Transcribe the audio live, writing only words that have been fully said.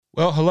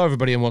Well, hello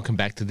everybody and welcome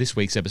back to this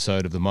week's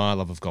episode of the My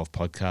Love of Golf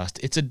podcast.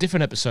 It's a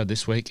different episode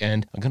this week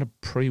and I'm going to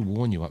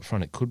pre-warn you up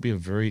front. It could be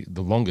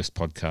the longest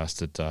podcast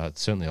that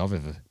certainly I've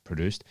ever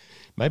produced.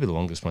 Maybe the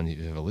longest one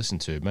you've ever listened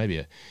to.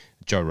 Maybe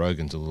Joe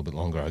Rogan's a little bit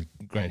longer, I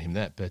grant him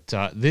that. But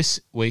this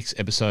week's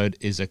episode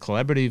is a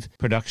collaborative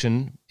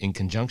production in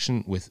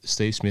conjunction with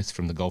Steve Smith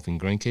from the Golfing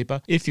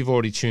Greenkeeper. If you've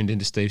already tuned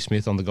into Steve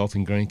Smith on the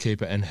Golfing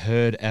Greenkeeper and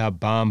heard our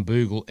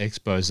Barnbougle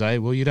expose,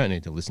 well, you don't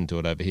need to listen to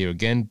it over here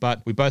again,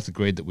 but we both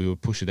agreed that we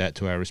would push it out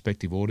to our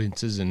respective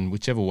audiences, and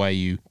whichever way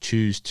you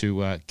choose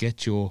to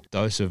get your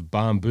dose of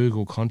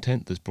Barnbougle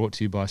content that's brought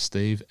to you by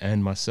Steve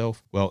and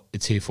myself, well,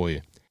 it's here for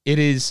you. It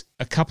is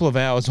a couple of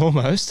hours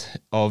almost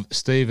of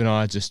Steve and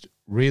I just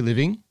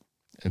reliving,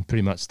 and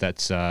pretty much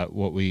that's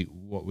what we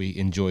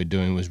enjoyed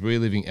doing, was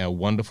reliving our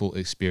wonderful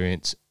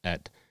experience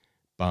at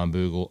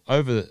Barnbougle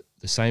over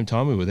the same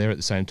time. We were there at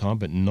the same time,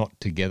 but not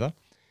together.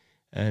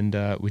 And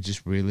we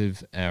just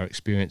relive our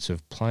experience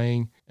of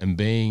playing and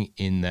being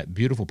in that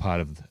beautiful part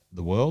of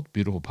the world,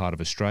 beautiful part of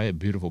Australia,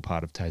 beautiful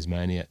part of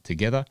Tasmania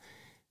together,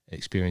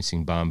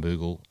 experiencing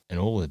Barnbougle and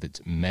all of its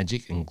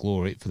magic and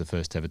glory for the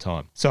first ever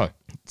time. So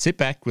sit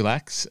back,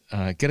 relax,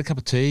 get a cup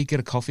of tea,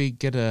 get a coffee,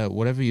 get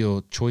whatever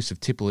your choice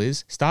of tipple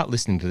is. Start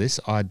listening to this.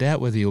 I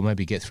doubt whether you'll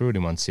maybe get through it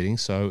in one sitting,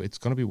 so it's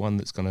going to be one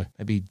that's going to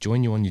maybe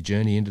join you on your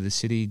journey into the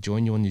city,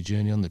 join you on your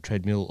journey on the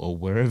treadmill or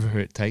wherever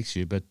it takes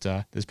you, but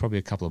there's probably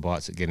a couple of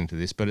bites that get into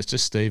this. But it's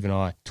just Steve and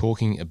I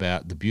talking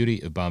about the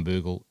beauty of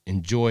Barnbougle.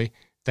 Enjoy.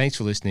 Thanks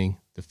for listening.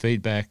 The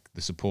feedback,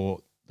 the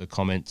support, the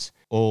comments,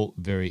 all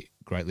very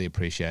greatly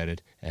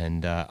appreciated,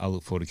 and I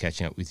look forward to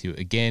catching up with you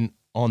again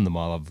on the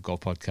My Love of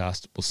Golf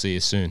podcast. We'll see you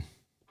soon.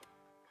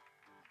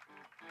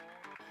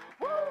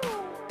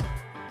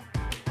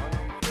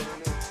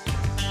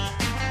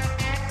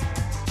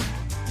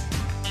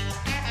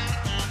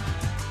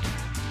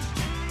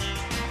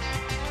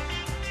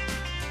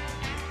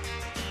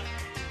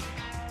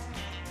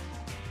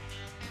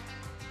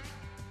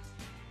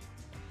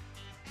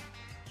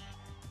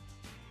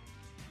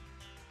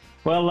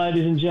 Well,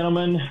 ladies and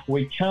gentlemen,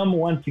 we come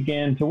once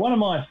again to one of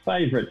my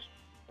favourite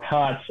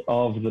parts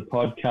of the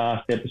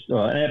podcast,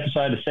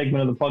 a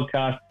segment of the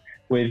podcast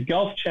with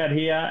Golf Chat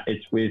here.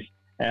 It's with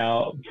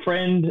our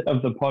friend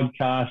of the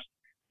podcast,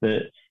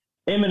 the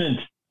eminent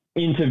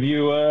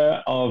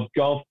interviewer of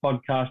golf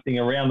podcasting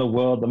around the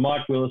world, the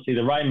Mike Willisey,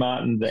 the Ray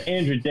Martin, the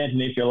Andrew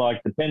Denton, if you like,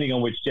 depending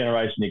on which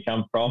generation you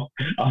come from.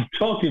 I've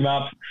talked him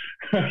up.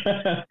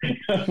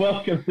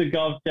 Welcome to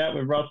Golf Chat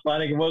with Ross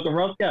Flanagan. Welcome,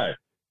 Roscoe.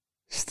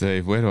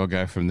 Steve, where do I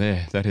go from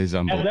there? That is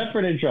unbelievable. How's that for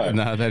an intro?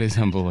 No, that is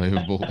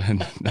unbelievable,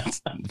 and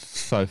that's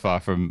so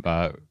far from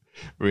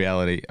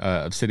reality.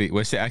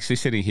 We're actually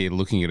sitting here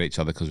looking at each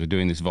other because we're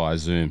doing this via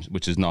Zoom,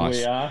 which is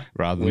nice,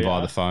 rather than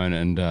via the phone.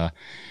 And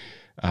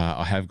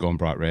I have gone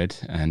bright red,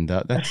 and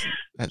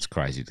that's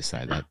crazy to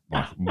say that,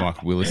 Mike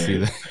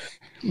Willisey.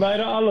 Mate,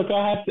 look,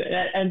 I have to,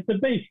 and to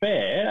be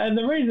fair, and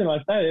the reason I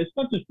say that, it's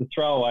not just to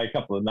throw away a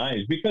couple of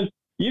names, because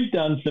you've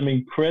done some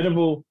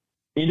incredible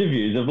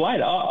interviews of late.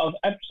 I've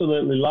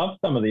absolutely loved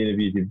some of the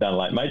interviews you've done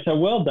late, mate. So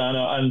well done.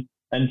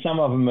 And some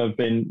of them have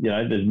been,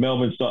 there's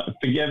Melbourne.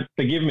 Forgive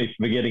me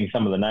for forgetting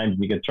some of the names.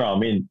 You can throw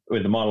them in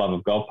with the My Love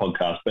of Golf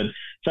podcast. But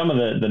some of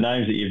the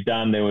names that you've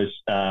done, there was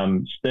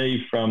Steve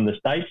from the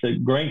States, the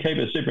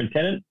Greenkeeper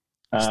superintendent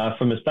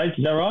from the States.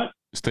 Is that right?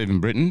 Stephen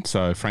Britton,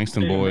 so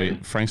Frankston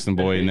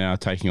boy now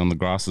taking on the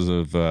grasses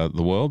of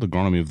the world,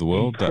 agronomy of the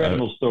world.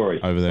 Incredible story.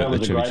 Over there. That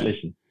was a great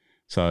listen.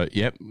 So,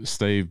 yep,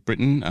 Steve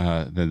Britton.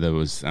 Then there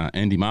was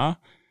Andy Marr,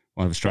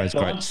 one of Australia's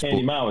great sports.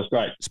 Andy Marr was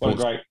great.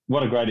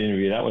 What a great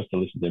interview that was to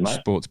listen to, mate.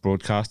 Sports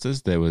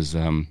broadcasters. There was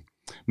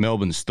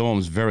Melbourne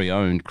Storm's very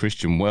own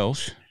Christian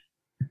Welsh.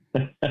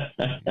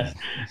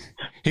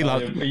 He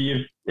loves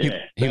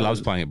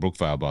playing at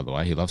Brookvale, by the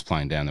way. He loves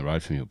playing down the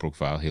road from you at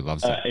Brookvale. He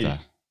loves that.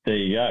 There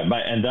you go,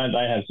 mate. And don't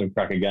they have some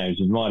cracker games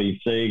with Mighty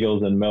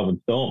Seagulls and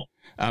Melbourne Storm?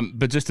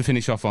 But just to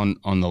finish off on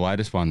the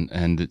latest one,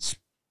 and it's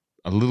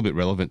a little bit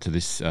relevant to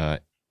this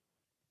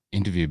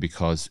interview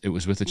because it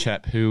was with a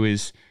chap who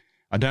is,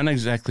 I don't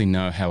exactly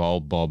know how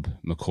old Bob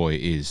McCoy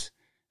is,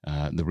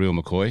 the real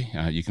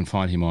McCoy. You can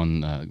find him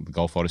on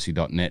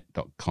golfodyssey.net.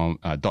 Bob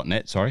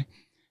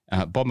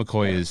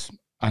McCoy is,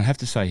 I have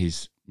to say,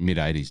 he's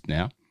mid-80s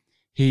now.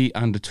 He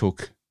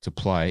undertook to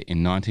play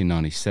in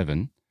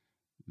 1997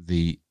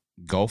 the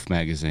Golf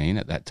magazine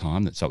at that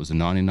time. So it was the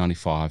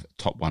 1995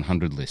 Top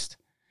 100 list.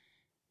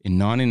 In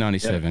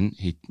 1997,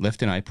 He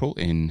left in April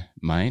in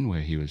Maine,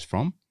 where he was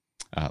from,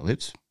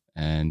 lives,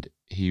 and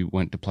he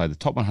went to play the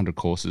top 100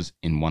 courses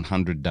in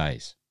 100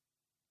 days.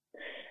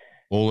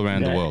 All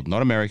around the world.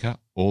 Not America,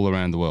 all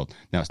around the world.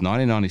 Now, it's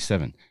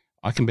 1997.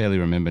 I can barely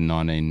remember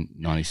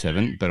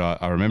 1997, but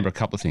I remember a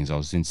couple of things. I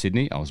was in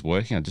Sydney. I was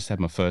working. I just had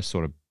my first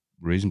sort of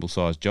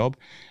reasonable-sized job.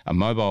 A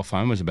mobile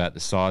phone was about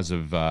the size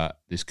of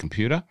this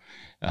computer.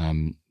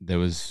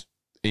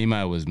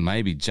 Email was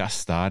maybe just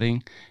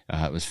starting.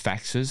 It was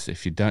faxes.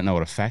 If you don't know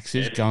what a fax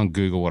is, go and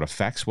Google what a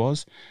fax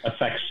was. A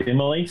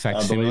facsimile.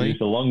 I believe is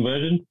the long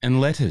version.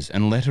 And letters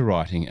and letter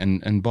writing.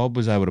 And Bob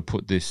was able to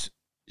put this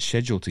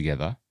schedule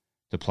together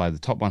to play the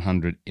top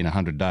 100 in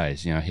 100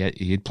 days. You know,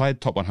 he'd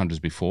played top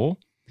 100s before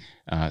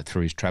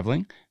through his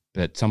travelling,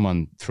 but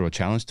someone threw a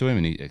challenge to him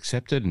and he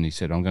accepted, and he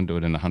said, I'm going to do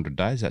it in 100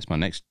 days. That's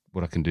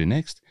what I can do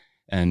next.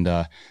 And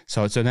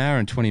so it's an hour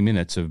and 20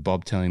 minutes of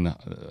Bob telling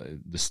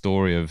the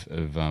story of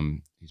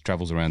his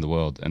travels around the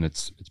world, and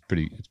it's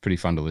pretty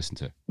fun to listen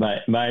to.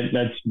 Mate,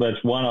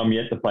 that's one I'm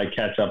yet to play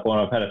catch up on.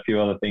 I've had a few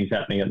other things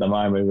happening at the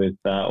moment with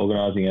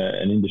organising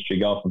an industry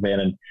golf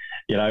event, and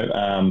you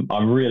know,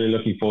 I'm really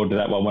looking forward to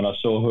that one. When I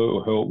saw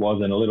who it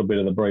was and a little bit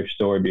of the brief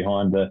story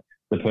behind the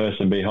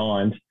person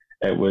behind,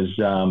 it was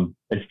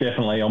it's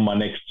definitely on my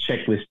next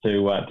checklist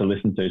to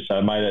listen to.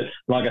 So, mate,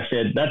 like I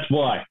said, that's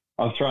why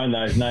I've thrown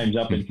those names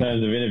up in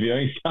terms of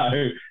interviewing. So,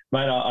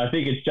 mate, I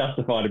think it's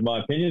justified in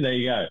my opinion. There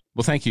you go.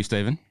 Well, thank you,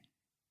 Stephen.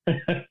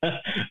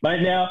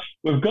 Mate, now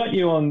we've got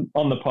you on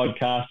the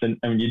podcast,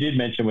 and you did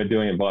mention we're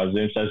doing it via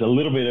Zoom, so there's a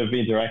little bit of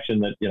interaction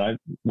that, you know,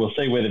 we'll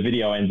see where the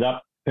video ends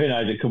up. Who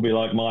knows, it could be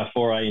like my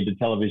foray into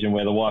television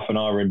where the wife and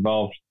I were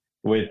involved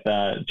with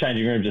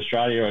Changing Rooms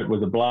Australia. It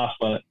was a blast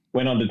when it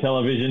went on to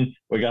television.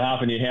 We got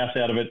half a new house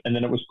out of it, and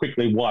then it was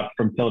quickly wiped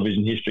from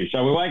television history.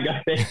 So we won't go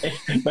there,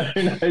 but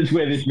who knows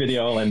where this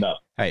video will end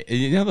up. Hey,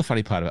 you know the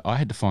funny part of it? I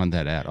had to find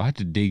that out. I had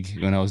to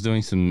dig when I was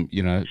doing some,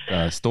 you know,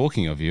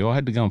 stalking of you. I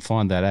had to go and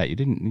find that out. You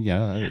didn't, you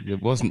know,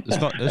 it wasn't. It's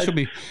not.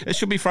 It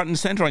should be front and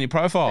center on your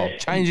profile.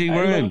 Changing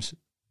Rooms.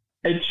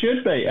 It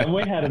should be, and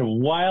we had a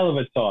whale of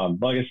a time.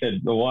 Like I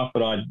said, the wife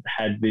and I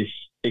had this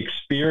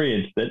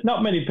experience that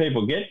not many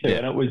people get to,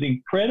 and it was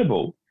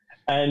incredible,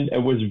 and it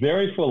was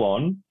very full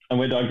on. And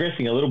we're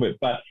digressing a little bit,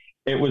 but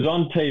it was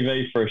on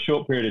TV for a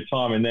short period of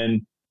time, and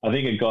then I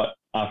think it got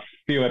a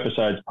few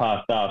episodes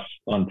past us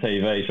on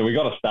TV. So we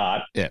got a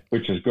start,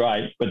 which was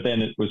great, but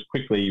then it was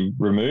quickly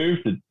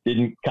removed. It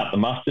didn't cut the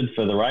mustard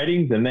for the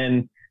ratings, and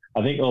then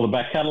I think all the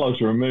back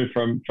catalogues were removed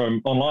from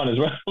online as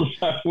well.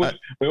 So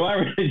we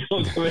won't really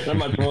talk about it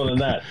much more than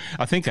that.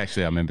 I think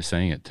actually I remember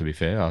seeing it. To be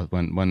fair,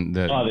 when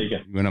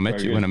I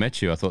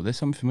met you, I thought there's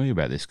something familiar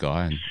about this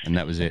guy, and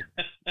that was it.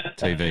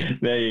 TV.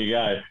 There you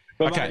go.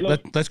 But okay, mate,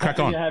 look, let's crack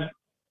on.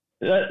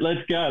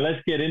 Let's go.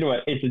 Let's get into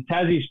it. It's a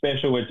Tassie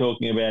special we're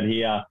talking about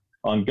here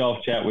on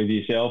Golf Chat with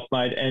yourself,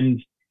 mate. And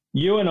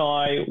you and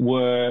I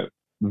were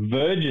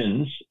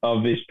virgins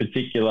of this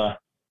particular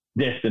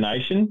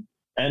destination,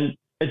 and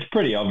it's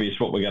pretty obvious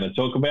what we're going to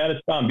talk about.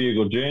 It's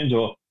Barnbougle Dunes,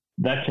 or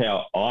that's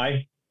how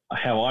I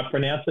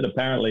pronounce it.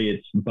 Apparently,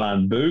 it's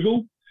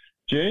Barnbougle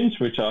Dunes,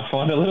 which I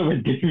find a little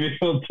bit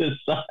difficult to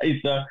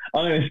say. So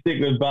I'm going to stick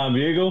with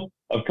Barnbougle.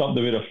 I've copped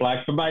a bit of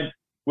flack, but mate,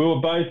 we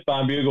were both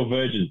Barnbougle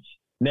virgins.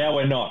 Now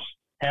we're not.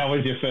 How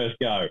was your first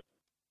go?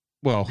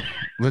 Well,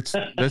 let's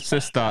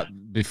just start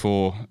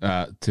before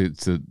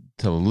to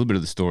tell a little bit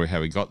of the story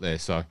how we got there.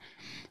 So,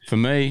 for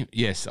me,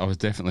 yes, I was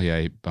definitely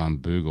a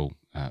Barnbougle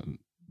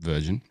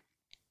virgin.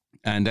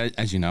 And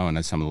as you know, and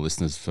as some of the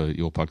listeners for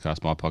your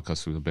podcast, my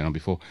podcast we've been on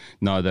before,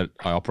 know that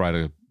I operate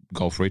a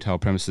golf retail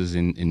premises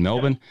in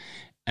Melbourne.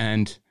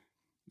 And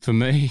for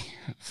me,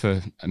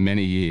 for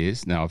many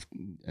years now, I've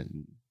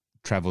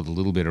travelled a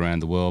little bit around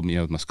the world, you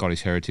know, with my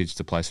Scottish heritage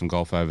to play some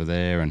golf over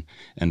there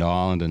and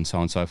Ireland and so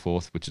on and so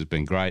forth, which has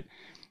been great.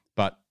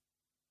 But,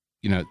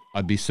 you know,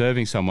 I'd be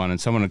serving someone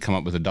and someone would come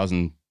up with a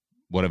dozen,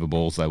 whatever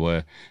balls they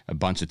were, a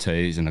bunch of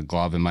tees and a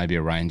glove and maybe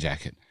a rain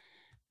jacket.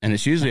 And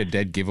it's usually a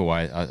dead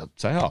giveaway. I'd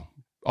say, oh,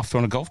 off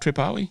on a golf trip,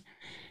 are we? Yep.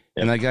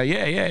 And they go,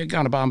 yeah,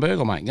 going to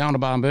Barnbougle, mate, going to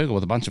Barnbougle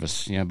with a bunch of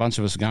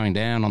us going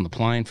down on the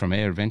plane from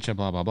Air Adventure,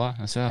 blah, blah, blah.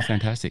 I said, oh,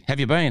 fantastic. Have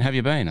you been?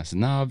 I said,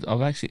 no,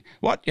 I've actually,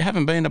 what? You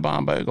haven't been to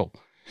Barnbougle?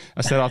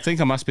 I said, I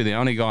think I must be the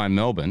only guy in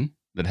Melbourne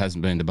that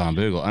hasn't been to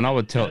Barnbougle. And I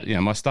would tell, you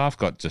know, my staff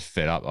got just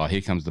fed up. Oh,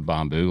 here comes the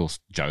Barnbougle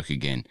joke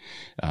again.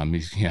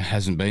 He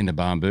hasn't been to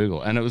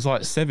Barnbougle. And it was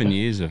like 7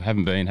 years of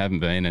haven't been.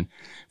 And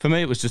for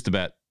me, it was just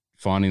about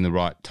finding the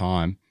right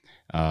time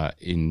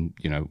in,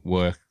 you know,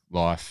 work,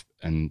 life,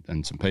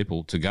 and some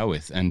people to go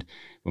with. And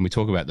when we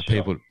talk about the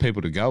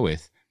people to go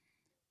with,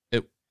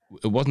 it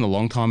wasn't a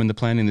long time in the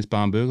planning this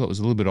Barnbougle. It was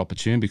a little bit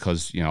opportune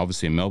because, you know,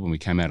 obviously in Melbourne we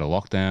came out of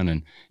lockdown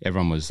and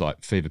everyone was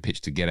like fever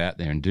pitched to get out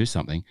there and do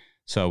something.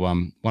 So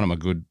one of my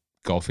good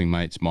golfing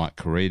mates, Mike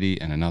Caridi,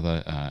 and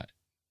another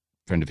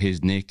friend of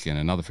his, Nick, and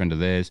another friend of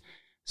theirs.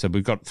 So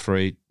we've got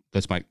three.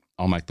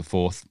 I'll make the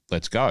fourth.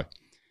 Let's go.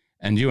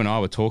 And you and I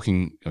were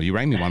talking, or you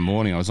rang me one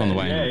morning. I was on the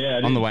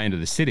way into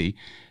the city,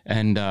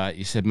 and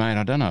you said, mate,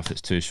 I don't know if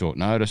it's too short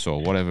notice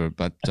or whatever,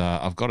 but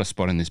I've got a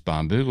spot in this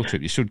Barnbougle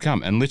trip. You should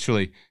come. And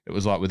literally, it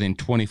was like within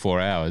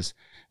 24 hours,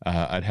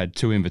 I'd had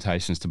 2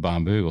 invitations to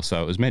Barnbougle,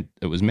 so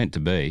it was meant to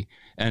be.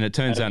 And it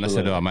turns out, and I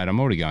said, oh, mate, I'm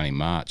already going in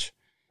March.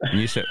 And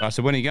I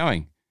said, when are you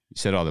going? You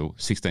said, oh, the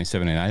 16,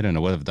 17, 18,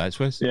 or whatever the dates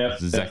was. Yeah.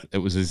 It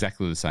was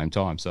exactly the same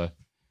time. So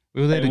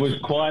we were there. It was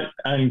quite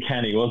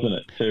uncanny, wasn't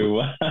it?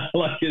 To,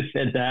 like you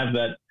said, to have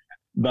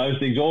those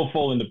things all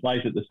fall into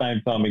place at the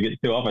same time and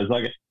get 2 offers.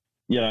 Like,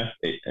 you know,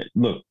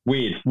 look,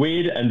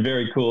 weird and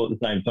very cool at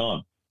the same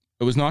time.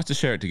 It was nice to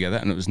share it together,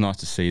 and it was nice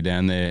to see you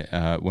down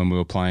there when we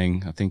were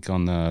playing, I think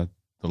on the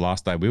the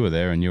last day we were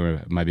there, and you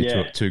were maybe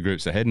two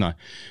groups ahead, and I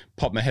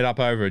popped my head up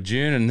over a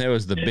dune, and there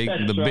was the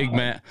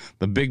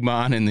big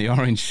man in the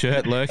orange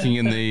shirt lurking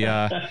in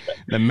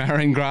the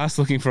marron grass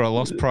looking for a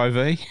lost Pro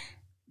V.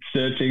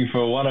 Searching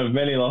for one of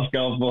many lost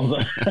golf balls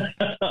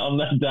on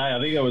that day. I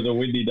think it was a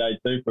windy day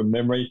too, from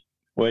memory.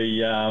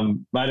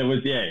 Mate, it was,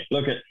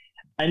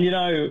 and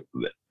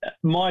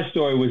my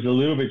story was a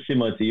little bit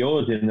similar to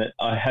yours in that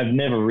I have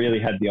never really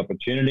had the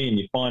opportunity, and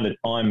you find a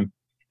time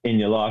in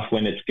your life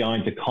when it's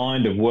going to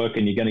kind of work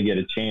and you're going to get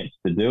a chance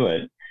to do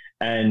it.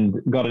 And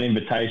got an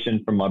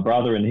invitation from my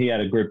brother, and he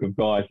had a group of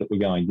guys that were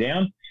going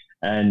down.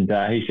 And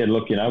he said,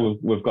 look,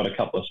 we've got a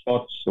couple of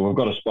spots, or we've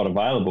got a spot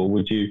available.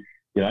 Would you,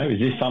 is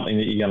this something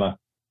that you're going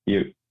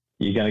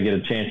to get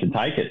a chance to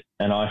take it?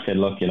 And I said,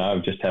 look,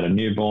 I've just had a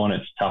newborn.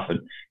 It's tough.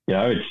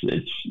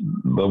 It's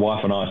the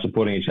wife and I are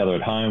supporting each other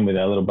at home with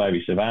our little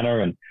baby Savannah,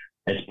 and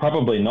it's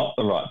probably not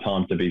the right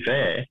time, to be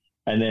fair.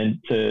 And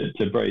then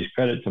to Bree's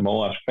credit, to my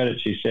wife's credit,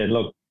 she said,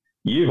 look,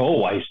 you've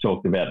always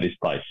talked about this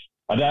place.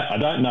 I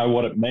don't know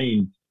what it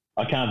means.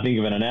 I can't think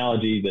of an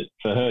analogy that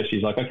for her,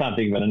 she's like, I can't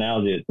think of an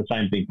analogy that's the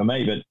same thing for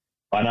me, but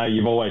I know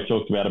you've always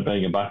talked about it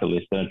being a bucket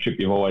list and a trip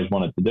you've always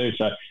wanted to do.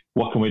 So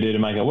what can we do to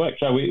make it work?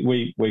 So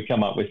we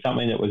come up with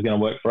something that was going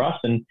to work for us,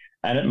 and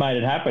it made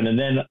it happen. And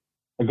then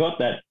I got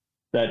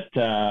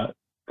that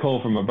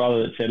call from my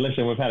brother that said,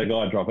 listen, we've had a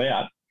guy drop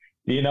out.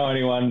 Do you know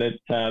anyone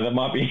that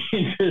might be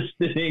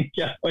interested in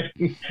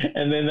going?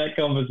 And then that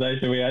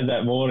conversation we had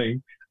that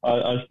morning,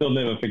 I still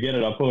never forget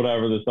it. I pulled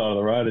over the side of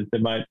the road and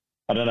said, mate,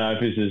 I don't know if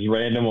this is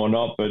random or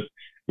not, but,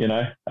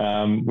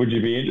 would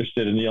you be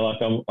interested? And you're like,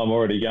 I'm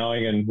already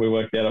going. And we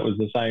worked out it was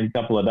the same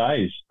couple of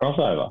days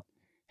crossover.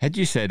 Had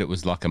you said it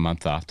was like a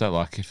month after,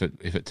 like if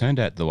it turned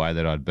out the way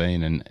that I'd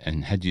been,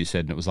 and had you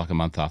said it was like a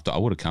month after, I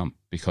would have come,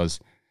 because,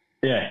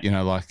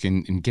 like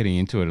in getting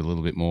into it a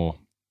little bit more,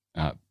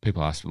 a lot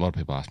of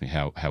people ask me,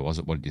 how was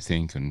it? What did you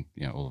think? And,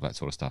 all of that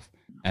sort of stuff.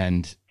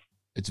 And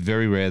it's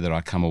very rare that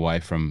I come away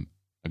from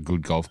a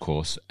good golf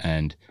course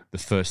and the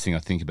first thing I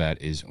think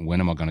about is, when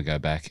am I going to go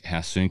back?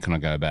 How soon can I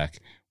go back?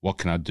 What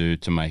can I do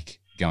to make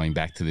going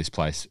back to this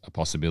place a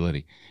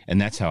possibility? And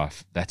that's how I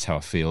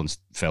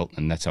felt,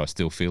 and that's how I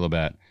still feel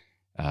about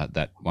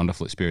that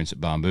wonderful experience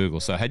at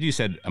Barnbougle. So had you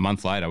said a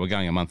month later, we're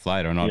going a month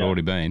later, and I'd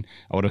already been,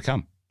 I would have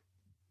come.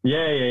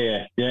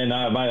 Yeah.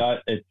 No,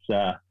 mate,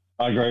 I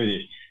agree with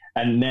you.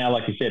 And now,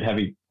 like you said,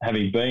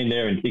 having been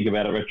there and think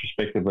about it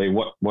retrospectively,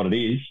 what it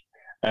is,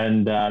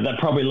 and that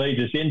probably leads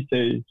us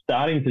into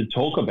starting to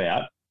talk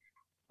about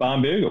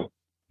Barnbougle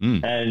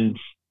and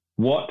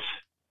what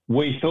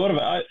we thought of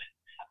it.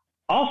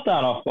 I'll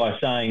start off by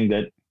saying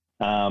that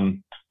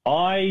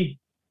I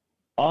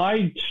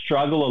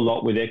struggle a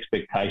lot with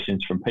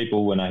expectations from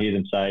people when I hear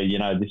them say,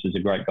 this is a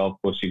great golf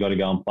course, you've got to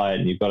go and play it,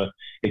 and you've got to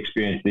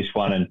experience this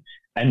one.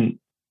 And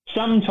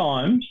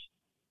sometimes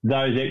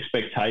those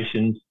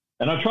expectations,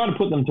 and I try to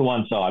put them to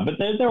one side, but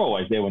they're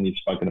always there when you've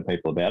spoken to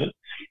people about it.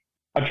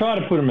 I try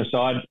to put them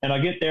aside, and I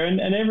get there,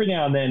 and every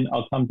now and then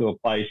I'll come to a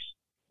place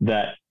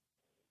that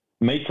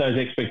meets those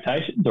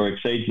expectations or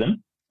exceeds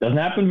them. Doesn't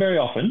happen very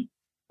often,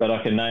 but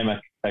I can name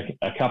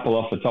a couple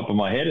off the top of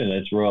my head, and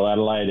it's Royal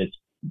Adelaide, it's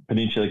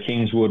Peninsula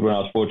Kingswood when I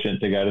was fortunate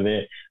to go to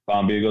there.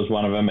 Barnbougle's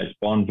one of them. It's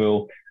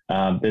Barnbougle.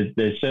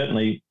 There's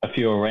certainly a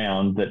few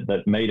around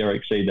that meet or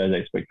exceed those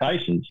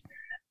expectations.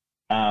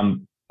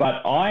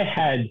 But I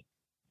had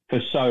for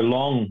so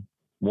long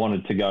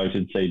wanted to go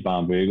to see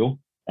Barnbougle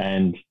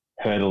and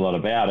heard a lot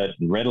about it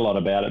and read a lot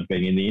about it,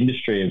 being in the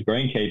industry of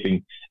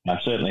greenkeeping. I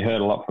certainly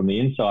heard a lot from the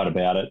inside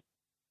about it.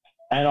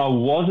 And I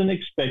wasn't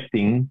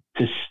expecting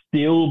to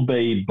still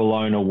be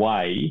blown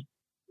away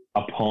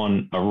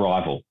upon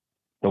arrival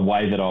the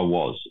way that I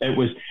was.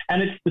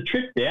 And it's the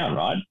trip down,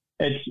 right?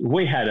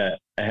 We had a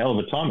hell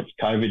of a time. It's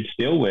COVID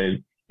still, where,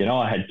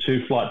 I had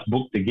 2 flights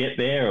booked to get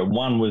there, and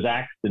one was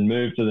axed and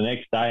moved to the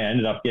next day. I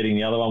ended up getting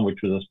the other one, which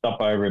was a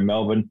stopover in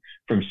Melbourne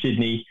from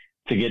Sydney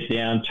to get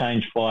down,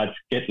 change flights,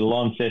 get to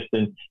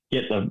Launceston,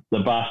 get the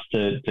bus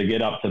to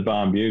get up to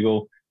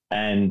Barnbougle.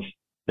 And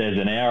there's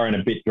an hour and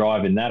a bit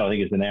drive in that. I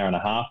think it's an hour and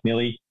a half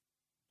nearly.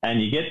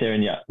 And you get there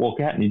and you walk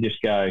out and you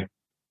just go,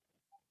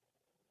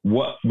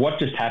 what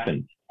just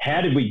happened?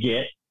 How did we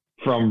get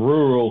from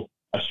rural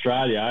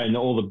Australia and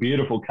all the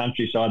beautiful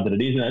countryside that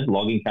it is, and it's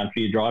logging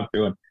country you drive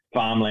through and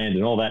farmland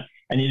and all that,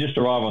 and you just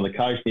arrive on the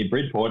coast near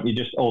Bridport and you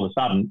just, all of a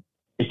sudden,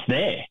 it's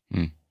there.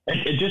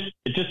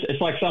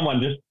 It's like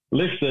someone just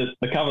lifts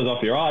the covers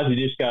off your eyes and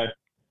you just go,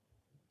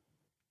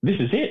 this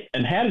is it.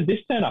 And how did this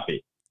turn up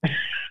here?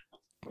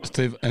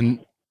 Steve,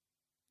 and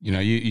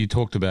you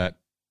talked about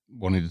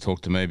wanting to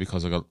talk to me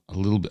because I got a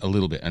little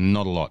bit, and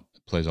not a lot.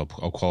 Please, I'll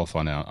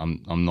qualify now.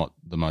 I'm not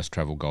the most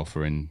travel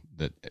golfer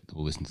that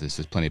will listen to this.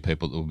 There's plenty of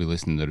people that will be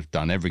listening that have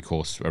done every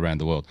course around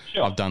the world.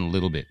 Sure. I've done a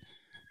little bit,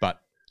 but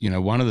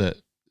one of the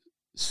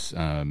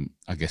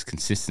I guess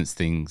consistent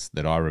things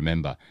that I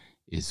remember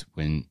is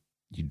when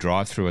you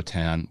drive through a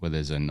town where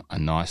there's a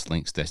nice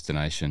links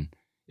destination.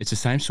 It's the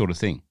same sort of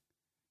thing.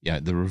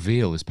 The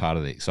reveal is part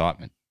of the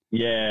excitement.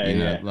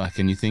 Yeah, Like,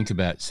 and you think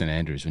about St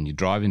Andrews, when you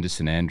drive into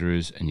St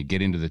Andrews and you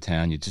get into the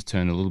town, you just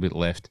turn a little bit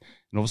left,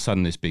 and all of a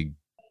sudden this big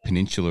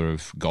peninsula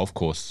of golf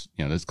course,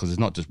 because there's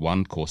not just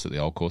one course at the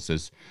old course,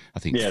 there's I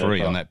think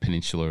three on that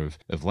peninsula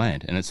of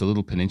land, and it's a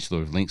little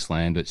peninsula of links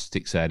land that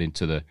sticks out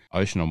into the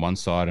ocean on one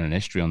side and an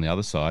estuary on the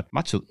other side,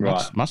 much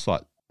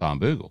like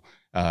Barnbougle.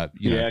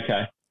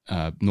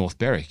 North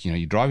Berwick,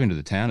 you drive into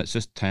the town, it's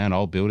just town,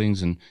 old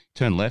buildings, and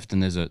turn left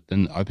and then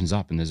it opens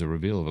up and there's a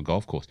reveal of a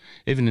golf course.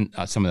 Even in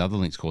some of the other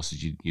links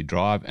courses, you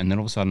drive and then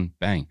all of a sudden,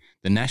 bang,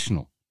 the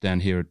National down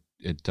here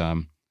at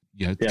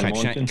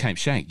Cape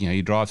Shank.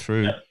 You drive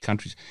through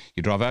countries,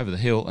 you drive over the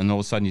hill, and all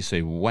of a sudden you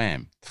see,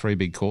 wham, 3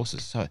 big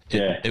courses. So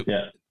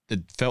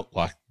it felt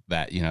like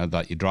that,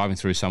 like you're driving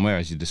through somewhere,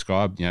 as you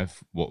described,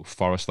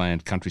 forest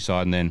land,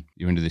 countryside, and then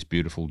you're into this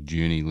beautiful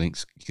duney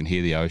links. You can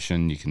hear the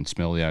ocean, you can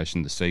smell the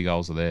ocean, the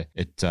seagulls are there.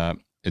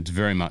 It's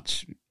very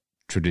much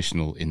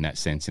traditional in that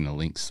sense, in a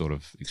links sort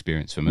of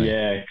experience for me.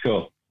 Yeah,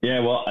 cool.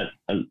 Yeah, well,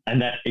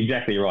 and that's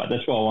exactly right.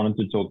 That's why I wanted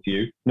to talk to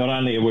you. Not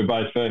only are we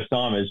both first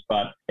timers,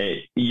 but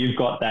you've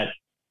got that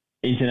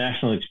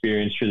international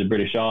experience through the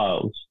British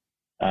Isles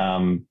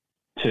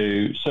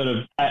to sort of,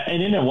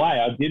 and in a way,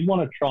 I did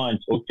want to try and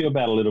talk to you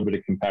about a little bit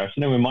of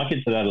comparison, and we might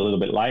get to that a little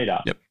bit later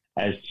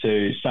as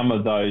to some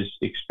of those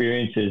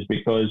experiences,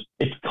 because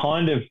it's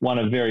kind of one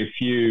of very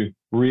few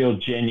real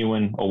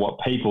genuine, or what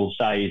people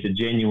say is a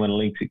genuine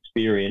links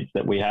experience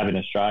that we have in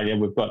Australia.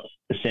 We've got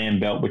the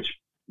Sandbelt, which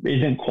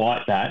isn't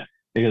quite that,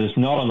 because it's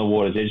not on the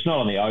water's edge, it's not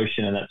on the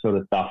ocean and that sort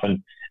of stuff,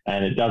 and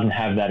it doesn't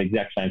have that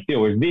exact same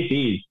feel. Whereas this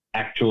is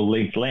actual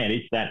links land.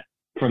 It's that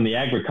from the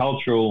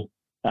agricultural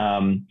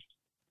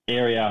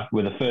area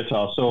with the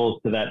fertile soils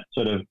to that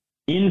sort of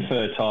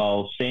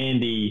infertile,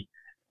 sandy,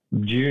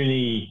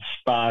 duney,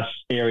 sparse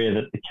area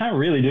that they can't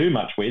really do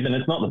much with, and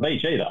it's not the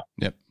beach either.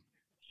 Yep.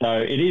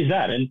 So it is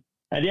that, and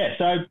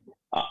so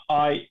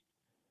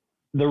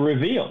the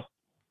reveal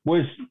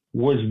was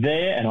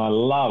there, and I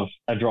love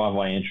a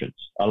driveway entrance.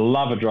 I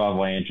love a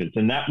driveway entrance,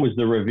 and that was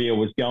the reveal,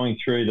 was going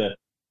through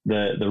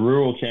the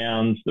rural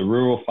towns, the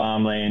rural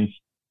farmlands,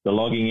 the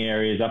logging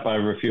areas up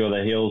over a few of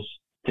the hills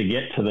to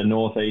get to the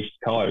northeast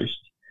coast,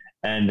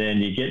 and then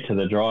you get to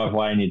the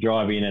driveway and you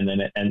drive in, and then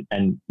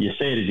and you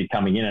see it as you're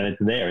coming in, and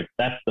it's there.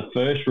 That's the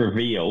first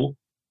reveal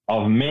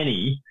of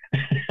many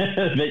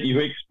that you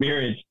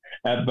experience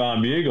at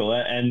Barnbougle,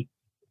 and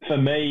for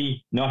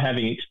me, not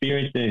having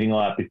experienced anything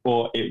like that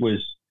before, it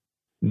was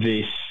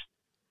this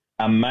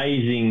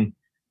amazing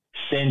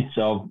sense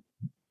of,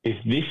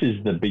 if this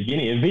is the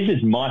beginning, if this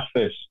is my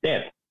first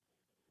step,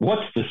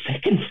 what's the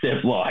second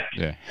step like?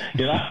 Yeah.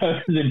 It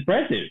was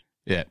impressive.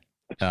 Yeah,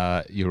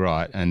 you're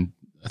right. And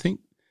I think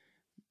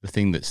the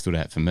thing that stood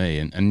out for me,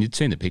 and you'd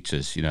seen the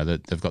pictures,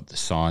 that they've got the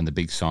sign, the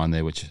big sign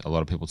there, which a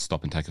lot of people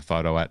stop and take a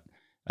photo at.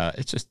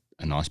 It's just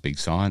a nice big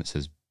sign. It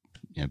says,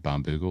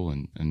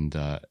 Barnbougle, and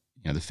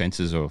the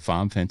fences are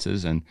farm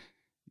fences. And,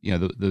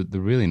 the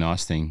really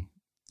nice thing,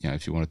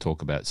 if you want to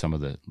talk about some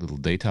of the little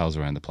details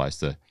around the place,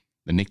 the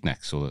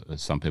knickknacks, or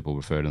as some people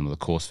refer to them, the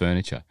coarse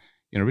furniture.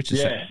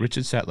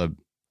 Richard Sattler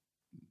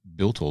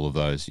built all of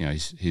those.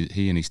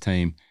 He and his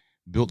team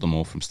built them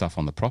all from stuff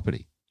on the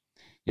property.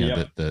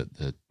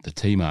 The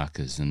T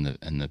markers and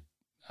the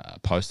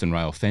post and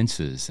rail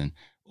fences and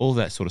all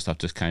that sort of stuff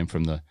just came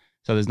from so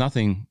there's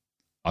nothing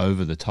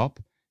over the top.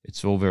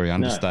 It's all very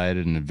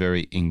understated and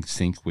very in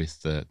sync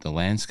with the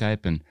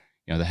landscape, and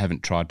they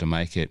haven't tried to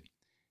make it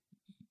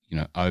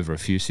over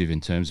effusive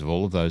in terms of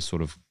all of those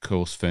sort of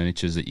coarse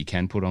furnitures that you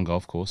can put on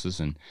golf courses.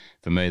 And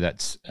for me,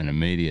 that's an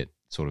immediate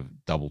sort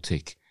of double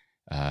tick.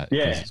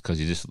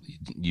 Because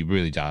you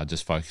really are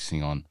just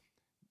focusing on,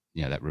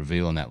 that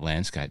reveal and that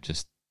landscape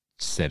just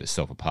set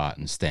itself apart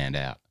and stand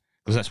out,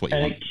 because that's what you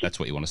want. That's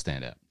what you want to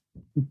stand out.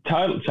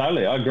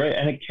 Totally, I agree.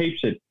 And it keeps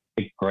it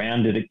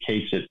grounded. It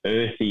keeps it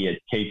earthy. It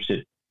keeps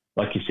it,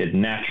 like you said,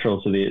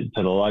 natural to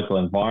the local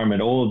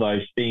environment. All of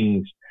those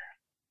things.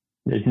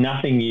 There's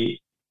nothing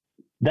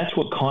that's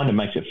what kind of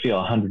makes it feel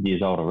 100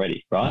 years old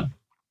already, right?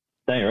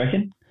 Don't you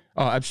reckon?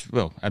 Oh,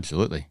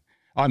 absolutely.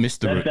 I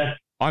missed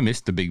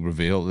the big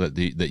reveal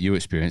that you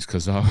experienced,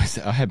 because I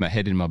had my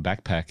head in my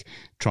backpack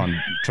trying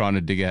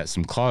to dig out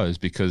some clothes,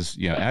 because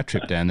our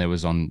trip down there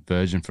was on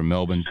Virgin from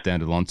Melbourne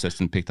down to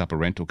Launceston, picked up a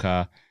rental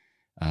car.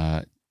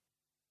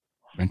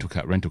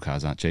 Rental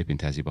cars aren't cheap in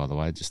Tassie, by the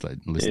way, just let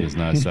listeners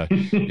know. So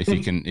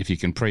if you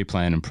can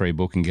pre-plan and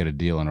pre-book and get a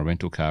deal on a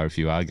rental car if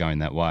you are going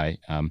that way,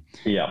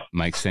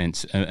 makes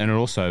sense. And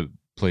also,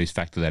 please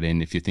factor that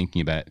in if you're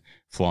thinking about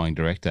flying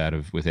direct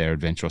with Air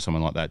Adventure or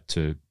someone like that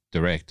to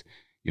direct.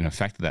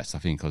 Factor that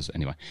stuff in, because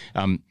anyway.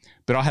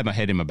 But I had my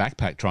head in my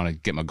backpack trying to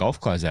get my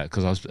golf clothes out,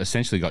 because I was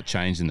essentially got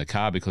changed in the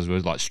car, because we were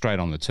like straight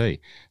on the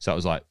tee. So it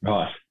was like,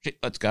 right,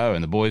 let's go.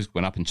 And the boys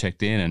went up and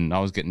checked in, and I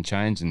was getting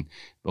changed, and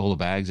all the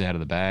bags out of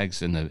the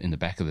bags in the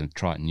back of the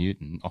Triton Ute,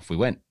 and off we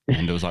went.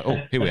 And it was like,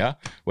 oh, here we are,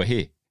 we're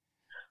here.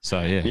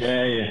 So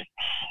yeah,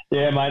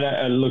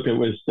 mate. Look, it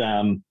was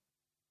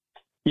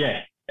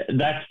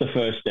that's the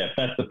first step.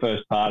 That's the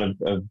first part of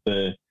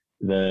the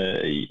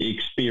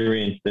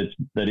experience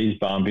that is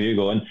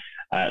Barnbougle. And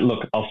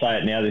look, I'll say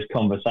it now, this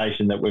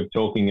conversation that we're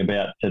talking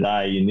about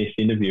today in this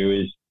interview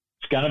is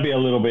it's going to be a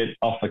little bit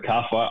off the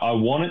cuff. I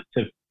want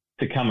it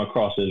to come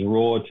across as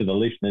raw to the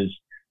listeners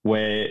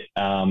where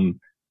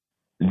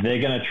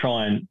they're going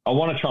to I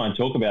want to try and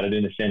talk about it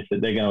in the sense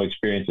that they're going to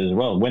experience it as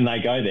well when they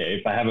go there,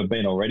 if they haven't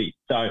been already.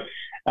 So,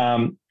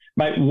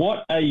 mate,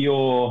 what are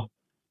your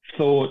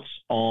thoughts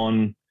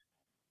on,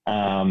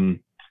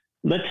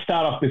 let's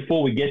start off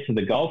before we get to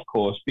the golf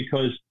course,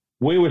 because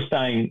we were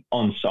staying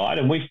on site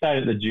and we stayed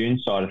at the dune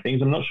side of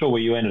things. I'm not sure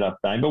where you ended up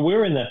staying, but we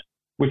were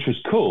which was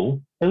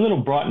cool, the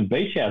little Brighton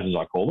beach houses,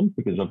 I call them,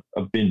 because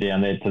I've been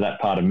down there to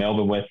that part of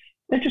Melbourne where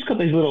they've just got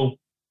these little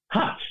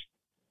huts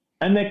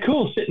and they're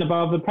cool sitting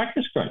above the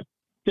practice green.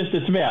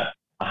 It's about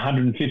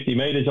 150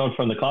 metres odd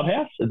from the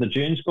clubhouse at the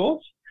dunes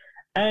course,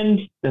 and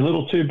the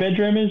little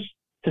 2-bedroomers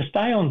to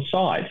stay on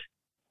site.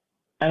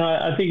 And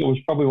I think it was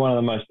probably one of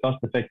the most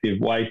cost-effective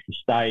ways to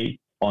stay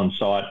on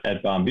site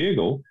at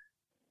Barnbougle.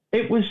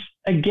 It was,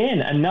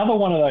 again, another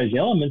one of those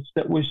elements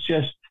that was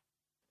just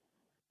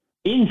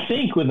in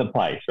sync with the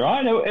place,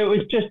 right? It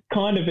was just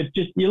kind of,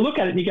 you look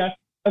at it and you go,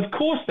 of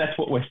course that's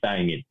what we're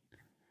staying in.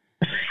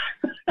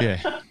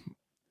 Yeah.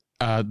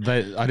 I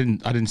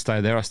didn't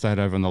stay there. I stayed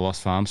over on the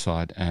Lost Farm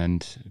side,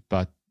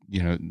 but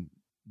you know,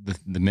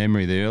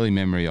 the early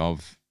memory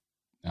of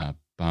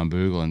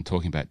Barnbougle and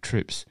talking about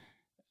trips,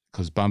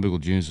 because Barnbougle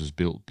Dunes was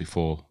built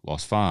before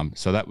Lost Farm,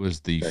 so that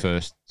was the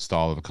first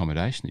style of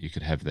accommodation that you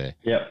could have there.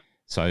 Yeah.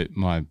 So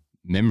my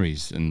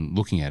memories and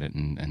looking at it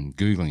and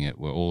Googling it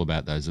were all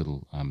about those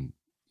little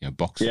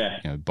box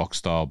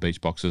style beach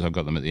boxes. I've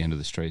got them at the end of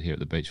the street here at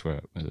the beach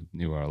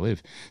near where I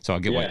live. So I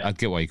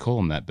get why you call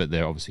them that, but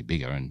they're obviously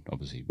bigger and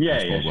obviously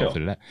well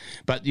fitted out.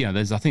 But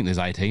I think there's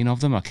 18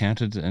 of them I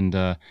counted, and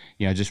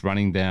just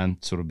running down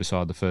sort of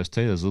beside the first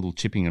tee, there's a little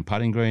chipping and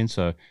putting green.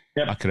 So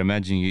I could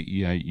imagine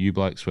you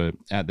blokes were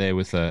out there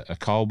with a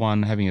cold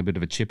one, having a bit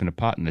of a chip and a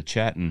putt and a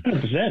chat, and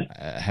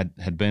 100%.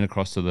 Had been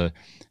across to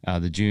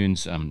the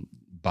dunes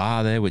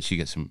bar there, which you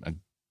get a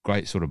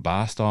great sort of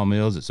bar style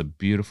meals. It's a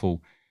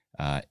beautiful,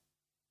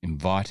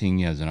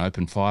 inviting. There's an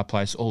open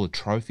fireplace. All the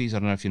trophies. I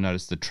don't know if you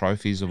noticed the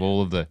trophies of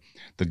all of the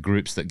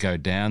groups that go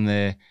down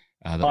there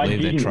that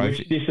leave their trophy.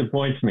 Which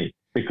disappoints me,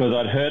 because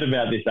I'd heard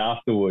about this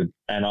afterwards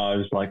and I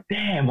was like,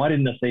 damn, why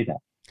didn't I see that?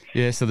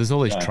 Yeah, so there's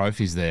all these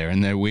trophies there,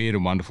 and they're weird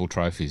and wonderful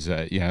trophies.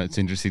 It's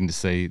interesting to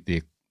see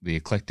the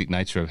eclectic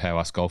nature of how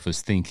us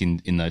golfers think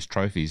in those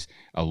trophies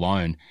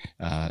alone.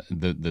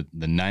 The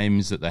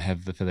names that they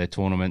have for their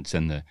tournaments,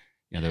 and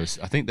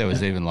I think there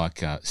was even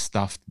like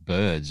stuffed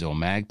birds or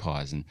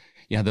magpies, and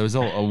there was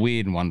all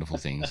weird and wonderful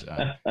things.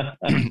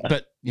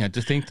 But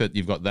to think that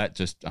you've got that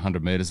just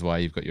 100 metres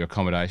away, you've got your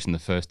accommodation, the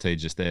first tee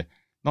just there.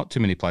 Not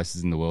too many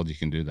places in the world you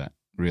can do that,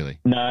 really.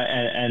 No,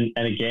 and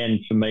again,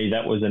 for me,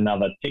 that was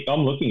another tick.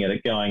 I'm looking at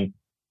it going,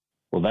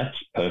 well, that's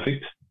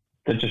perfect.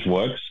 That just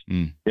works.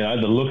 The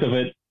look of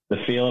it, the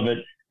feel of it.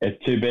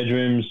 It's 2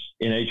 bedrooms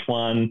in each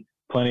one,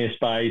 plenty of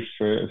space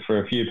for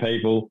a few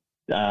people,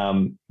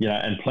 and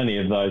plenty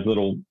of those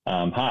little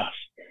huts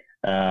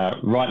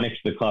right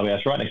next to the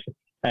clubhouse,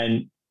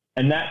 and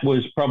that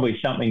was probably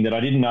something that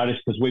I didn't notice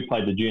because we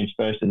played the dunes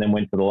first and then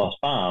went to the Lost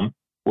Farm,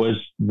 was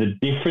the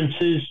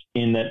differences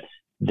in that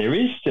there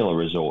is still a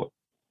resort.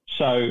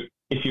 So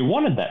if you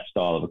wanted that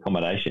style of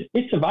accommodation,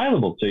 it's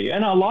available to you.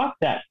 And I like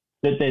that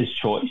there's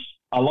choice.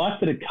 I like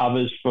that it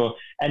covers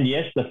and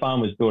yes, the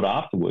farm was built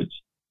afterwards,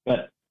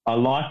 but I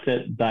like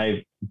that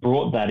they've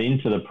brought that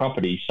into the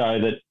property so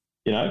that,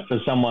 for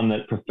someone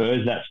that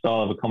prefers that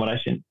style of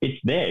accommodation, it's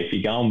there. If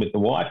you're going with the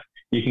wife,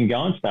 you can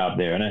go and stay up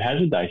there, and it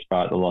has a day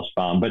spa at the Lost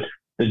Farm. But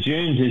the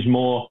dunes is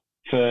more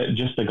for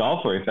just the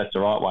golfer, if that's the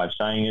right way of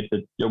saying it,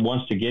 that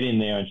wants to get in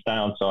there and stay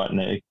on site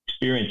and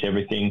experience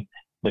everything.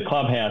 The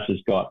clubhouse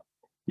has got,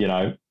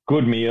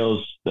 good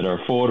meals that are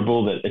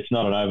affordable, that it's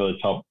not an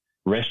over-the-top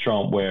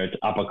restaurant where it's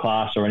upper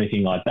class or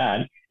anything like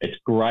that. It's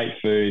great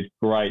food,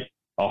 great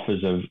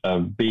offers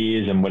of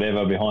beers and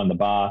whatever behind the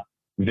bar,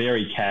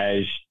 very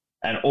cash.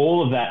 And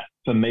all of that,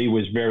 for me,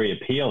 was very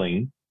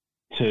appealing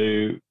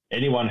to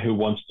anyone who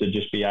wants to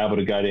just be able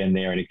to go down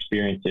there and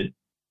experience it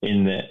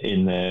in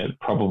the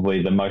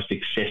probably the most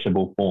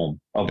accessible form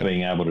of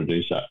being able to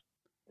do so.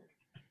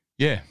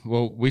 Yeah,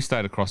 well, we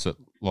stayed across at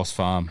Lost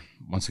Farm.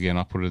 Once again,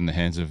 I put it in the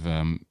hands of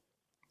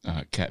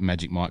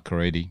Magic Mike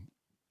Caridi,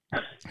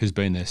 who's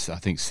been there, I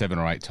think, 7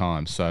 or 8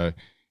 times. So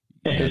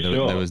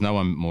there was no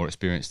one more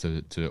experienced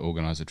to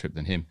organise a trip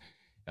than him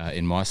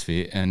in my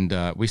sphere. And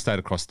we stayed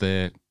across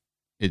there.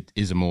 It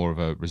is more of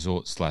a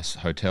resort /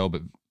 hotel,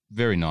 but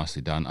very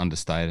nicely done,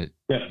 understated.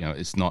 Yeah.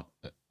 It's not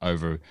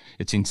over.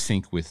 It's in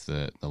sync with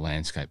the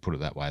landscape. Put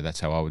it that way. That's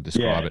how I would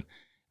describe it.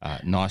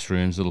 Nice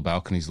rooms, little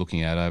balconies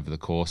looking out over the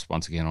course.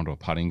 Once again, onto a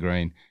putting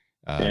green.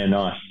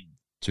 Nice.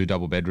 2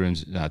 double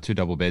bedrooms, 2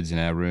 double beds in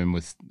our room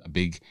with a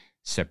big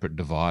separate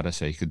divider,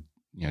 so you could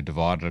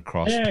divide it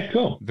across. Yeah,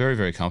 cool. Very,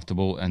 very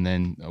comfortable, and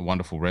then a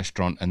wonderful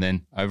restaurant, and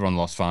then over on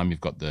Lost Farm you've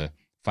got the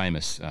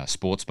famous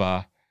sports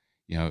bar.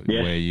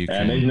 Where you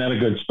can. And isn't that a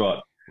good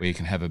spot? where you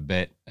can have a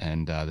bet,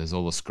 and there's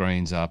all the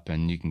screens up,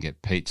 and you can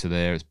get pizza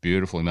there. It's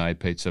beautifully made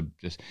pizza.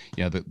 Just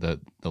the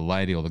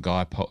lady or the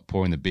guy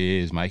pouring the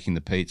beer is making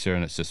the pizza,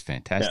 and it's just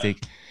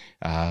fantastic.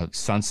 Yeah.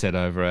 Sunset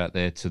over out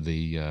there to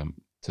the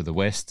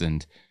west,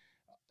 and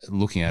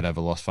looking out over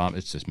Lost Farm,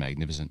 it's just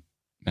magnificent.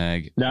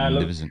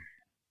 Magnificent.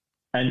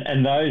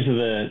 And those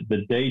are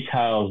the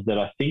details that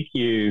I think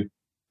you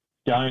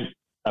don't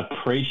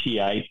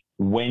appreciate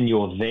when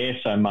you're there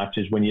so much,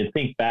 as when you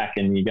think back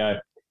and you go,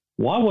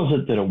 why was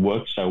it that it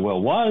worked so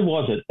well? Why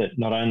was it that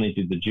not only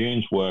did the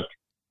dunes work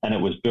and it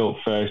was built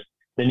first,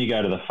 then you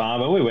go to the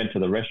farm, and we went to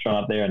the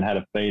restaurant up there and had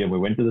a feed, and we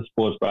went to the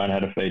sports bar and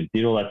had a feed,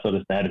 did all that sort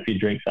of stuff, had a few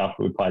drinks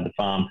after we played the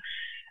farm.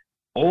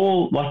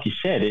 All, like you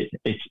said,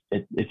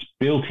 it's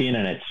built in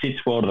and it sits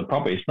well to the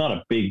property. It's not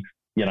a big,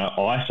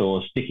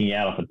 eyesore sticking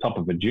out off the top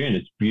of a dune.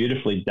 It's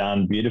beautifully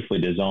done,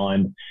 beautifully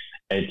designed.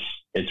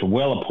 It's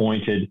well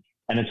appointed,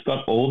 and it's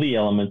got all the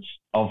elements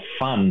of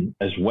fun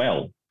as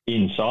well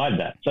inside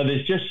that. So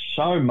there's just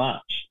so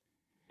much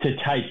to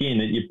take in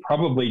that you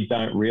probably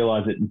don't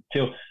realise it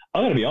until,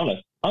 I'm going to be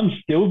honest, I'm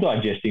still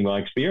digesting my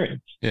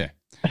experience. Yeah.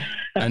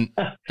 And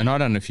I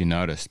don't know if you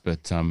noticed,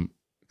 but a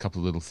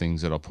couple of little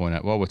things that I'll point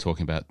out while we're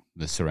talking about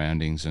the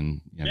surroundings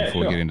and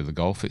before we get into the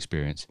golf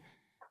experience.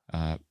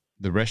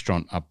 The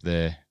restaurant up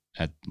there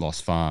at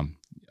Lost Farm,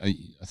 I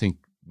think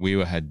we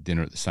had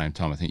dinner at the same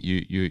time. I think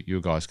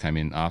you guys came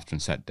in after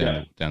and sat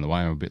down the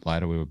way, and a bit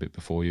later. We were a bit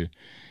before you.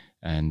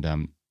 And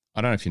I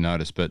don't know if you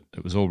noticed, but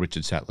it was all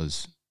Richard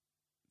Sattler's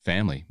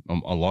family,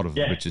 a lot of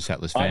Richard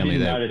Sattler's family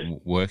there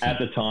working. At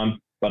the time,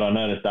 but I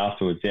noticed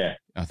afterwards,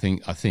 I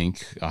think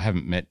I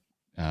haven't met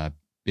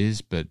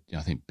Biz, but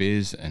I think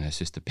Biz and her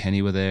sister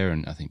Penny were there,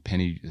 and I think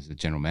Penny is the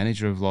general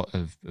manager of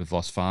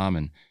Lost Farm,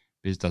 and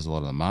Biz does a lot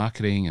of the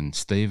marketing, and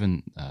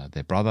Stephen,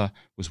 their brother,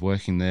 was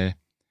working there,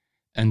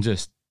 and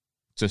just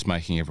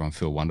making everyone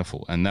feel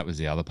wonderful. And that was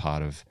the other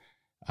part of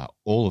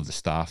all of the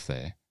staff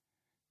there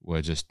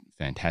were just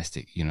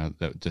fantastic.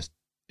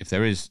 If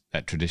there is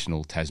that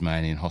traditional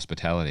Tasmanian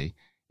hospitality,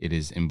 it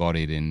is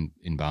embodied in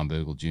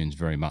Barnbougle Dunes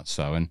very much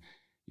so. And,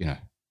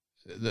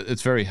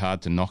 it's very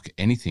hard to knock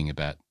anything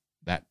about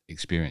that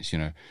experience.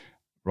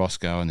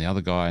 Roscoe and the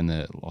other guy in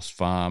the Lost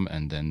Farm,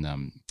 and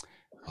then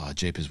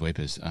Jeepers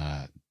Weepers,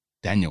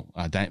 Daniel,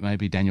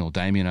 maybe Daniel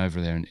Damien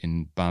over there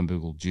in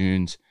Barnbougle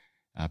Dunes,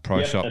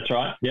 Pro Shop. That's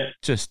right. Yeah.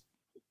 Just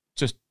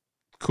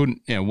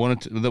couldn't,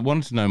 wanted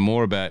to know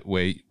more about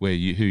who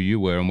you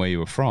were and where you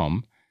were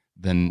from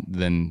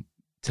than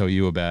tell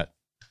you about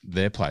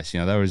their place. They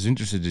were as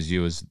interested as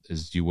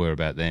you were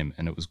about them,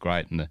 and it was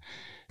great. And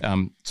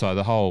so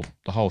the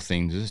whole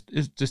thing is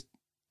just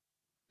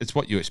it's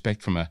what you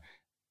expect from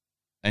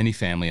any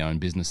family owned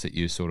business that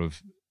you sort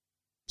of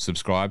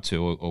subscribe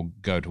to or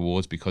go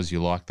towards because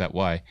you like that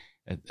way.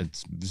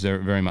 It's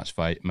very much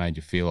made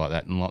you feel like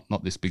that, and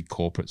not this big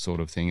corporate sort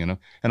of thing. And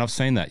I've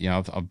seen that.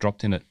 I've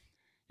dropped in it,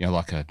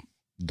 like a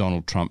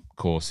Donald Trump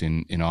course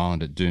in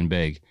Ireland at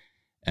Doonbeg,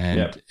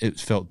 and it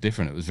felt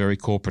different. It was very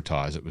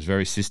corporatized. It was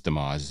very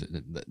systemized.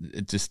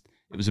 It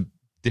was a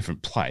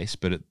different place,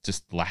 but it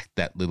just lacked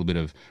that little bit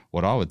of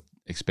what I would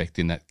expect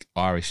in that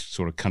Irish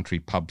sort of country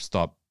pub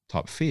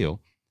type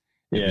feel.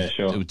 It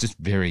was just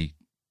very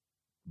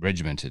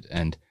regimented,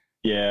 and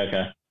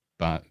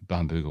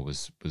Barnbougle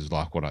was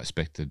like what I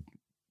expected,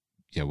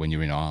 when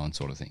you're in Ireland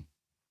sort of thing.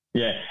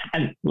 Yeah,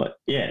 and like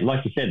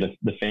you said,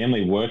 the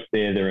family works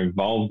there. They're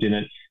involved in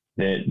it.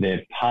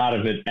 They're part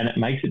of it, and it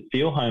makes it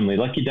feel homely.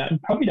 Like you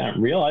probably don't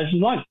realise.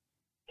 It's like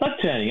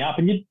turning up,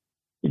 and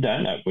you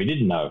don't know. We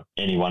didn't know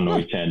anyone when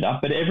we turned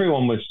up, but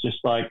everyone was just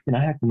like,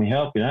 how can we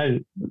help?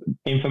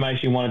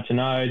 Information you wanted to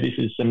know. This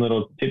is some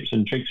little tips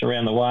and tricks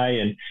around the way,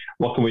 and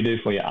what can we do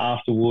for you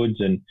afterwards,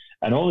 and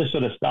all this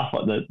sort of stuff.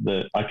 Like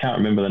I can't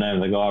remember the name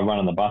of the guy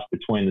running the bus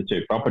between the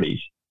two properties,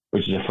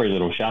 which is a free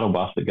little shuttle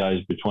bus that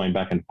goes between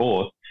back and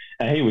forth.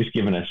 And he was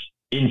giving us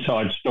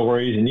inside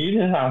stories, and you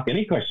just ask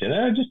any question.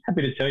 They're just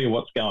happy to tell you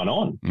what's going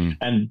on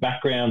and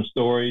background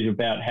stories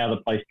about how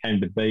the place came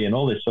to be and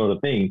all this sort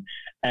of thing.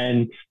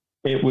 And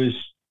it was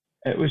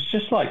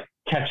just like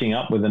catching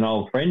up with an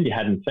old friend you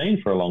hadn't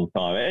seen for a long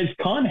time. It's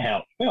kind of how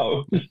it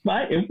felt.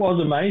 It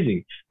was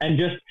amazing. And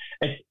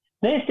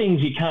they're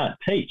things you can't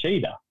teach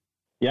either.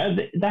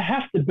 They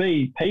have to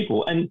be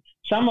people. And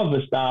some of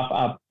the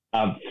staff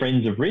are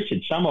friends of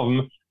Richard. Some of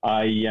them,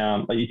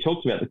 you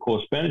talked about the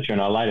course furniture,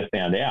 and I later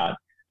found out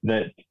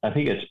that I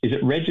think is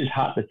it Reg's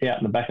hut that's out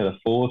in the back of the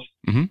fourth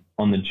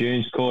on the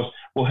Dunes course.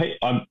 Well,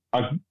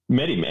 I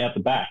met him out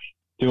the back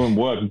doing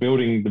work,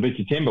 building the bits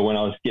of timber when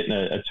I was getting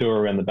a tour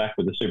around the back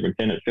with the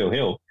superintendent, Phil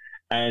Hill.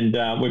 And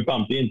we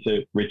bumped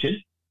into Richard,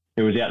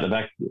 who was out the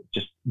back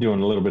just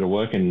doing a little bit of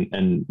work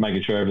and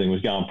making sure everything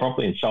was going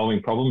properly and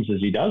solving problems as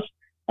he does.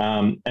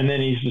 And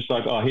then he's just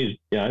like,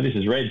 this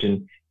is Reg,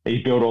 and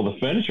he's built all the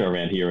furniture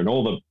around here and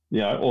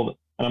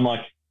and I'm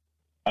like,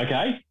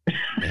 okay.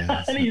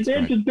 Yeah, and he's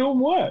there just doing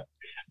work.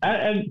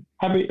 And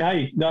happy,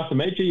 hey, nice to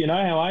meet you.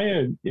 How are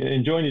you?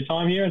 Enjoying your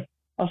time here? And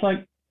I was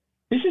like,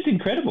 this is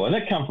incredible. And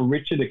that come from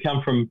Richard. It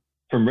come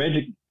from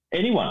Reg.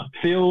 anyone.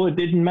 Phil, it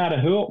didn't matter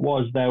who it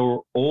was. They were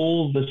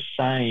all the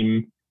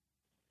same,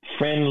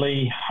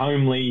 friendly,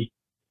 homely,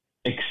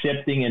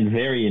 accepting and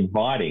very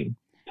inviting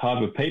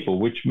type of people,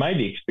 which made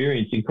the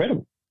experience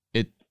incredible.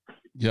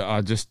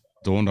 I just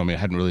dawned on me. I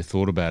hadn't really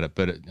thought about it,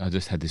 but I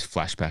just had this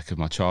flashback of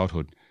my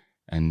childhood.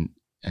 And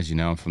as you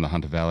know, I'm from the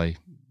Hunter Valley,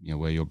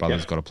 where your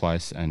brother's got a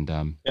place. And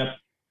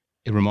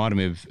it reminded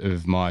me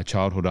of my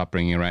childhood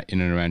upbringing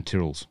in and around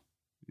Tyrrells.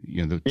 There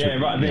you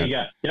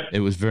go. Yep.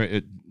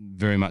 It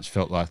very much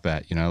felt like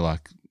that,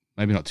 like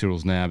maybe not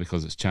Tyrrells now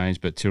because it's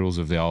changed, but Tyrrells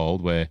of the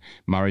old, where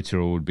Murray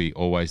Tyrrell would be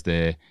always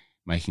there,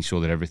 making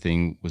sure that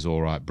everything was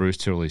all right. Bruce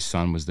Tyrrell, his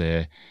son, was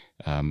there.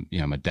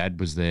 My dad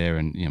was there,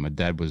 and my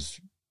dad was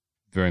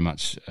very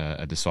much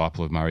a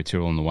disciple of Murray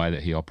Tyrrell in the way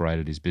that he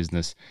operated his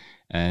business,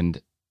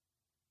 and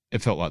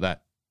it felt like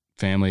that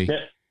family.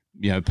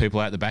 Yep. People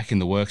out the back in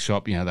the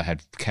workshop. They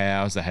had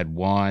cows, they had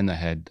wine, they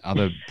had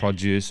other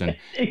produce, and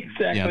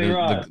exactly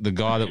right. The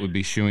guy that would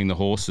be shoeing the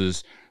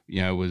horses,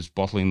 was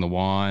bottling the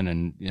wine,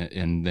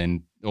 and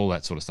then all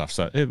that sort of stuff.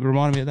 So it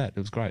reminded me of that. It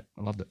was great.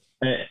 I loved it.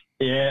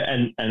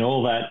 And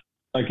all that.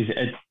 Like you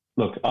said,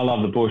 look, I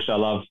love the bush. I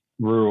love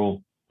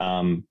rural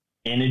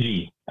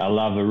energy. I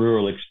love the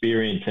rural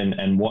experience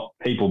and what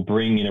people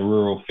bring in a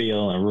rural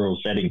feel and a rural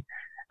setting.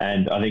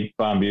 And I think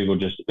Barnbougle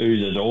just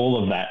oozes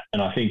all of that.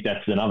 And I think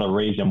that's another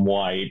reason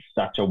why it's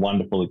such a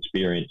wonderful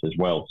experience as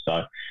well.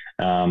 So,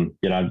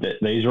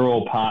 these are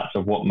all parts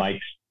of what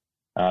makes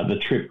the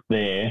trip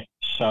there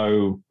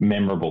so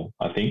memorable,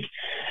 I think.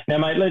 Now,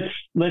 mate,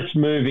 let's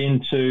move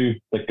into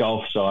the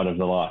golf side of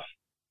the life,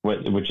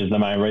 which is the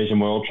main reason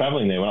we're all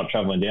travelling there. We're not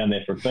travelling down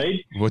there for a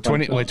feed. We're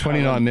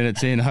 29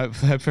 minutes in. Hope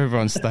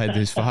everyone stayed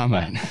this far,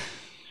 mate.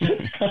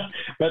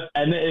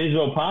 And it is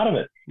all part of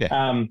it.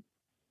 Yeah.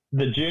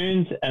 The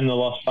Dunes and the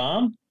Lost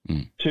Farm,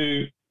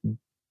 two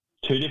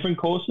different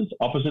courses,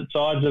 opposite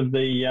sides of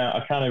the.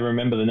 I can't even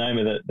remember the name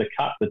of the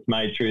cut that's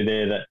made through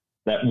there.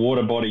 That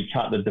water body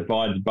cut that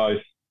divides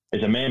both.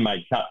 It's a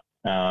man-made cut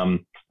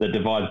that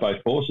divides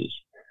both courses.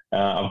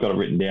 I've got it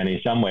written down here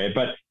somewhere,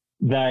 but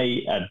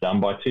they are done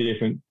by two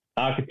different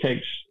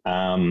architects.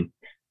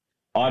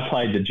 I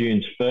played the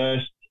Dunes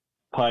first,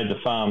 played the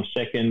farm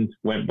second,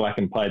 went back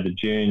and played the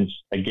Dunes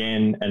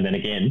again and then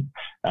again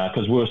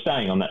because we were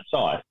staying on that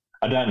side.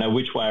 I don't know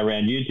which way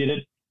around you did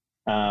it.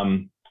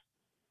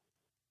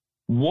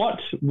 What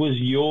was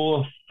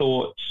your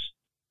thoughts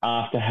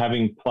after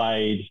having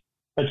played?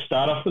 Let's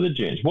start off with the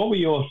Dunes. What were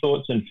your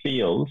thoughts and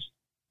feels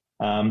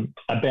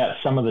about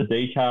some of the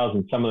details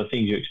and some of the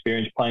things you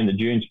experienced playing the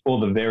Dunes for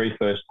the very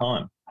first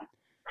time?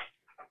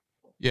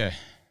 Yeah,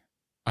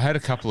 I had a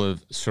couple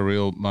of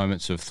surreal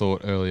moments of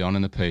thought early on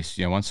in the piece.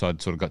 Once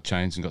I'd sort of got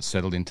changed and got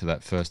settled into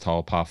that first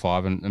hole, par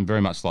 5, and very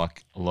much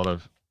like a lot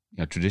of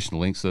traditional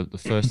links, the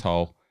first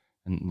hole,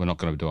 and we're not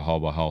going to do a hole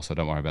by hole, so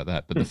don't worry about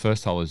that. But the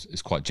first hole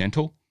is quite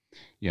gentle.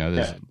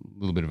 There's a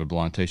little bit of a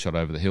blind tee shot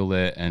over the hill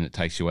there, and it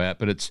takes you out.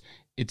 But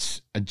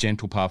it's a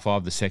gentle par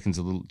 5. The second's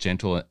a little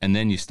gentle, and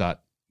then you start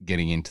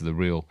getting into the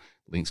real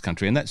links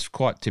country, and that's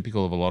quite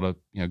typical of a lot of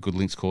good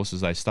links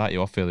courses. They start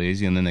you off fairly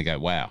easy, and then they go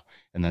wow,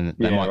 and then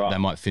they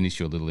might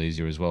finish you a little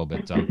easier as well.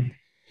 But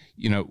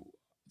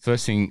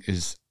first thing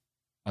is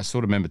I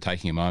sort of remember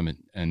taking a moment,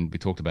 and we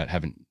talked about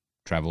having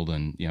travelled,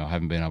 and I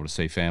haven't been able to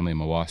see family and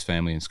my wife's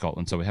family in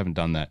Scotland, so we haven't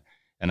done that,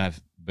 and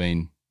I've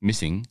been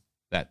missing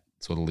that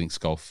sort of links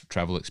golf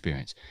travel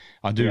experience.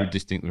 I do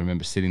distinctly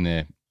remember sitting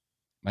there,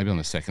 maybe on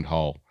the second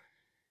hole,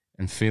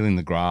 and feeling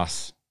the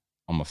grass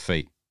on my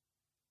feet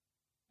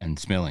and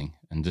smelling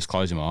and just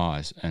closing my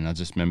eyes. And I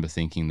just remember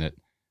thinking that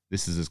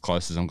this is as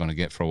close as I'm going to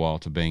get for a while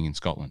to being in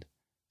Scotland.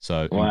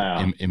 So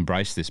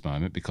embrace this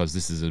moment, because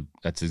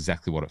that's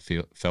exactly what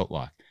it felt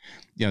like.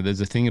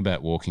 There's a thing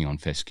about walking on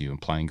fescue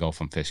and playing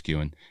golf on fescue.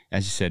 And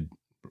as you said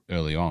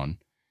early on,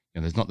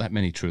 there's not that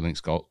many true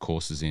links golf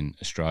courses in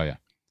Australia.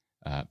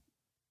 And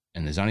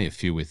there's only a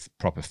few with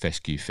proper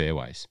fescue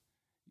fairways.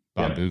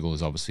 Barnbougle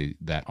is obviously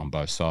that on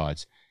both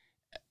sides.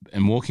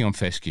 And walking on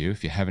fescue,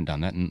 if you haven't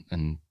done that,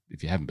 and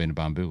if you haven't been to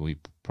Barnbougle, you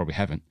probably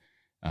haven't,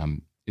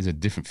 is a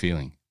different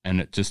feeling.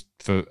 And I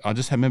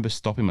just remember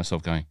stopping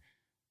myself going,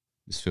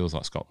 this feels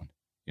like Scotland.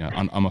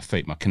 On my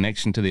feet, my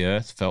connection to the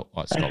earth felt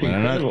like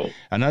Scotland.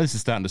 I know this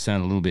is starting to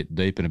sound a little bit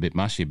deep and a bit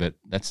mushy, but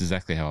that's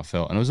exactly how I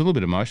felt. And it was a little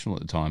bit emotional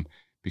at the time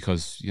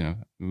because,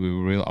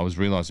 I was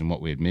realising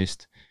what we had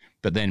missed.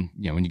 But then,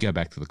 when you go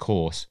back to the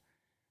course,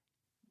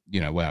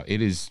 wow,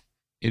 it is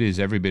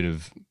every bit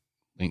of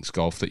links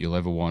golf that you'll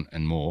ever want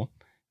and more.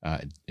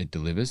 It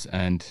delivers.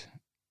 And,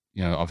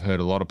 I've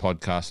heard a lot of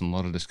podcasts and a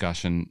lot of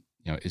discussion,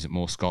 is it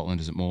more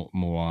Scotland? Is it more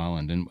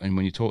Ireland? And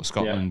when you talk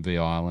Scotland v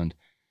Ireland,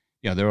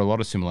 there are a lot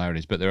of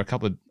similarities, but there are a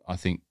couple of, I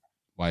think,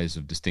 ways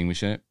of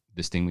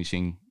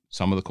distinguishing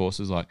some of the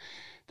courses. Like,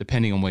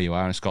 depending on where you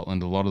are in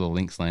Scotland, a lot of the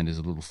links land is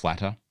a little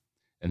flatter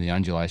and the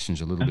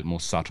undulations are a little bit more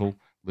subtle,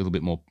 a little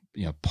bit more,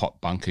 pot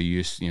bunker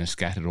use,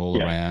 scattered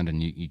all around,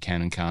 and you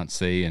can and can't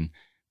see,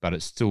 but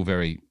it's still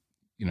very,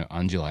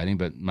 undulating,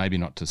 but maybe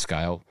not to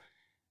scale.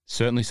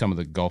 Certainly some of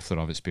the golf that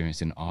I've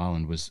experienced in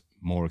Ireland was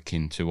more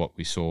akin to what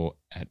we saw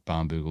at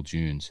Barnbougle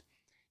Dunes.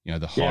 You know,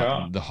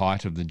 the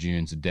height of the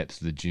dunes, the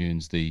depth of the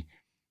dunes, the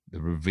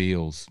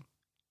reveals.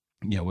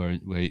 You know,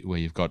 where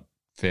you've got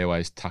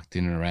fairways tucked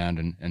in and around,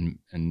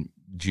 and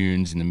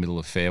dunes in the middle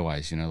of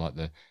fairways. You know, like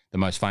the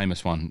most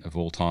famous one of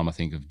all time, I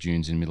think, of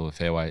dunes in the middle of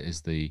fairway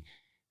is the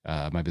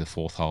maybe the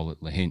fourth hole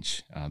at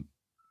Lahinch,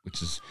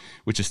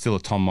 which is still a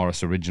Tom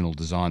Morris original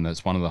design.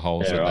 That's one of the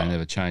holes that they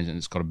never changed, and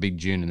it's got a big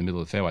dune in the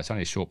middle of the fairway. It's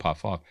only a short par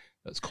 5.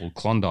 That's called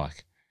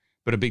Klondike,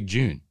 but a big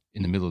dune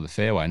in the middle of the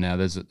fairway. Now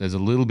there's a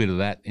little bit of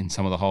that in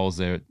some of the holes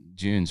there at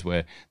dunes,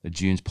 where the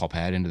dunes pop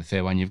out into the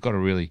fairway, and you've got to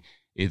really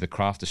either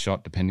craft a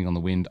shot depending on the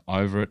wind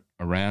over it,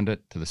 around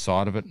it, to the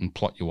side of it, and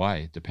plot your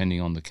way depending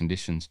on the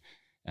conditions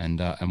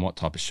and what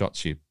type of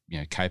shots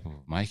you're capable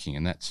of making.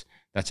 And that's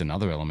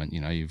another element.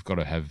 You know, you've got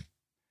to have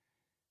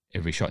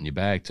every shot in your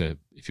bag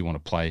if you want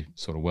to play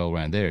sort of well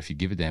around there, if you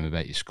give a damn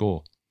about your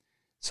score.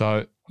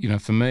 So, you know,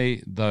 for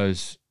me,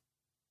 that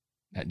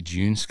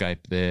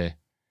dunescape there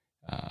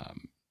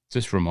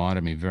just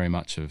reminded me very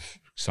much of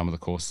some of the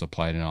courses I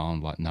played in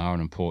Ireland, like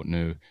Naran and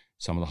Portneuf,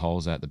 some of the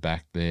holes out the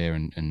back there,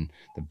 and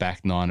the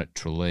back 9 at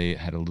Tralee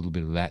had a little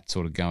bit of that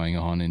sort of going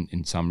on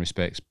in some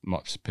respects.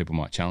 People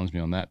might challenge me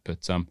on that,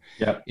 but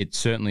it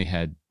certainly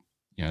had,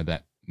 you know,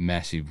 that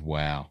massive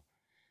wow.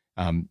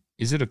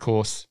 Is it a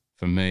course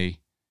for me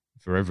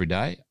for every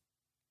day?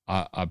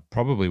 I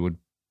probably would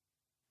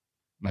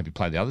maybe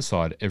play the other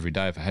side every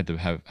day if I had to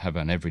have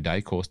an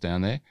everyday course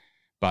down there.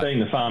 But being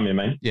the farm, you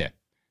mean? Yeah.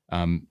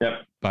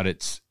 But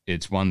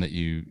it's one that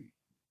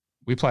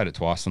we played it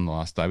twice on the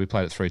last day. We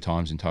played it 3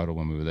 times in total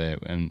when we were there,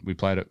 and we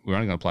were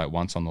only going to play it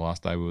once on the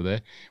last day we were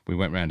there. We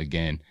went round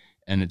again,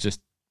 and it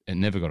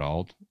never got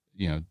old.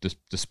 You know,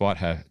 despite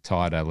how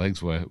tired our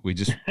legs were, we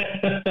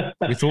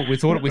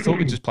thought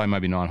we'd just play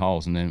maybe 9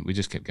 holes, and then we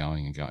just kept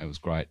going and going. It was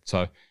great.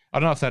 So I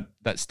don't know if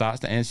that starts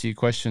to answer your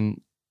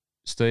question,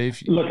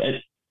 Steve. Look,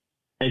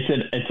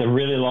 it's a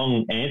really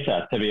long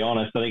answer, to be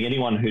honest. I think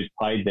anyone who's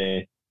played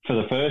there for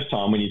the first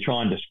time, when you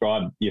try and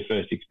describe your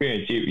first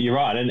experience, you're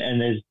right.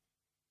 And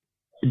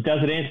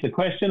does it answer the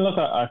question? Look,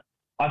 I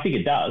think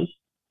it does.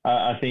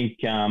 I think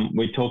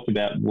we talked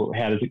about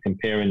how does it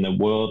compare in the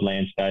world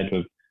landscape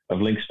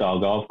of link-style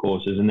golf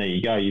courses, and there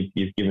you go.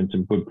 You've given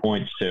some good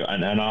points to,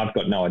 and I've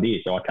got no idea,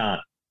 so I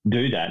can't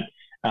do that.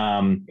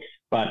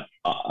 But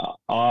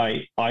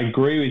I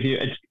agree with you.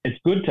 It's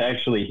good to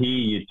actually hear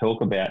you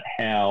talk about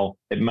how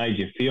it made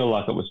you feel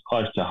like it was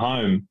close to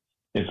home,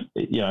 if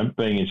you know,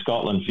 being in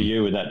Scotland for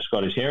you with that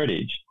Scottish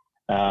heritage,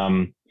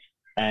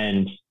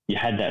 and you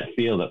had that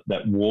feel,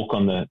 that walk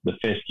on the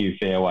fescue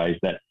fairways,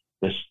 that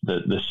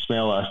the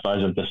smell, I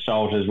suppose, of the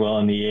salt as well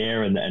in the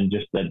air, and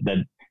just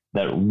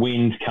that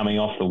wind coming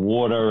off the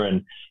water,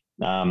 and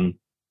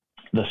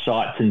the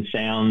sights and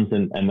sounds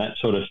and that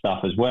sort of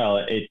stuff as well.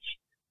 It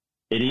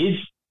is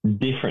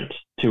different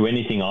to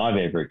anything I've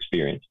ever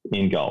experienced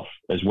in golf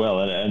as well.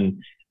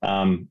 And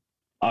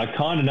I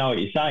kind of know what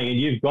you're saying, and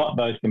you've got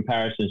those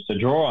comparisons to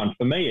draw on.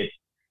 For me,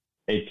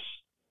 it's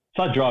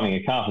like driving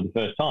a car for the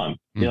first time.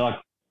 You're like,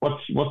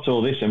 what's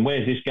all this, and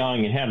where's this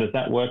going, and how does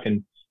that work?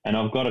 And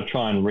I've got to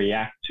try and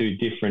react to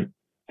different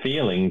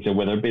feelings, or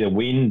whether it be the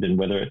wind, and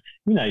whether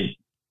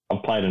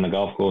I've played on a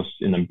golf course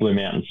in the Blue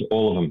Mountains,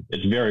 all of them.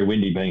 It's very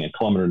windy being a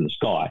kilometre in the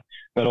sky,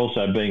 but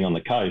also being on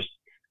the coast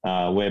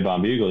where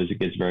Barnbougle is, it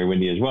gets very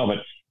windy as well. But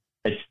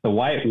it's the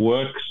way it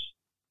works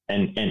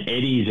and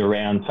eddies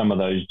around some of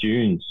those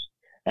dunes,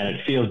 and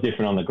it feels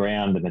different on the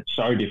ground, and it's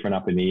so different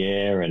up in the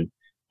air. And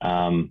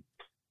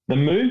the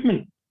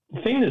movement,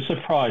 the thing that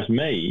surprised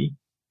me,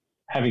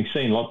 having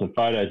seen lots of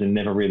photos and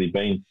never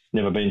been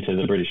to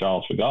the British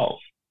Isles for golf,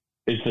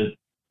 is that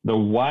the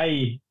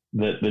way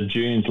that the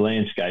dunes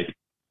landscape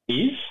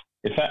is.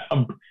 In fact,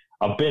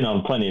 I've been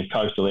on plenty of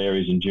coastal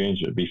areas and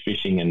dunes, would be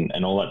fishing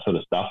and all that sort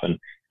of stuff,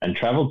 and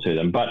travelled to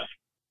them. But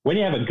when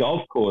you have a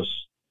golf course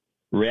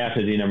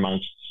routed in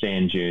amongst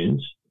sand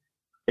dunes,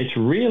 it's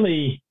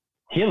really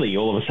hilly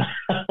all of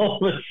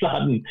a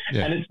sudden.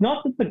 Yeah. And it's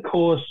not that the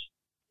course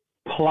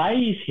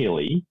plays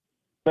hilly,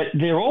 but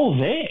they're all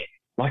there.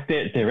 Like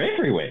they're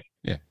everywhere.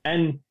 Yeah.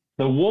 And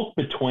the walk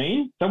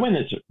between, so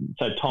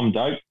Tom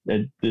Doak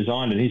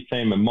designed, and his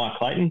team, and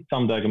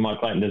Tom Doak and Mike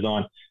Clayton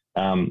designed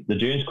the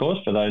dunes course,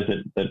 for those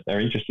that are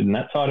interested in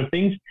that side of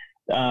things.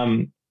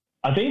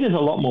 I think there's a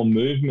lot more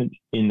movement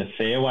in the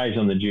fairways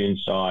on the dune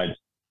side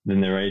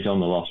than there is on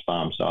the Lost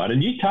Farm side.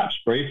 And you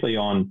touched briefly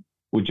on,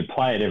 would you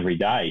play it every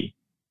day?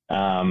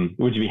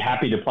 Would you be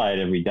happy to play it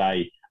every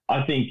day?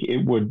 I think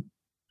it would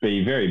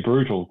be very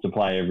brutal to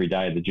play every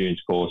day the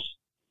dunes course,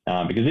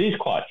 because it is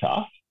quite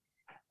tough.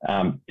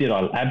 Did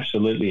I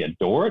absolutely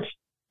adore it?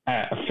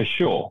 For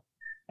sure.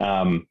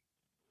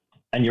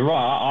 And you're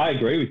right, I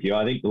agree with you.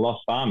 I think the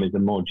Lost Farm is a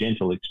more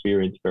gentle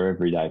experience for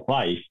everyday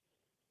play.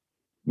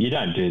 You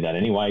don't do that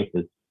anyway,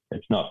 because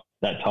it's not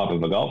that type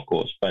of a golf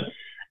course. But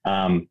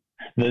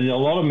there's a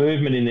lot of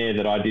movement in there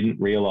that I didn't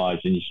realise,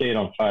 and you see it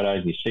on photos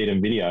and you see it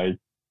in videos,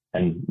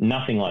 and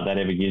nothing like that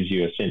ever gives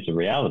you a sense of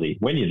reality.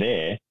 When you're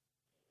there,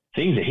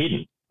 things are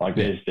hidden. Like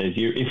there's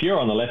you. If you're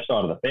on the left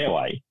side of the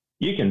fairway,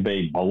 you can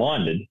be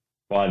blinded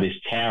by this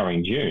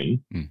towering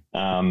dune.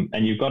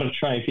 And you've got to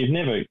train. If you've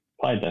never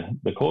played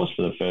the course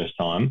for the first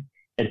time,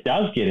 it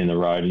does get in the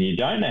road and you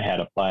don't know how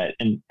to play it.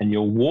 And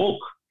you'll walk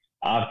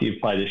after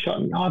you've played the shot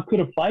and, I could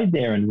have played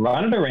there and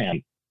run it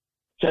around.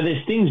 So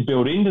there's things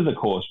built into the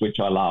course, which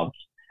I love,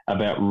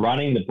 about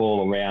running the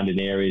ball around in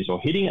areas or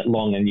hitting it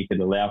long and you could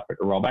allow for it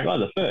to roll back, like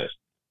the first.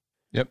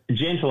 Yep. A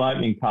gentle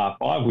opening par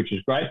 5, which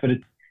is great, but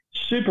it's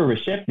super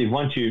receptive.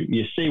 Once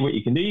you see what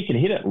you can do, you can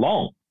hit it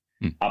long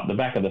up the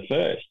back of the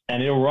first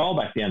and it'll roll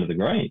back down to the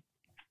green.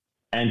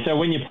 And so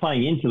when you're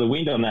playing into the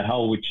wind on that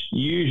hole, which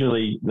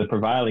usually the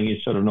prevailing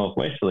is sort of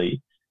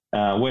northwesterly,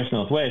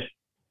 west-northwest,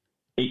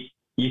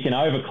 you can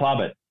overclub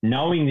it,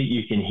 knowing that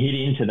you can hit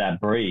into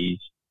that breeze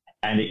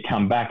and it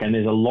come back. And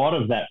there's a lot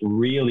of that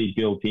really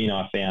built in,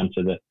 I found,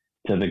 to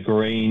the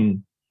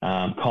green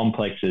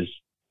complexes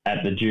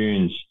at the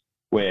dunes,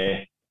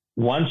 where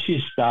once you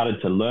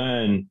started to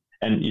learn,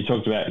 and you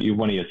talked about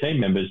one of your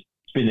team members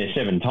has been there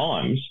 7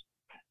 times,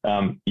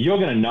 you're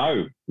going to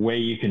know where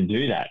you can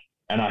do that.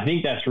 And I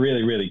think that's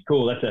really, really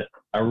cool. That's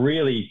a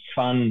really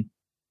fun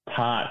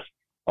part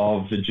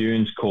of the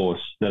dunes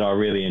course that I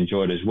really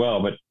enjoyed as well.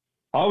 But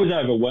I was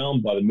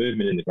overwhelmed by the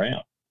movement in the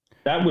ground.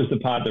 That was the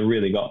part that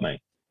really got me.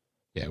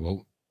 Yeah,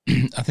 well,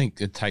 I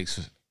think it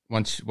takes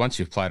once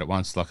you've played it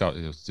once, like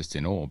it was just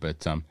in awe.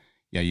 But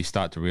you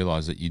start to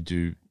realise that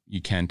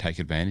you can take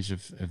advantage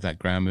of that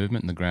ground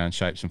movement and the ground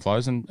shapes and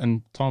flows.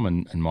 And Tom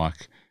and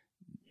Mike,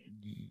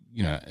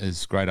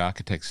 as great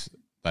architects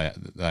they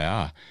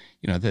are,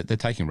 they're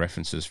taking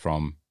references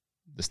from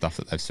the stuff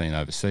that they've seen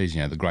overseas.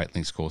 The Great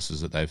Links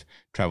courses that they've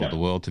travelled the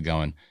world to go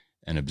and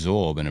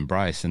absorb and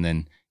embrace, and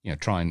then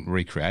try and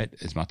recreate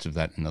as much of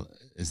that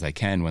as they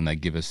can when they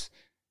give us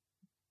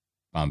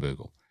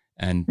Barnbougle.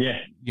 And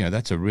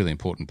that's a really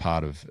important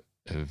part of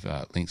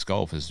links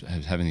golf is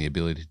having the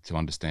ability to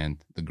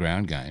understand the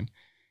ground game.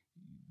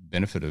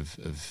 Benefit of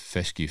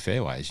fescue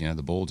fairways,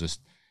 the ball just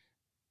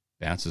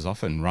bounces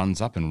off and runs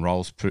up and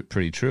rolls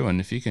pretty true. And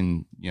if you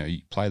can,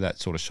 you play that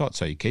sort of shot,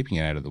 so you're keeping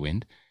it out of the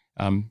wind,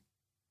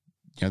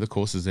 the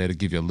course is there to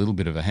give you a little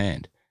bit of a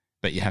hand.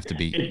 But you have to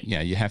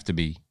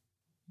be,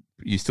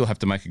 you still have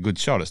to make a good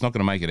shot. It's not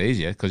going to make it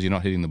easier because you're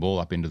not hitting the ball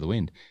up into the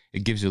wind.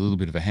 It gives you a little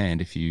bit of a hand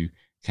if you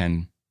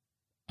can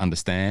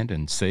understand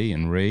and see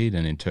and read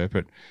and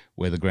interpret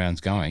where the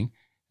ground's going,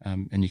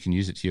 and you can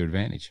use it to your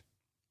advantage.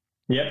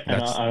 Yep,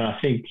 and I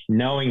think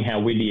knowing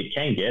how windy it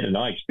can get, and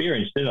I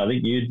experienced it, I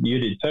think you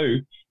did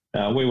too.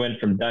 We went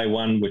from day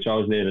one, which I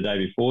was there the day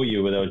before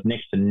you, where there was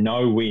next to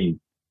no wind,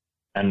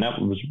 and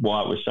that was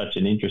why it was such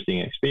an interesting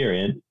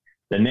experience.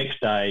 The next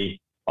day,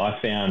 I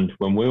found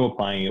when we were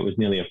playing, it was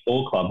nearly a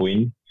 4-club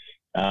wind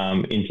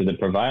into the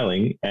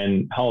prevailing,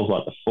 and holes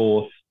like the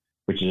 4th,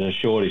 which is a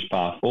shortish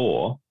par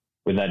 4,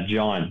 with that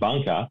giant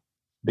bunker,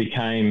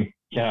 became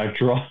drive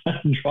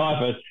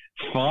a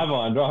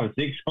 5-iron, drive a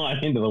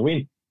 6-iron into the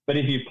wind. But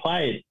if you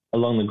play it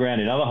along the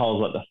ground in other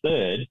holes like the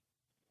 3rd,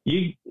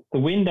 the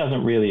wind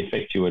doesn't really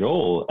affect you at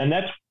all. And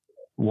that's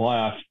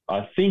why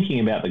I'm thinking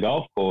about the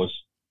golf course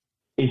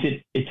is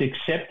it's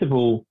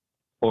acceptable,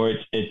 or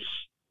it's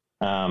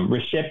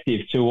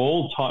receptive to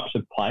all types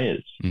of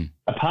players.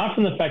 Apart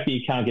from the fact that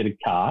you can't get a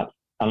cart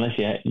unless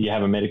you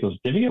have a medical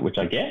certificate, which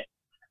I get.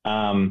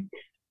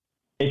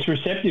 It's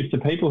receptive to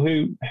people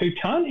who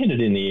can't hit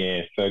it in the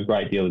air for a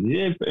great deal of the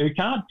year, who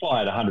can't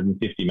fly at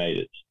 150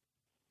 metres.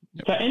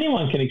 Yep. So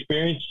anyone can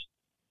experience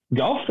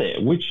golf there,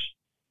 which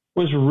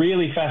was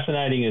really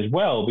fascinating as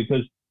well,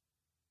 because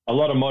a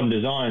lot of modern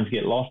designs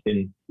get lost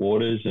in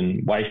waters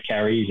and waste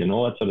carries and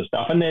all that sort of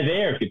stuff. And they're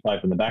there if you play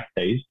from the back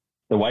tees,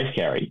 the waste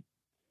carry.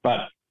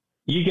 But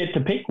you get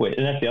to pick where,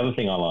 and that's the other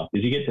thing I like,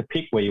 is you get to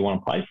pick where you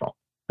want to play from.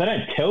 They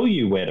don't tell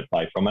you where to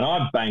play from. And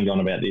I've banged on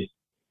about this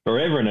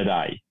forever and a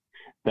day,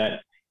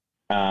 that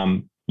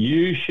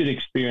you should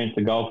experience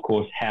the golf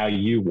course how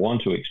you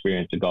want to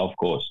experience the golf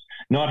course,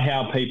 not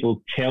how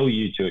people tell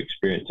you to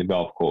experience the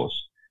golf course,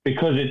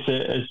 because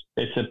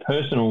it's a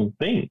personal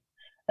thing.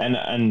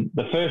 And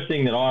the first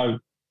thing that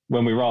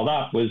when we rolled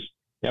up was,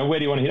 where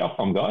do you want to hit off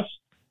from, guys?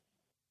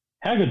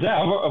 How good's that?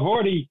 I've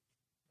already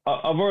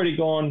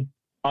gone,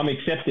 I'm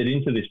accepted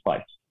into this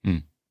place.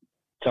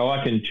 So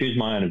I can choose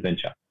my own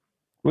adventure.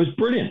 It was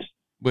brilliant.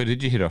 Where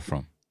did you hit off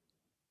from?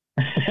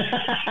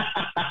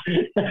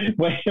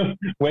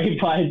 we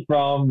played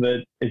from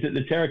is it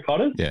the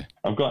Terracottas? Yeah.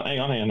 I've got, hang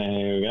on,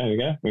 here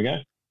we go.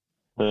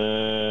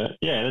 The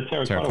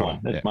Terracotta one.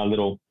 That's my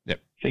little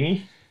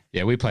thingy.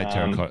 Yeah, we played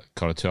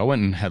Terracotta too. I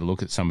went and had a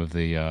look at some of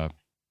the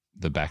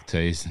back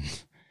tees,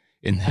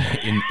 and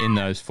in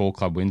those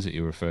 4-club wins that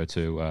you refer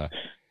to.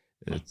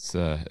 It's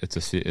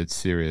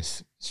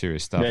serious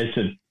stuff.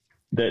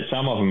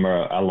 Some of them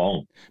are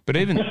long. But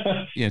even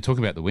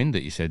talking about the wind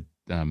that you said.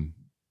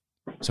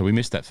 So we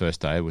missed that first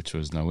day, which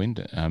was no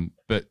wind.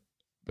 But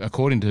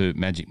according to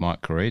Magic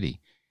Mike Caridi,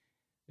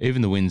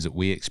 even the winds that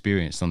we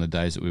experienced on the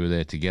days that we were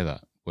there together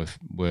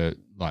were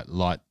like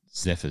light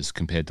zephyrs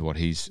compared to what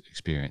he's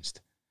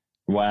experienced.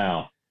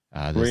 Wow!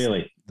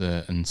 Really?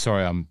 The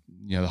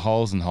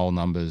holes and hole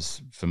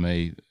numbers for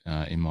me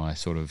in my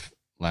sort of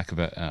lack of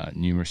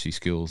numeracy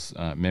skills,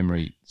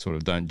 memory sort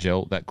of don't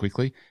gel that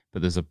quickly.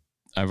 But there's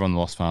over on the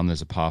Lost Farm,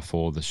 there's a par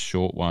 4, the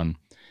short one,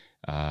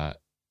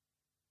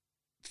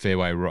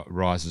 fairway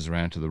rises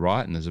around to the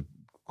right, and there's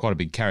quite a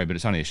big carry, but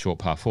it's only a short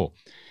par 4.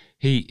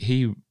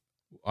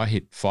 I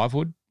hit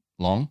 5-wood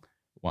long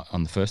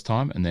on the first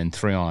time, and then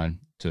 3-iron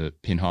to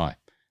pin high,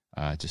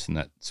 just in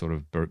that sort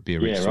of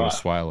Biarritz sort of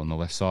swale on the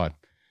left side.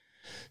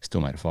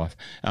 Still made a 5.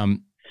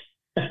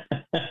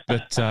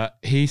 But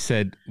he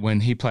said when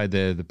he played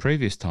there the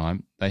previous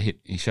time,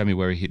 he showed me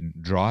where he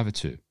hit driver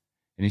to,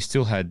 and he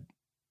still had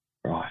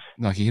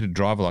he hit a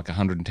driver like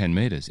 110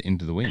 metres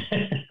into the wind.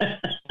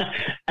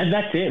 And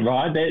that's it,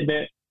 right?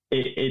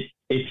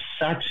 It's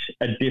such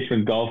a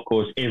different golf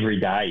course every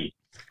day.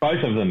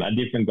 Both of them are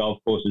different golf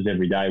courses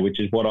every day, which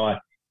is what I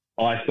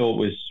thought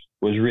was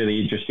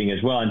really interesting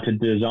as well. And to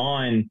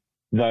design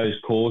those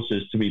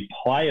courses to be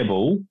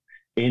playable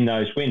in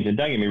those winds. And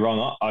don't get me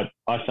wrong, I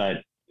say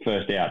it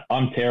first out,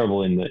 I'm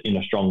terrible in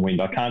a strong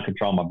wind. I can't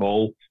control my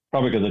ball,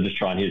 probably because I just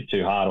try and hit it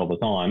too hard all the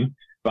time.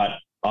 But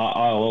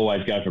I'll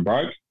always go for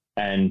broke,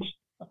 and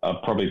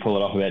I'll probably pull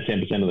it off about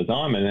 10% of the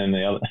time, and then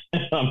the other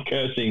I'm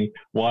cursing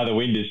why the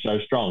wind is so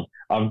strong.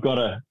 I've got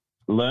to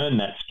learn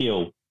that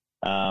skill.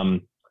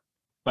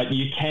 But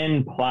you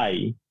can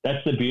play.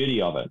 That's the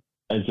beauty of it,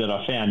 is that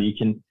I found you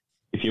can,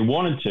 if you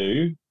wanted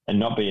to, and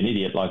not be an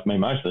idiot like me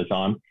most of the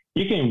time,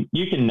 you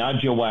can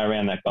nudge your way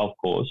around that golf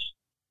course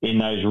in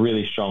those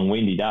really strong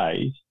windy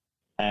days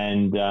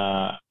and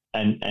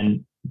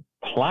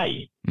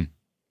play.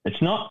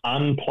 It's not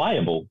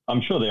unplayable.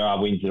 I'm sure there are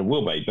winds that it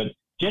will be, but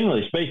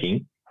generally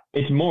speaking,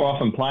 it's more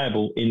often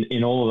playable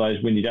in all of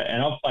those windy days.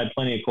 And I've played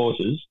plenty of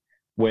courses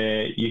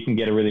where you can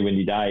get a really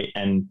windy day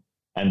and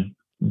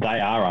they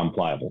are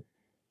unplayable.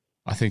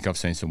 I think I've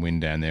seen some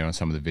wind down there on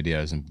some of the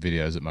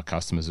videos that my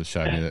customers have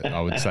shown me that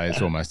I would say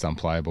it's almost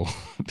unplayable.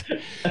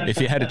 If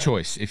you had a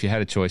choice, if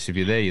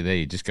you're there, you're there.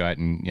 You just go out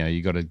and,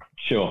 you got to,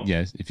 sure.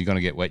 If you're going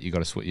to get wet, you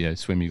got to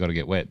swim, you got to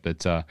get wet.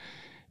 But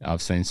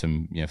I've seen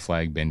some,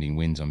 flag bending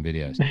winds on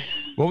videos.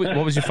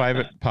 What was your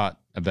favourite part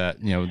about,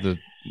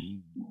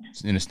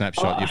 in a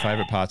snapshot, your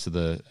favourite parts of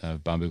the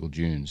Barnbougle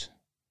Dunes?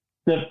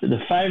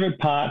 The favourite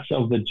parts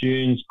of the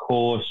Dunes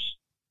course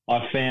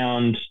I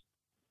found,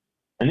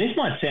 and this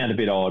might sound a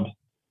bit odd,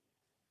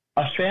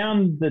 I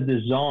found the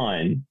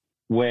design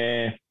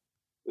where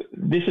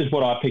this is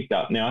what I picked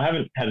up. Now, I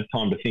haven't had a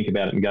time to think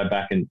about it and go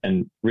back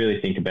and really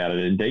think about it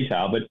in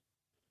detail, but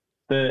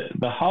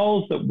the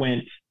holes that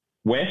went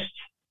west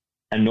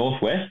and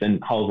northwest,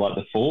 and holes like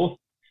the 4th,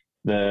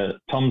 the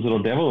Tom's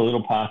Little Devil, the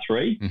little par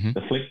 3,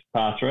 the flick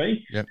par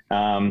 3, yep.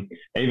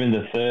 Even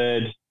the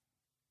 3rd,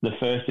 the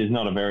first is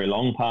not a very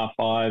long par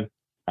 5.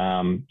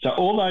 So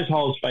all those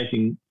holes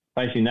facing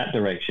that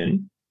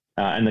direction,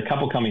 and the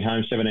couple coming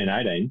home 17,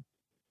 18,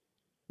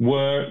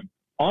 were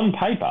on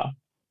paper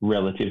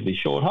relatively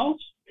short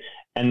holes,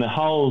 and the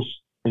holes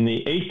in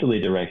the easterly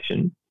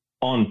direction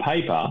on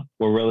paper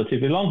were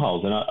relatively long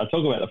holes. And I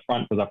talk about the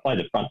front because I played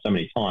the front so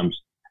many times,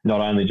 not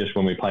only just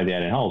when we played the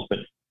 18 holes, but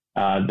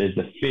there's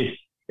the 5th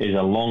is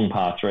a long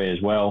par 3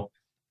 as well.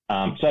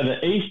 So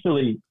the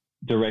easterly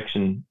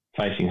direction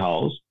facing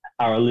holes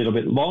are a little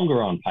bit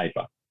longer on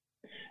paper.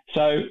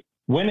 So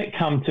when it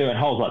comes to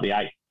holes like the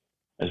 8th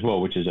as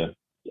well, which is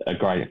a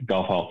great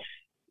golf hole.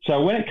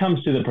 So when it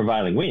comes to the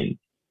prevailing wind,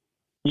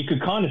 you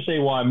could kind of see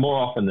why more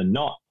often than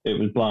not it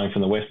was blowing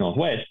from the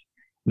west-northwest,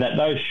 that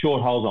those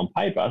short holes on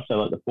paper, so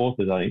like the 4th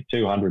is, I think,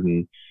 200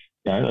 and,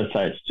 let's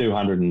say it's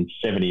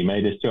 270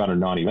 metres,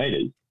 290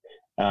 metres,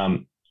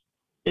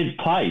 it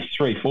plays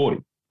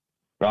 340,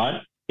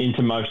 right,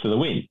 into most of the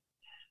wind.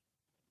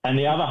 And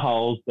the other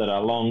holes that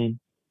are long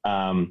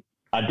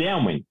are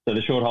downwind. So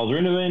the short holes are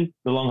into the wind,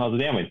 the long holes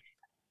are downwind.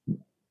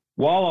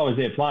 While I was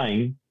there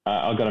playing,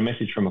 I got a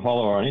message from a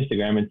follower on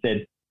Instagram and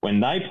said when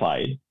they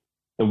played,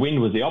 the wind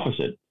was the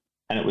opposite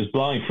and it was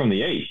blowing from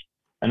the east.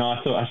 And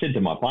I said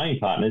to my playing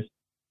partners,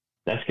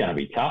 that's going to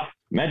be tough.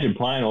 Imagine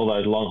playing all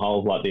those long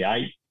holes like the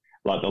 8th,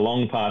 like the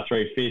long par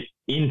 3 5th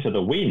into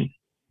the wind.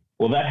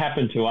 Well, that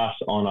happened to us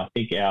on, I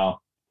think, our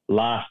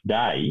last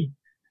day.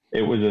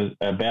 It was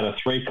about a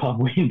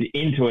 3-club wind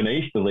into an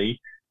easterly.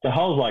 So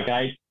holes like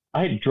 8,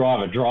 I hit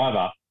driver,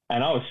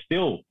 and I was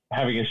still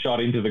having a shot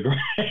into the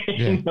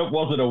green that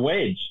wasn't a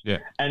wedge. Yeah.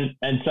 And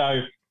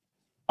so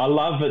I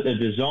love that the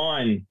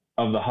design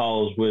of the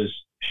holes was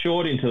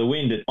short into the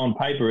wind. On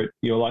paper,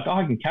 you're like,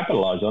 I can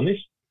capitalise on this.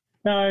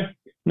 No,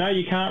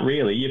 you can't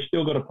really. You've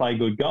still got to play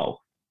good golf.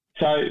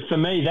 So for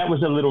me, that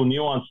was a little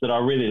nuance that I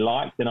really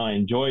liked and I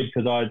enjoyed,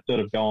 because I sort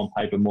of go on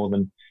paper more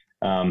than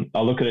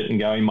I look at it and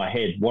go in my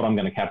head what I'm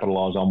going to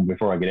capitalise on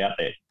before I get out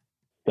there.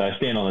 So I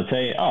stand on the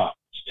tee,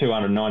 it's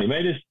 290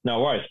 metres,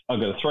 no worries. I've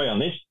got a 3 on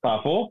this,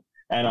 par 4,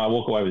 and I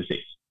walk away with 6.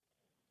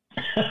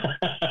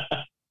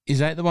 Is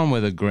that the one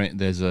where the green,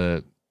 there's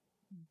a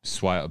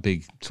sway, a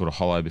big sort of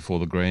hollow before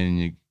the green,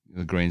 and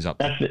the green's up?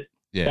 That's it.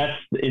 Yeah.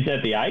 Is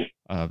that the 8?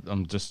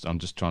 I'm just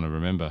trying to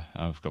remember.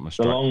 I've got my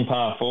The long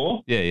par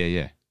 4?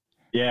 Yeah.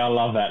 Yeah, I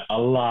love that. I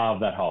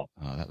love that hole.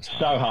 Oh, that was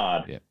so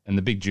hard. Yeah, and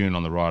the big dune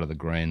on the right of the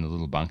green, the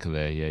little bunker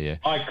there. Yeah.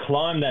 I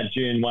climbed that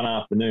dune one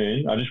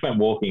afternoon. I just went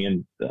walking,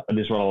 and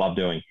this is what I love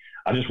doing.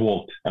 I just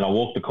walked, and I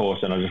walked the course,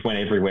 and I just went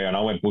everywhere, and I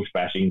went bush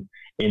bashing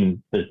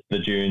in the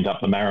dunes, up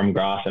the marram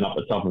grass and up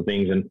the top of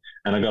things. And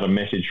I got a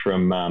message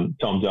from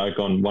Tom Doak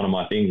on one of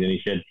my things, and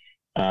he said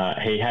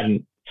he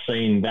hadn't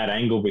seen that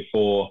angle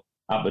before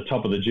up the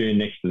top of the dune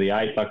next to the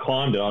 8th. I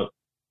climbed it. I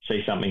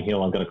see something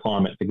hill. I'm going to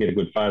climb it to get a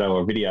good photo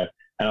or video.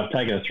 And I've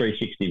taken a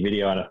 360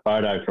 video and a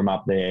photo from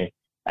up there,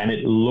 and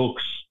it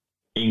looks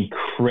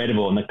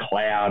incredible. And the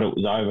cloud, it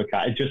was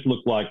overcast. It just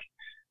looked like,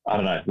 I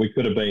don't know, we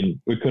could have been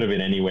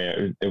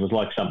anywhere. It was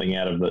like something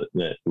out of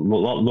the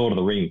Lord of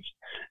the Rings.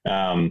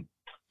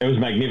 It was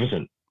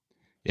magnificent.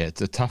 Yeah,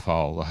 it's a tough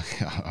hole.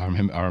 Like I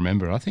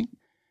remember. I think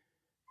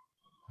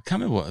I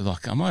can't remember what.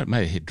 Like I might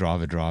have hit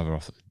driver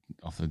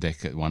off the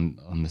deck at one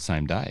on the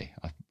same day.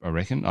 I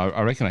reckon.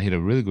 I reckon I hit a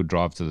really good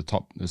drive to the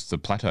top. It's the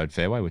plateaued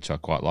fairway, which I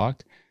quite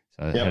liked.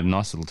 So it had a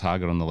nice little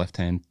target on the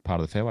left-hand part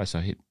of the fairway, so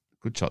I hit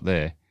a good shot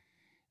there.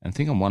 And I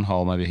think on one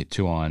hole maybe I hit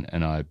 2-iron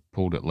and I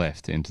pulled it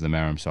left into the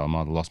marram, so I might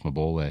have lost my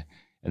ball there.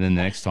 And then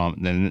the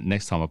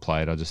next time I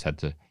played, I just had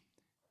to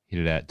hit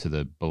it out to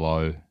the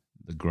below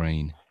the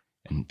green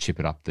and chip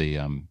it up the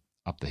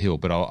hill.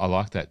 But I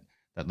like that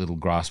little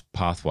grass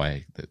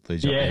pathway that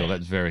leads up the hill.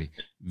 That's very,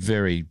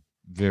 very,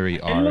 very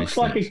Irish. It looks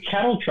like a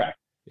cattle track,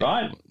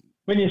 right?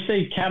 When you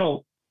see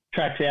cattle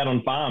tracks out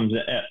on farms,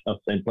 I've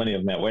seen plenty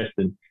of them out west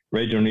and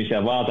regional New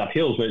South Wales up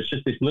hills, where it's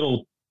just this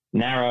little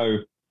narrow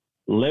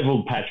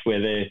level patch where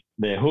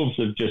their hooves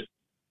have just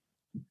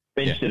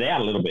benched it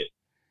out a little bit.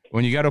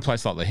 When you go to a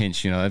place like the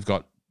Hinch, they've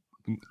got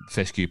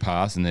fescue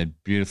paths and they're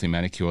beautifully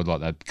manicured,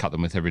 like they cut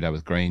them with every day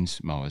with greens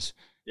mowers.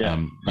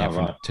 From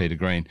tee to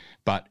green.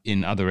 But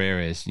in other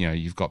areas,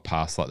 you've got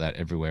paths like that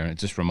everywhere, and it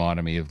just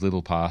reminded me of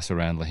little paths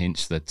around the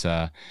Hinch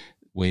that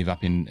weave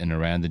up in and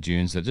around the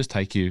dunes that just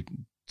take you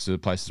to the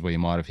places where you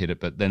might have hit it,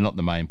 but they're not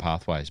the main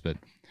pathways. But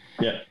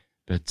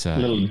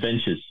little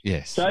adventures.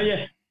 Yes. So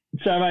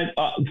mate,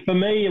 for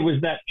me, it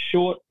was that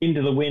short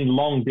into the wind,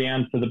 long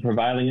down for the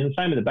prevailing, and the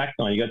same with the back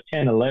nine. You got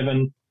 10,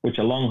 11, which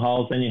are long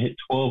holes. Then you hit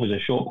 12 as a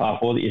short par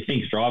 4 that you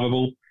think is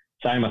drivable.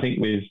 Same, I think,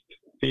 with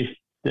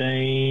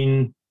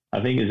 15.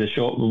 I think is a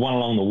short one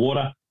along the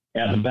water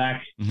out the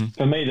back. Mm-hmm.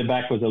 For me, the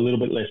back was a little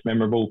bit less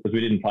memorable because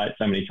we didn't play it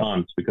so many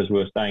times because we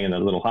were staying in a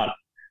little hut.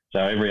 So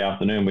every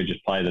afternoon we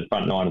just played the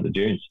front 9 of the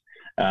dunes.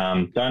 So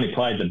I only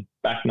played the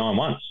back 9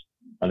 once.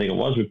 I think it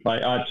was. We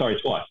played,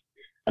 twice.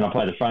 And I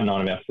played the front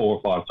 9 about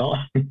 4 or 5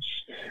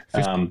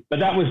 times. But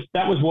that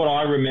was what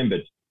I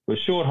remembered, was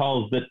short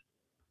holes that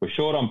were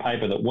short on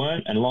paper that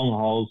weren't, and long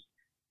holes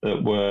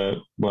that were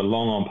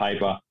long on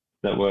paper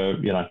that were,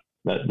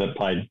 that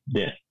played.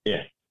 Yeah.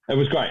 It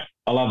was great.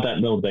 I love that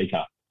little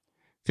detail.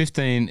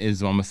 15 is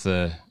the one with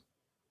the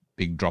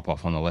big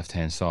drop-off on the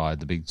left-hand side,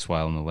 the big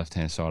swale on the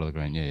left-hand side of the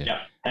green. Yeah.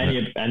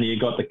 And you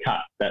got the cut,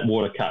 that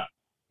water cut,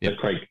 the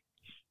creek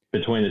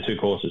between the two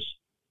courses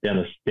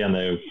down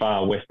the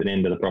far western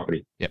end of the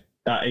property. Yep.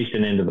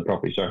 Eastern end of the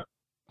property, sorry.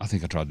 I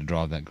think I tried to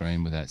drive that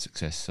green without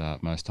success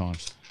most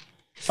times.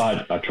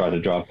 I tried to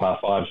drive par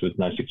 5s with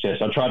no success.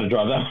 I tried to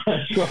drive that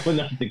one as well with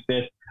no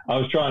success. I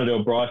was trying to do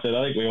a Bryce. I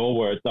think we all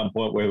were at some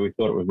point where we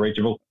thought it was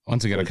reachable.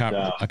 Once again, I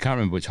can't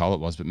remember which hole it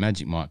was, but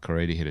Magic Mike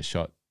Caridi hit a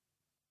shot.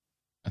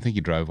 I think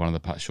he drove one of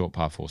the short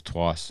par 4s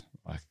twice,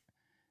 like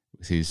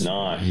with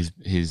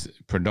his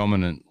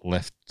predominant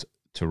left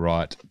to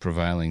right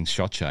prevailing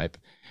shot shape.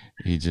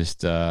 He just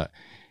started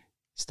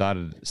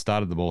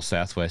the ball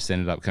southwest,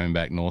 ended up coming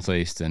back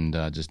northeast, and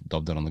just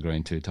dobbed it on the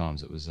green 2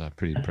 times. It was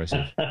pretty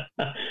impressive.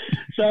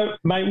 So,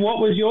 mate, what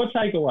was your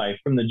takeaway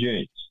from the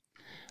dunes?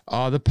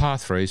 Oh, the par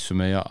 3s for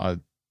me,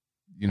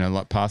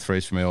 like par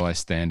 3s for me always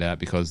stand out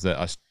because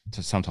I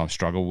sometimes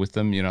struggle with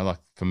them. Like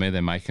for me,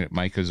 they're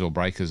makers or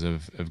breakers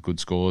of good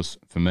scores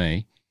for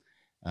me,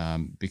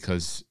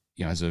 because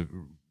as a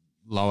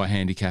lower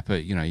handicapper,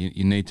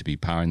 you need to be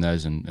parring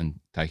those and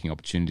taking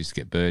opportunities to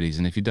get birdies.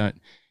 And if your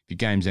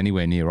game's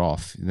anywhere near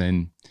off,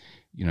 then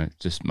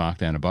just mark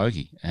down a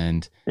bogey.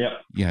 And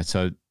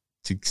so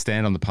to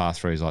stand on the par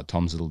 3s like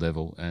Tom's Little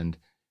Devil and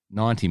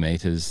 90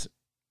 metres.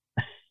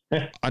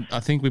 I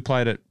think we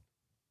played it.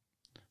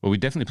 Well, we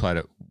definitely played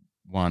it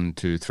 1,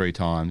 2, 3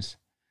 times,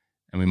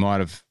 and we might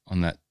have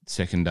on that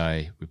second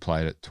day we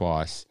played it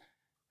twice,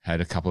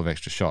 had a couple of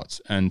extra shots,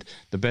 and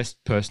the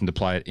best person to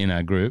play it in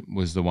our group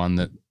was the one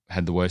that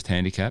had the worst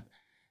handicap.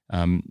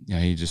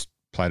 He just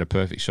played a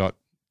perfect shot,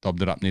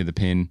 dobbed it up near the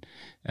pin,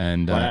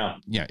 and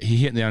he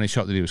hit the only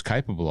shot that he was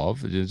capable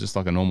of. It was just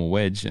like a normal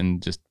wedge,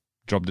 and just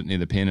dropped it near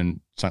the pin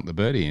and sunk the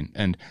birdie in.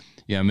 And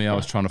I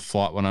was trying to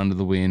flight one under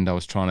the wind. I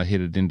was trying to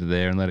hit it into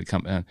there and let it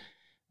come down.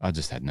 I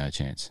just had no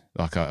chance.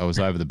 Like I was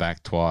over the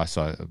back twice.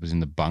 I was in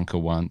the bunker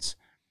once.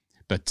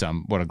 But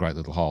what a great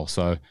little hole.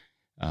 So,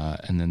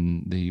 and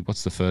then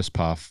what's the first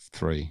par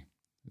 3?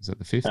 Is that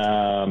the 5th?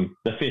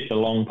 The 5th, the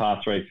long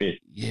par 3 5th.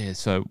 Yeah.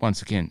 So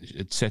once again,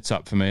 it sets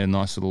up for me a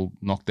nice little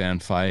knockdown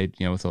fade.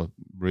 With a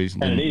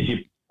reasonable. And it is, you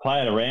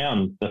play it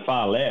around the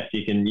far left.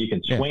 You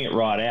can swing it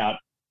right out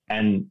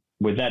And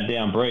with that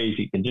down breeze,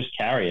 you can just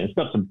carry it. It's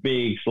got some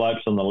big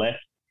slopes on the left,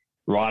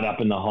 right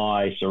up in the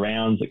high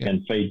surrounds that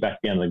can feed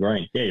back down the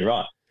green. Yeah, you're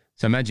right.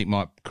 So Magic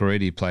Mike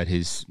Caridi played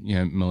his,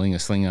 Malinga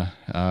slinger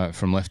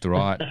from left to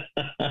right,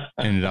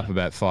 ended up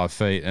about 5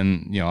 feet,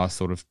 and I'll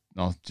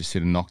just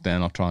hit a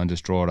knockdown. I'll try and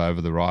just draw it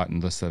over the right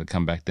and just let it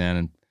come back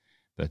down.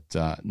 But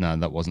no,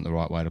 that wasn't the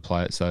right way to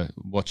play it. So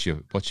watch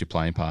your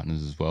playing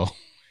partners as well.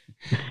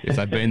 If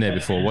they've been there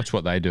before, watch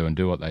what they do and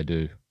do what they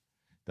do.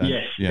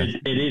 Yes,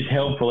 it is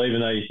helpful,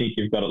 even though you think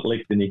you've got it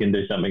licked and you can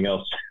do something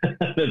else.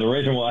 There's a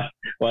reason why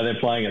they're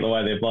playing it the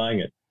way they're playing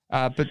it.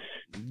 But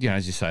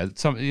as you say,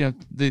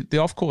 the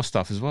off course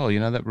stuff as well.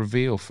 That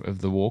reveal of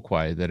the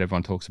walkway that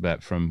everyone talks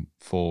about from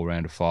 4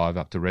 round to 5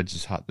 up to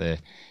Reg's hut there.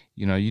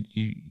 You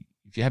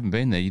if you haven't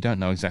been there, you don't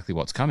know exactly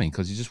what's coming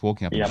because you're just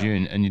walking up a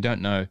dune and you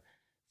don't know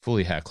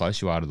fully how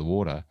close you are to the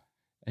water.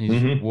 And you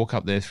just walk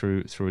up there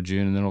through a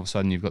dune, and then all of a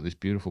sudden you've got this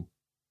beautiful,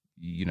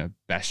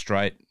 Bass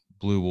Strait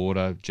blue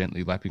water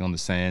gently lapping on the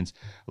sands.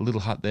 A little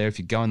hut there. If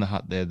you go in the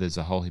hut there's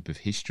a whole heap of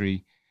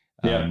history.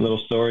 Little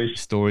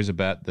stories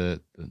about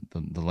the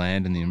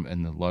land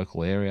and the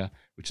local area,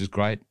 which is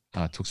great.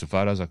 I took some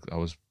photos. I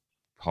was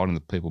holding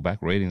the people back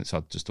reading it, so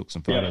I just took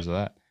some photos of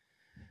that.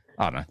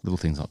 I don't know, little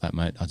things like that,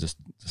 mate. I just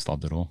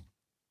loved it all.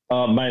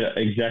 Oh, mate,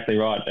 exactly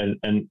right.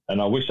 And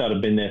I wish I'd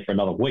have been there for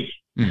another week,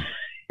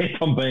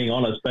 if I'm being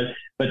honest. But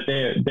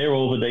they're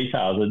all the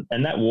details.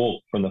 And that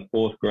walk from the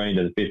 4th green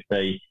to the 5th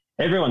tee,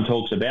 everyone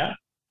talks about.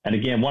 And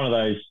again, one of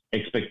those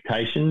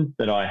expectations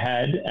that I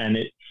had, and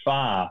it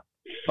far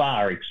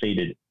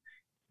exceeded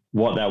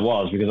what that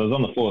was, because I was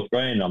on the 4th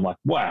green and I'm like,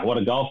 wow, what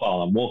a golf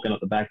hole. I'm walking up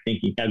the back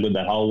thinking how good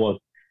that hole was.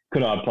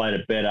 Could I have played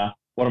it better?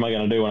 What am I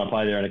going to do when I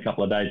play there in a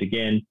couple of days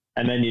again?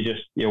 And then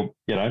you're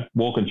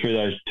walking through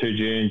those 2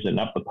 dunes and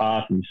up the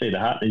path and you see the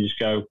hut and you just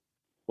go,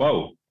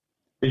 whoa,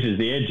 this is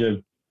the edge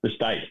of the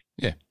state.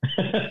 Yeah.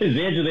 This is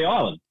the edge of the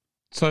island.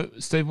 So,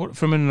 Steve,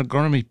 from an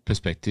agronomy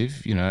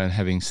perspective, and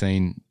having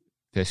seen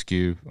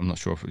fescue, I'm not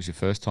sure if it was your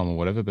first time or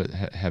whatever, but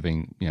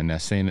having now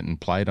seen it and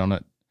played on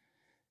it,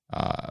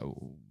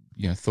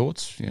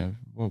 thoughts?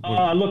 Look,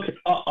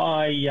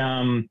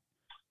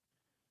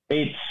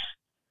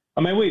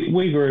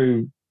 we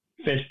grew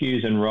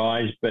fescues and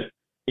rye, but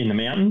in the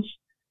mountains,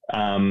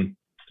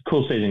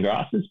 cool season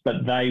grasses,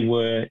 but they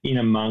were in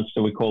amongst,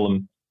 so we call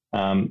them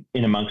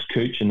in amongst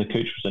cooch, and the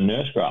cooch was a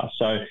nurse grass.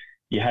 So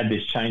you had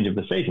this change of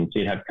the season. So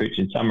you'd have cooch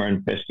in summer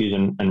and fescues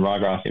and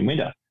ryegrass in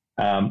winter.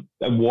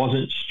 It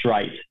wasn't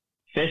straight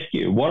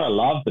fescue. What I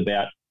loved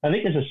about, I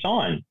think there's a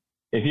sign,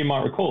 if you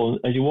might recall,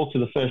 as you walk to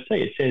the first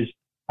tee, it says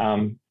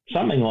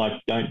something like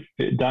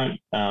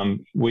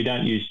we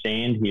don't use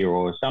sand here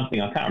or something.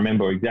 I can't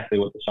remember exactly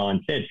what the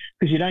sign said,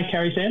 because you don't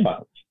carry sand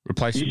buckets.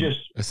 I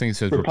think it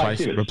says replace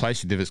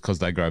your divots because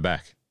they grow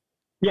back.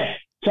 Yeah.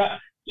 So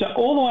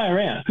all the way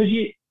around,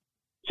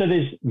 so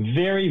there's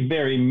very,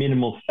 very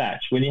minimal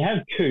thatch. When you have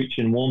cooch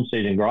and warm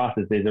season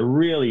grasses, there's a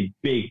really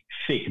big,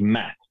 thick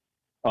mat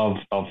of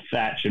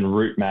thatch and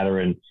root matter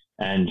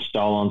and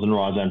stolons and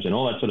rhizomes and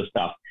all that sort of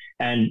stuff.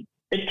 And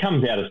it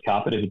comes out as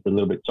carpet if it's a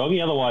little bit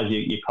soggy. Otherwise,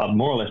 your club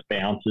more or less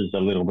bounces a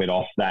little bit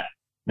off that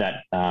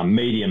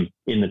medium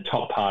in the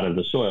top part of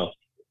the soil.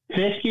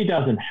 Fescue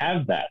doesn't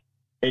have that.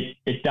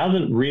 It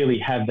doesn't really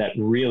have that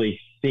really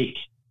thick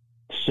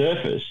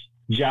surface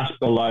just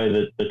below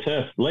the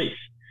turf leaf.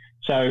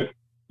 So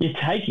you're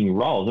taking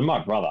rolls. And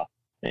my brother,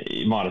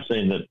 you might have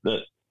seen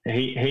that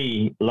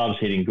he loves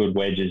hitting good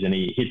wedges, and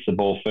he hits the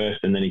ball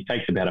first and then he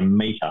takes about a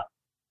metre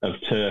of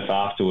turf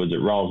afterwards. It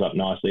rolls up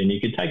nicely and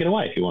you could take it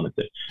away if you wanted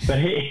to. But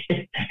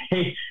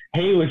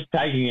he was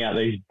taking out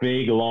these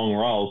big, long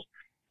rolls,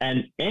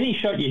 and any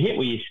shot you hit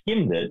where you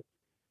skimmed it,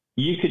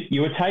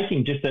 you were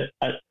taking just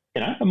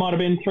it might have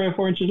been 3 or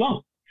 4 inches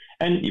long,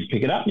 and you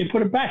pick it up and you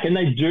put it back, and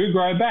they do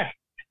grow back.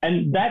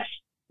 And that's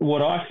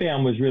what I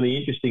found was really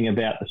interesting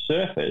about the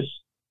surface,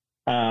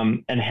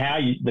 and how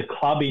the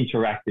club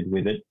interacted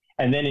with it.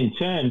 And then in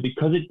turn,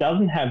 because it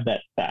doesn't have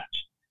that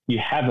thatch, you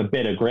have a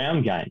better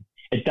ground game.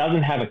 It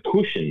doesn't have a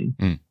cushion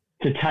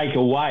to take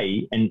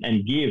away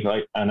and give.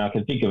 And I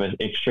can think of an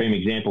extreme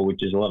example,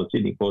 which is a lot of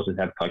Sydney courses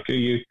have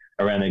kikuyu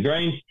around their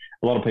greens.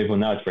 A lot of people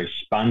know it's very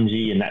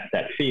spongy and that's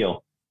that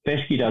feel.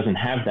 Fescue doesn't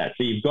have that.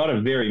 So you've got a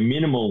very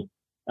minimal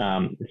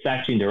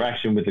thatch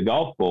interaction with the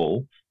golf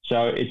ball.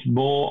 So it's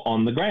more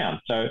on the ground.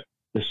 So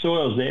the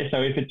soil's there.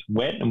 So if it's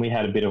wet, and we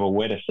had a bit of a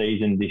wetter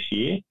season this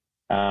year,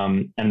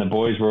 and the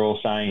boys were all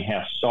saying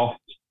how soft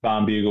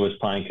Barnbougle was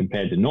playing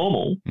compared to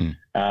normal,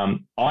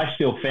 I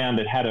still found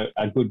it had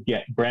a good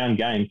ground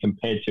game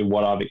compared to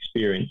what I've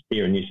experienced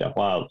here in New South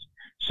Wales,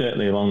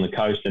 certainly along the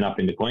coast and up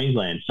into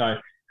Queensland. So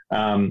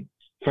from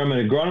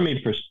an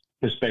agronomy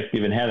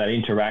perspective and how that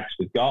interacts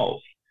with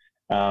golf,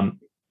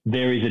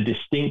 there is a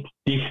distinct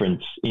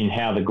difference in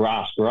how the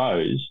grass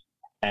grows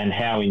and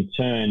how in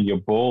turn your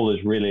ball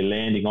is really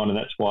landing on, and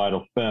that's why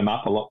it'll firm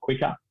up a lot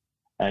quicker.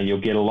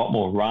 You'll get a lot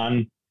more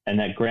run. And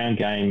that ground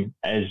game,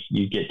 as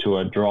you get to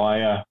a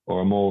drier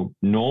or a more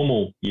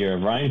normal year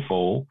of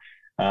rainfall,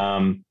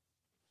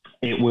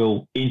 it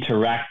will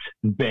interact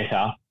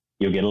better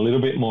You'll get a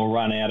little bit more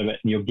run out of it,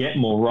 and you'll get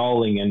more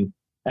rolling,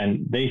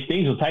 and these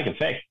things will take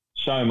effect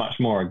so much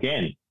more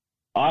again.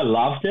 I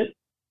loved it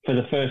for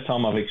the first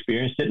time I've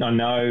experienced it, and I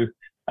know,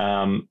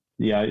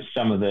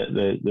 some of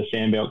the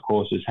sandbelt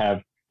courses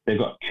they've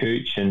got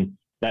cooch and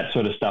that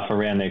sort of stuff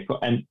around there,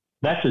 and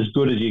that's as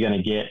good as you're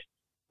going to get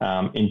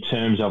in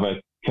terms of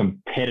a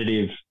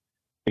competitive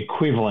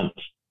equivalent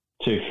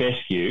to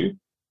fescue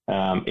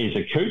is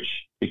a cooch,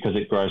 because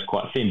it grows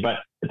quite thin, but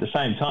at the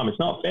same time, it's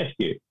not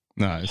fescue.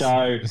 No,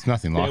 it's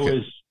nothing like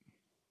it.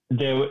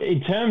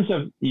 In terms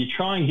of, you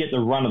try and get the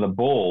run of the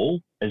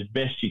ball as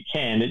best you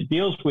can. It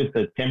deals with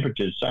the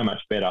temperatures so much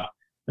better.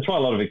 That's why a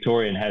lot of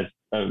Victorian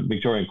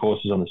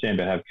courses on the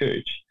sandbelt have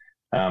cooch.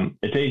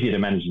 It's easier to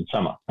manage in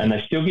summer, and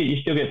you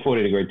still get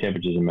 40-degree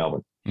temperatures in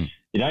Melbourne.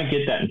 You don't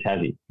get that in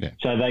Tassie. Yeah.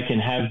 So they can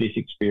have this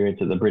experience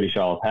that the British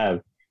Isles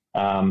have,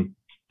 and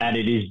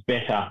it is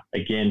better,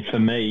 again, for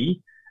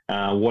me,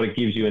 what it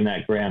gives you in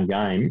that ground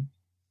game,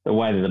 the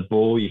way that the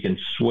ball, you can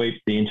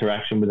sweep, the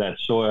interaction with that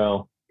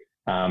soil.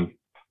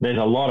 There's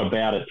a lot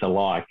about it to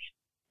like.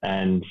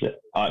 And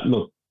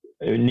look,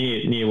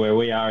 near where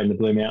we are in the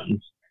Blue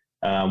Mountains,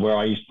 where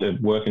I used to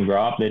work and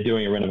grow up, they're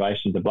doing a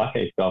renovation to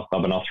Blackheath Golf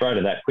Club, and I'll throw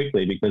to that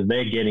quickly because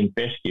they're getting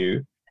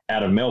fescue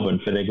out of Melbourne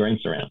for their green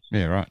surrounds.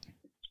 Yeah, right.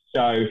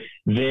 So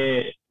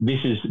this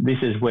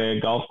is where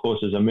golf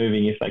courses are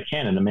moving if they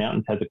can, and the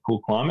mountains has a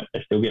cool climate.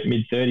 They still get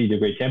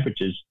mid-30-degree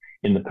temperatures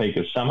in the peak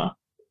of summer,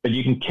 but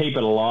you can keep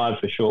it alive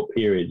for short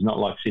periods, not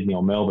like Sydney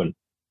or Melbourne.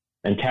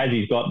 And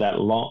Tassie's got that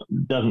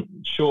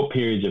short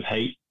periods of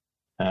heat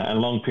and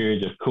long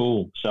periods of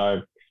cool.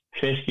 So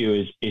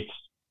fescue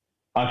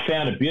I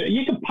found it beautiful.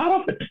 You can putt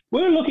off it.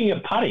 We're looking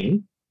at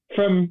putting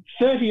from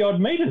 30-odd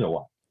metres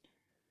away.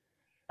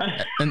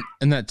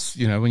 and that's,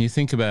 when you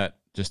think about,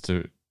 just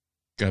to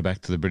go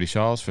back to the British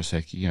Isles for a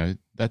sec,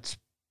 that's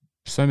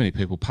so many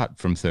people putt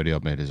from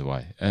 30-odd metres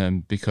away,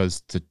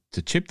 because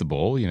to chip the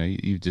ball,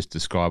 you just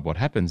described what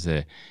happens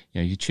there.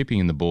 You're chipping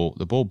in the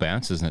ball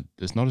bounces, and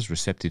it's not as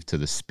receptive to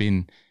the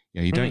spin.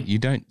 You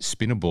don't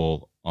spin a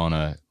ball on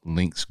a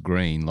links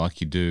green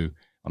like you do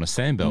on a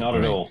sandbelt green. Not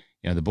at all.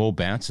 The ball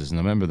bounces, and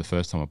I remember the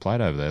first time I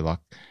played over there,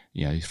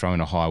 you throw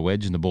in a high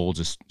wedge and the ball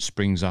just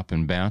springs up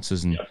and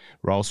bounces and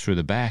rolls through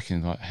the back,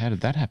 and how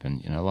did that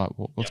happen?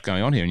 What's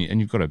going on here?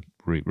 And you've got to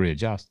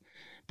readjust.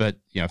 But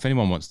if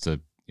anyone wants to,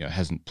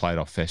 hasn't played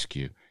off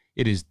fescue,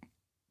 it is,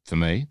 for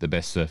me, the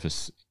best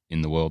surface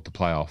in the world to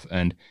play off.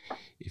 And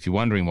if you're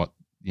wondering what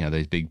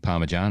these big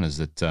Parmigianas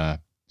that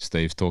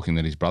Steve's talking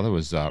that his brother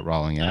was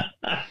rolling out.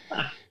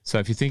 So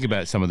if you think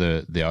about some of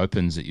the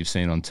opens that you've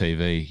seen on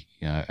TV,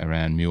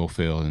 around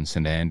Muirfield and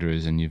St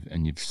Andrews, and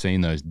you've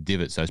seen those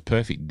divots, those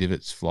perfect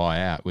divots fly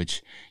out,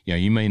 which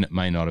you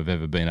may not have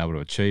ever been able to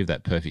achieve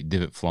that perfect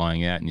divot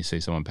flying out, and you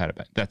see someone pat it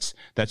back.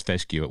 That's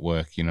fescue at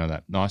work.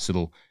 That nice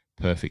little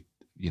perfect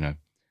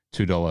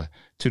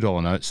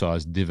 $2 note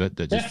size divot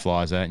that just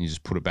flies out, and you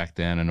just put it back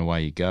down, and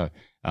away you go.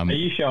 Are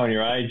you showing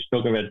your age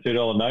talking about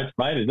 $2 notes,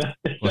 mate?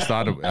 Well,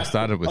 I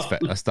started it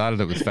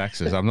with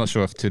faxes. I'm not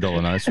sure if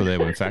 $2 notes were there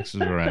when faxes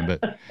were around,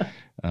 but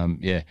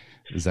yeah,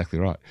 exactly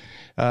right.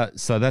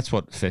 So that's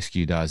what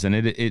fescue does, and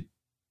it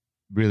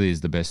really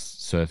is the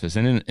best surface.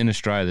 And in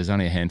Australia, there's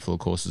only a handful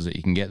of courses that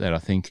you can get that. I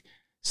think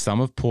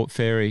some of Port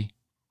Fairy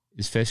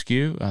is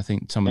fescue. I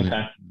think some of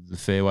the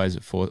fairways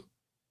at Port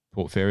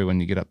Fairy, when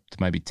you get up to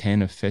maybe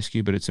 10 of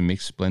fescue, but it's a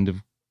mixed blend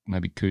of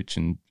maybe cooch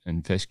and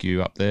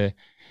fescue up there.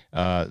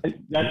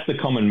 That's the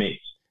common mix,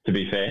 to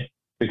be fair,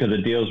 because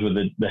it deals with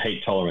the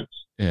heat tolerance.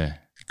 Yeah.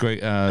 Greg,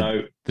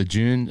 the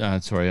June,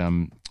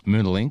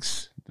 Moona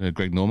Links, the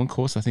Greg Norman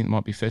course, I think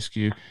might be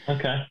fescue.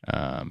 Okay.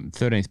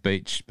 13th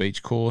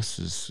Beach course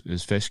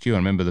is fescue. I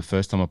remember the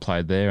first time I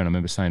played there, and I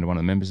remember saying to one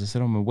of the members, I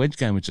said, my wedge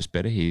game was just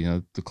better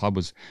here. The club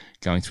was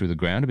going through the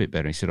ground a bit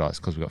better. He said,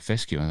 it's because we got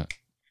fescue. I thought,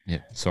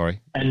 yeah,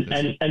 sorry. And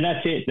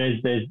that's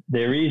it.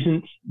 There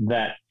isn't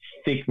that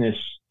thickness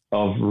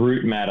of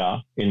root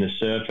matter in the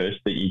surface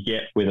that you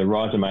get with a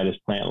rhizomatous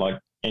plant like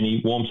any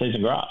warm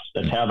season grass.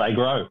 That's how they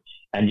grow,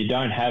 and you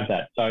don't have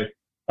that. So,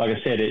 like I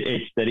said,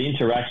 it's that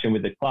interaction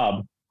with the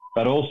club,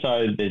 but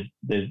also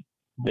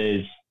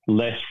there's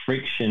less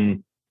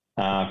friction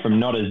from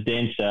not as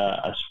dense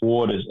a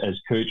sward as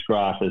cooch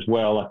grass as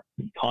well.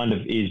 It kind of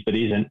is, but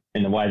isn't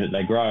in the way that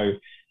they grow.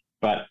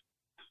 But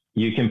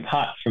you can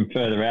putt from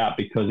further out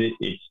because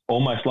it's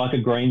almost like a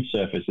green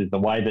surface. Is the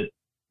way that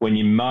when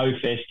you mow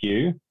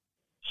fescue,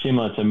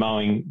 similar to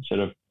mowing sort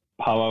of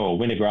poa or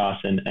wintergrass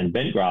and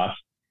bent grass,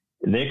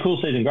 they're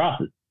cool season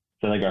grasses.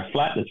 So they grow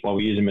flat. That's why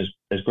we use them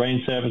as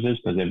green surfaces,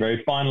 because they're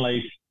very fine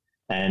leaf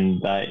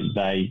and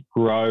they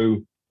grow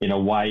in a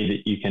way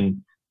that you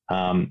can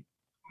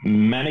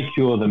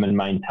manicure them and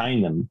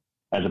maintain them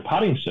as a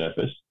putting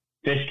surface.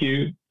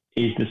 Fescue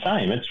is the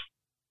same.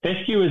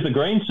 Fescue is the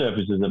green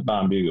surfaces at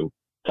Barnbougle.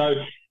 So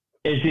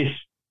there's this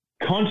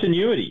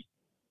continuity.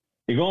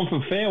 You're going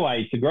from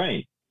fairway to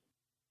green.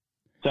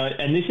 So,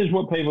 and this is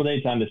what people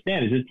need to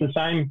understand, is it's the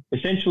same,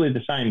 essentially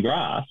the same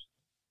grass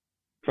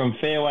from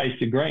fairways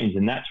to greens,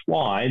 and that's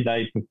why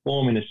they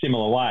perform in a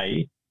similar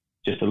way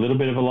just a little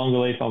bit of a longer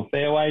leaf on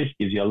fairways,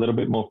 gives you a little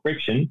bit more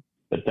friction,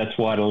 but that's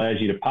why it allows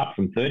you to putt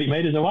from 30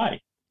 metres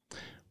away.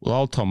 Well,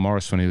 old Tom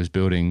Morris, when he was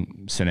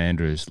building St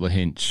Andrews,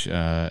 Lahinch,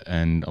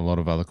 and a lot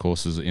of other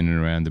courses in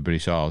and around the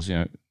British Isles,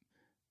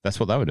 that's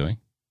what they were doing.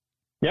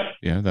 Yep,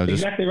 they were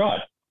exactly right.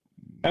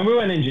 And we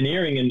went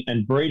engineering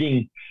and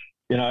breeding,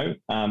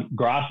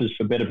 grasses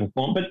for better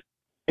performance.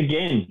 But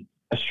again,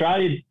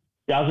 Australia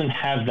doesn't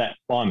have that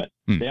climate.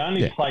 The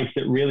only place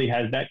that really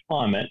has that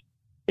climate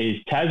is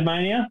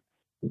Tasmania,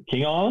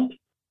 King Island,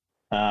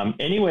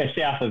 anywhere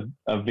south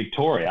of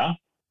Victoria,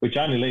 which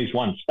only leaves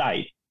one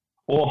state,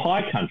 or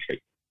high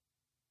country,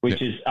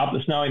 which is up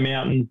the Snowy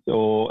Mountains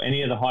or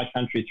any of the high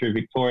country through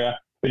Victoria.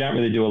 We don't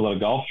really do a lot of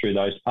golf through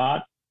those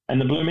parts,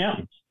 and the Blue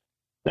Mountains.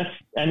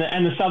 And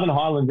the Southern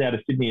Highlands out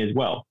of Sydney as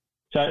well.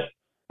 So,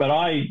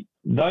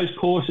 those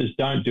courses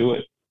don't do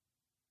it.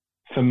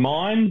 For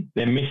mine,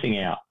 they're missing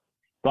out.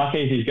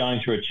 Blackheath is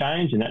going through a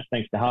change, and that's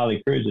thanks to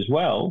Harley Cruz as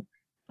well,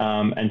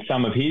 and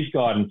some of his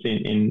guidance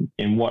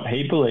in what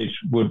he believes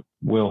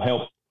will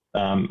help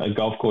a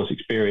golf course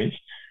experience.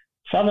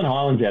 Southern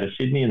Highlands out of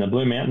Sydney and the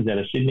Blue Mountains out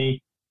of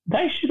Sydney,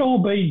 they should all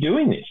be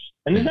doing this.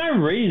 And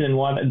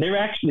there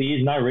actually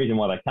is no reason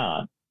why they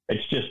can't.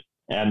 It's just,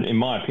 in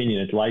my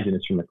opinion, it's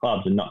laziness from the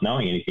clubs and not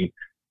knowing anything.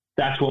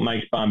 That's what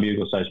makes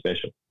Barnbougle so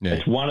special. Yeah.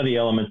 It's one of the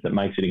elements that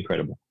makes it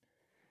incredible.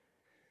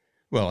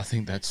 Well, I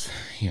think that's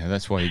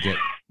why you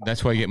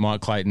get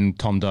Mike Clayton,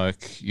 Tom Doak,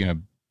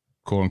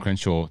 Corin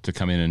Crenshaw to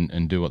come in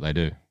and do what they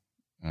do.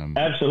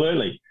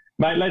 Absolutely,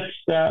 mate.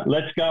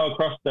 Let's go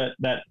across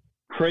that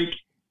creek,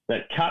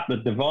 that cut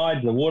that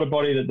divides the water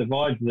body that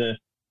divides the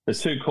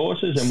two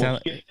courses, and we'll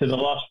skip to the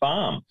Lost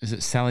Farm. Is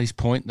it Sally's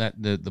Point?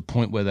 That the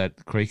point where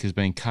that creek has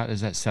been cut? Is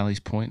that Sally's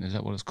Point? Is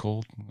that what it's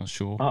called? I'm not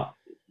sure.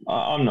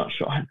 I'm not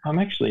sure. I'm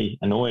actually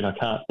annoyed. I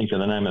can't think of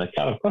the name of the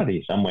cut. I've got it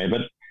here somewhere,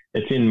 but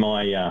it's in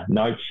my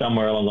notes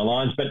somewhere along the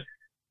lines. But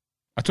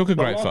I took a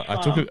great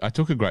I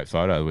took a great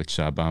photo, which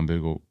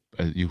Barnbougle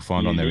you'll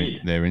find on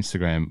their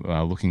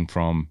Instagram, looking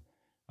from,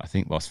 I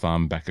think, Lost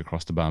Farm back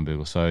across to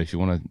Barnbougle. So if you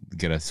want to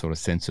get a sort of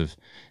sense of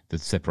the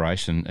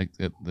separation,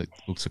 it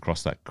looks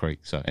across that creek.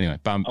 So anyway,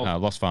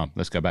 Lost Farm.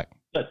 Let's go back.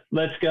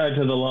 Let's go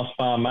to the Lost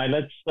Farm, mate.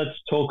 Let's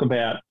talk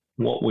about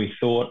what we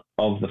thought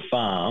of the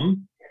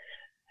farm.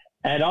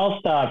 And I'll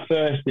start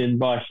first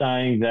by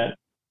saying that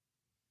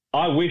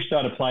I wished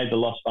I'd have played the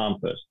Lost Farm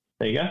first.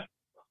 There you go.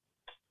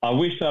 I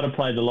wished I'd have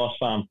played the Lost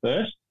Farm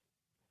first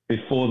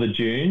before the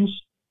dunes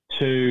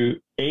to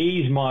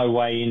ease my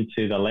way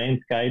into the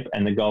landscape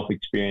and the golf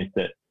experience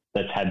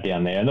that's had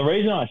down there. And the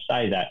reason I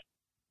say that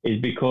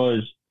is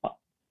because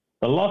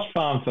the Lost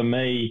Farm for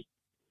me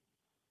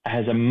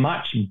has a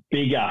much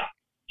bigger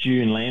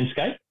dune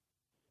landscape.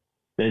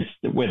 There's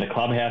where the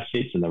clubhouse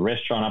sits and the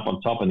restaurant up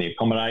on top and the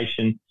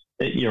accommodation.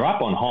 You're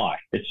up on high.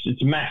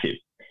 It's massive.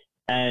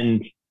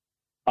 And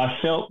I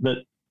felt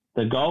that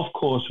the golf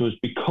course was,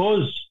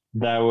 because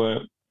they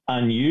were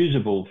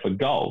unusable for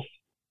golf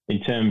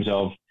in terms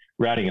of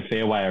routing a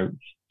fairway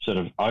sort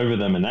of over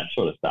them and that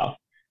sort of stuff,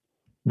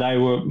 they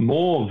were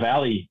more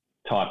valley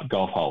type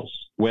golf holes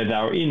where they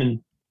were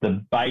in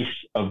the base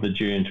of the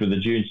dunes, with the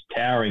dunes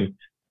towering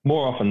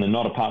more often than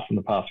not, apart from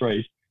the par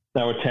threes,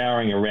 they were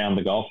towering around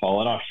the golf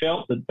hole. And I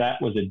felt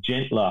that was a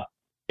gentler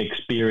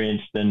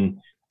experience than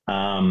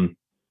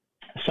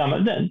some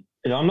of them.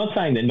 I'm not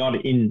saying they're not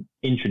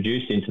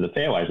introduced into the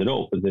fairways at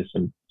all, because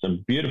there's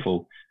some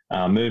beautiful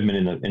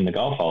movement in the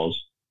golf holes.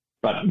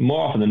 But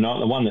more often than not,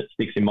 the one that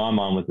sticks in my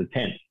mind was the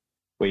 10th,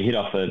 where you hit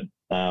off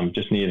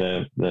just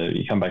near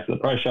you come back to the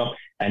pro shop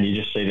and you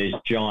just see these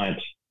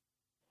giant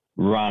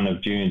run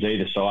of dunes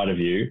either side of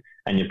you,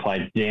 and you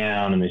play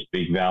down in this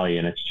big valley,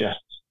 and it's just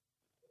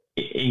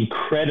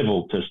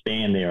incredible to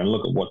stand there and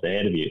look at what's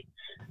ahead of you.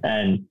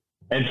 And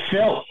it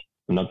felt,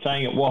 I'm not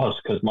saying it was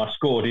because my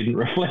score didn't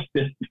reflect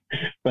it,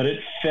 but it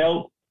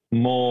felt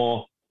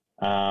more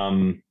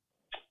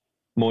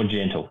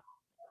gentle.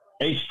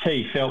 Each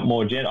tee felt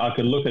more gentle. I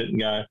could look at it and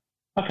go,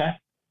 okay,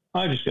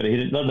 I just got to hit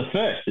it. The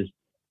first is,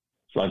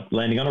 it's like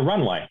landing on a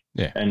runway.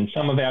 Yeah. And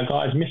some of our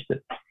guys missed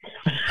it.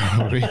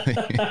 Oh,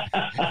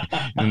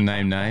 really?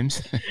 Name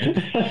names?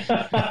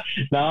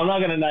 No, I'm not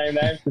going to name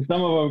names, because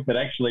some of them could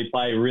actually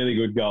play really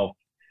good golf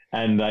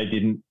and they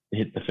didn't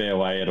hit the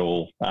fairway at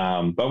all.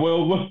 But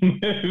we'll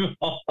move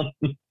on.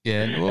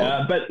 Yeah.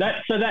 Well, but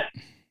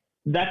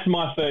that's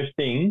my first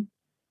thing.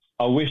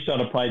 I wished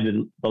I'd have played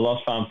the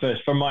Lost Farm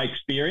first. From my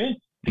experience,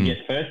 to get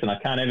first, and I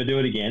can't ever do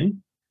it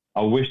again,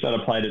 I wished I'd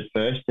have played it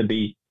first to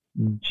be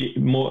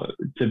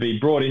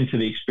brought into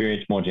the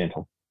experience more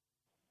gentle.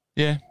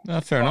 Yeah,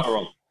 fair enough.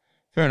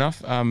 Fair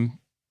enough.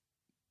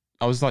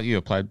 I was like you.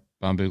 I played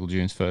Barnbougle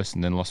Dunes first,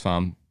 and then Lost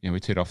Farm. We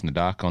teed off in the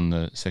dark on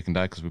the second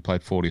day because we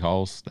played 40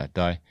 holes that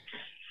day.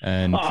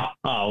 And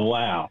oh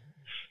wow!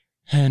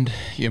 And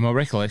my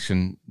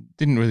recollection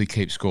didn't really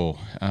keep score.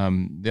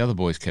 The other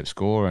boys kept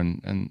score,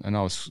 and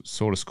I was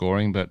sort of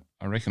scoring, but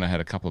I reckon I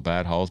had a couple of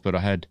bad holes, but I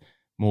had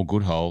more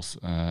good holes.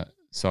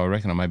 So I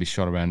reckon I maybe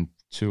shot around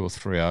 2 or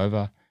 3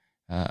 over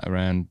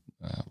around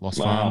Lost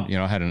Farm.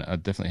 I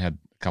definitely had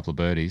a couple of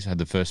birdies. I had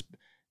the first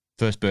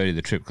first birdie of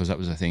the trip, because that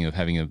was the thing of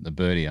having a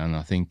birdie. And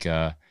I think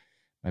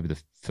maybe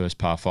the first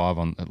par 5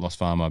 at Lost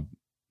Farm,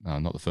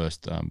 not the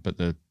first, but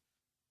the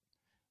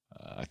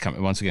I can't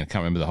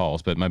remember the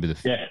holes, but maybe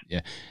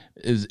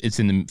it's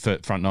in the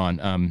front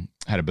 9.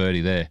 Had a birdie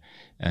there,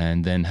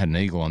 and then had an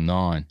eagle on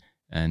 9,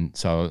 and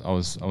so I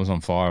was on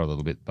fire a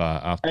little bit.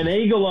 But after an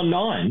eagle on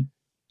 9,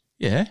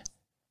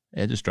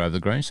 just drove the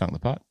green, sunk the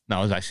putt. No,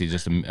 I was actually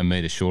just a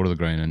metre short of the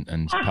green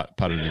and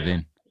putted it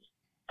in.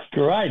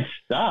 Great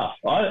stuff.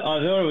 I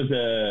thought it was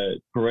a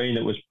green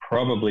that was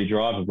probably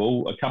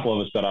drivable. A couple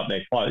of us got up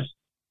there close,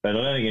 but I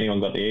don't think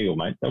anyone got the eagle,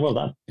 mate. So well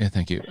done. Yeah,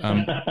 thank you.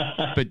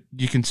 But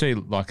you can see,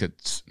 like,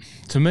 it's,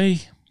 to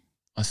me,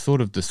 I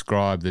sort of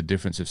describe the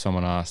difference if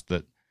someone asked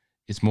that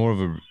it's more of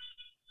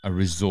a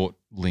resort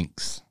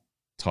links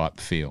type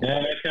feel.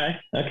 Yeah,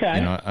 okay.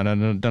 You know, and I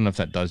don't know if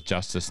that does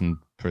justice, and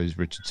please,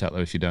 Richard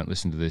Sattler, if you don't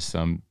listen to this,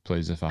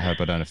 please, I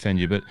hope I don't offend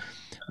you, but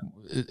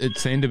it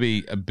seemed to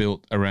be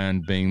built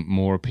around being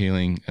more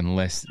appealing and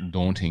less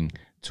daunting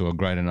to a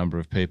greater number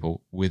of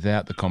people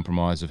without the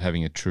compromise of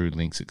having a true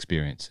links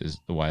experience, is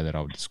the way that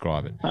I would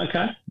describe it.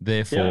 Okay.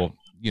 Therefore,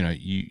 you know,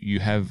 you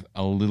have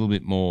a little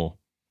bit more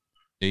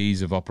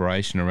ease of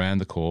operation around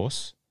the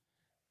course,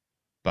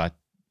 but,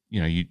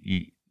 you know,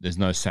 you there's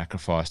no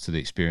sacrifice to the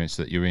experience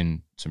that you're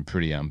in some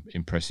pretty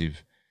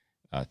impressive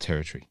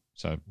territory.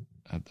 So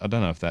I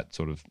don't know if that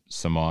sort of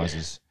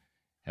surmises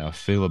how I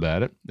feel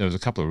about it. There was a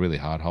couple of really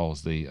hard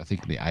holes. I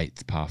think the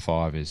 8th par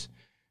 5 is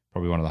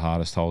probably one of the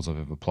hardest holes I've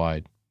ever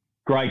played.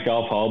 Great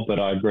golf hole, but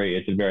I agree,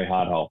 it's a very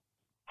hard hole.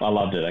 I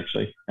loved it,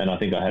 actually, and I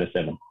think I had a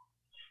 7.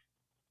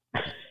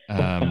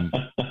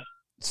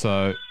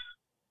 So,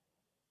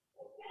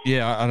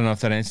 yeah, I don't know if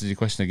that answers your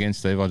question again,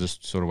 Steve. I'll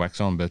just sort of wax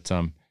on, but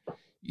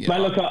yeah,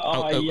 mate, look,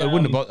 it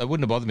wouldn't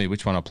have bothered me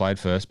which one I played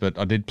first, but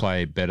I did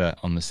play better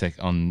on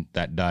on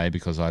that day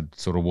because I'd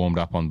sort of warmed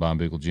up on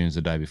Barnbougle Dunes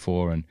the day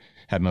before and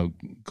had my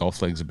golf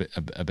legs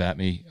about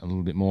me a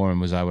little bit more, and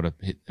was able to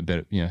hit a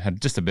better, you know, had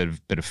just a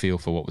better feel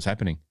for what was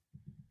happening.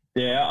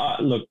 Yeah,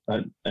 look,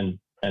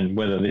 and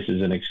whether this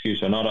is an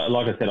excuse or not,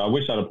 like I said, I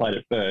wish I'd have played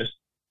it first.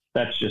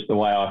 That's just the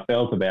way I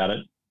felt about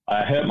it.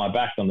 I hurt my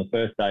back on the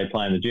first day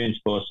playing the Dunes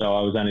course, so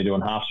I was only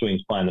doing half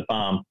swings playing the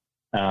farm.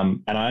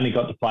 And I only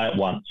got to play it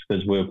once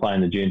because we were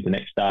playing the Dunes the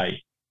next day.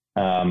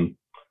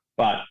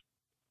 But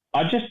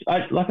like I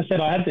said,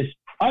 I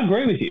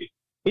agree with you.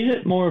 Is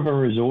it more of a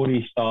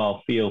resorty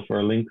style feel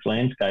for a links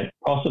landscape?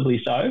 Possibly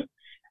so.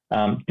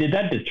 Did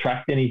that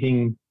detract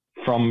anything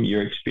from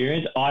your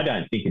experience? I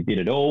don't think it did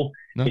at all.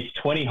 No. It's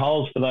 20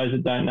 holes, for those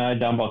that don't know,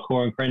 done by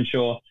Core and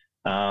Crenshaw.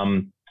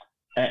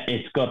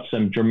 It's got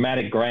some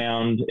dramatic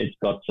ground. It's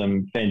got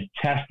some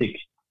fantastic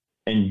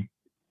and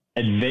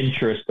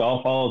adventurous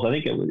golf holes. I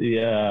think it was,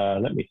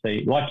 let me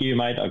see, like you,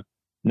 mate,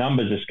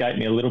 numbers escape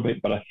me a little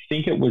bit, but I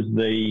think it was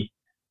the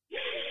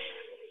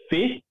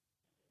 5th,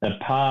 the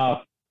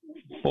par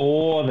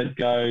 4 that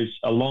goes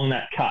along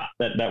that cut,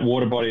 that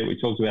water body that we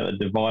talked about that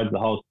divides the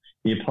holes.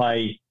 You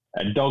play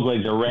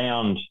doglegs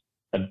around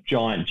a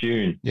giant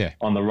dune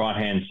on the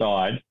right-hand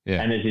side,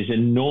 and there's this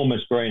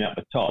enormous green up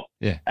the top.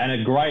 And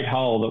a great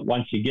hole that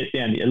once you get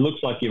down, it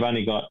looks like you've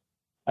only got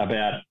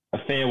about a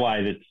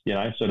fairway that's, you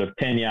know, sort of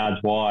 10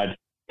 yards wide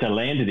to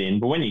land it in.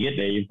 But when you get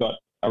there, you've got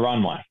a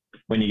runway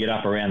when you get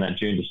up around that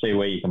dune to see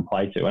where you can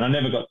play to. And I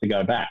never got to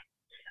go back.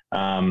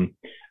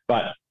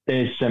 But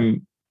there's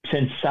some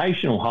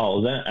sensational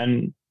holes.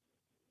 And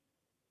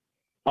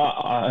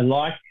I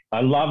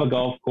love a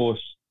golf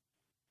course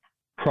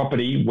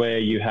property where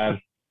you have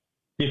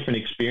different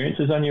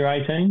experiences on your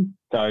 18.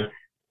 So,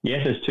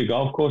 yes, there's 2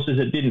 golf courses.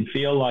 It didn't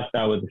feel like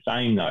they were the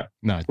same, though,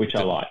 which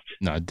I liked.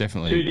 No,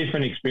 definitely. 2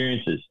 different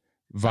experiences.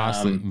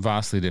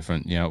 Vastly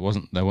different. You know,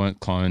 they weren't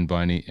cloned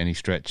by any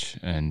stretch,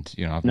 and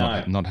you know,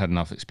 I've not had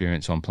enough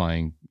experience on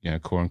playing, you know,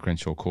 Core and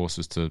Crenshaw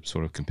courses to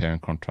sort of compare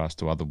and contrast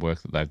to other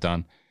work that they've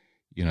done.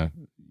 You know,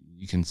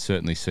 you can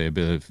certainly see a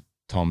bit of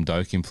Tom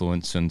Doak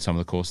influence in some of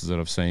the courses that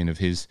I've seen of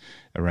his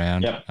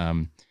around. Yep.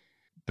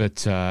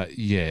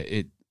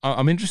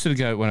 I'm interested to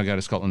go when I go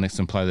to Scotland next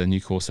and play the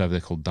new course over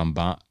there called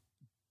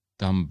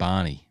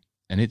Dumbarnie,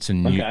 and it's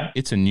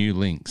a new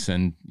links,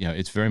 and you know,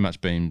 it's very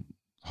much been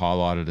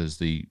highlighted as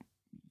the,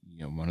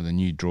 you know, one of the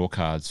new draw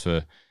cards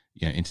for,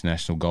 you know,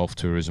 international golf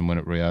tourism when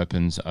it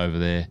reopens over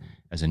there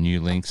as a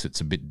new links.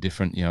 It's a bit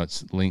different, you know.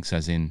 It's links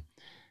as in,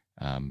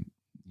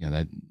 you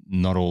know,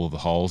 not all of the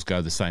holes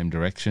go the same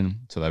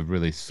direction, so they've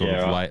really sort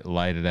of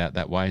laid it out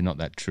that way, not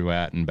that true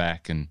out and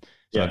back, and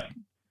so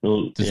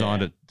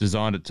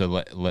designed it to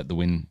let the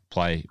wind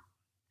play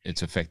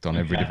its effect on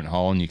every different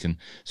hole, and you can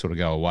sort of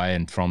go away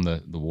and from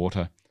the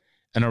water.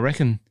 And I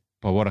reckon,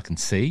 by what I can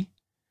see,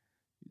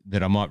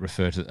 that I might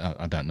refer to,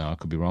 I don't know, I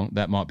could be wrong,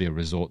 that might be a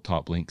resort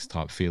type links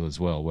type feel as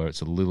well, where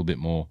it's a little bit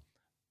more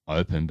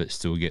open but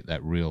still get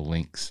that real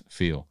links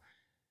feel.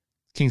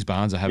 Kings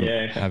Barnes I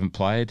haven't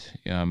played.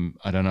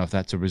 I don't know if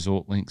that's a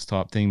resort links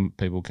type thing.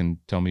 People can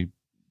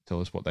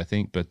tell us what they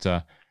think, but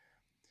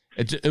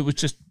it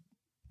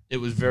It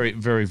was very,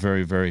 very,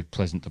 very, very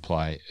pleasant to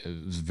play.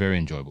 It was very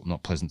enjoyable.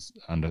 Not pleasant,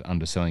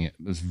 underselling it.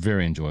 It was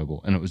very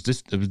enjoyable, and it was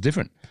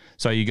different.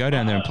 So you go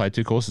down there and play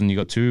two courses, and you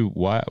got two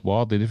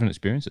wildly different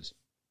experiences.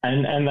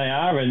 And they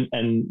are,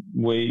 and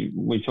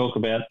we talk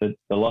about that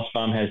the Lost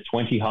Farm has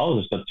 20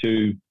 holes. It's got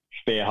two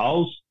spare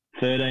holes,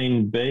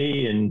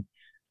 13B and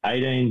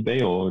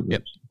 18B, or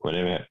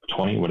whatever,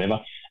 20, whatever.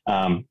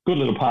 Good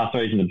little par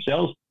threes in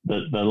themselves.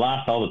 The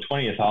last hole, the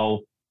 20th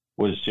hole,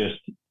 was just.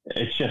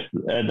 It's just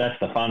that's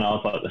the fun. I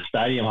was like the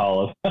stadium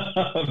hole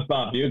of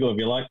Barnbougle, if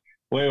you like.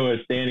 We were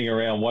standing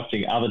around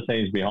watching other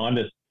teams behind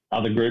us,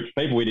 other groups,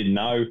 people we didn't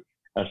know.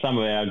 Some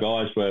of our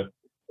guys were,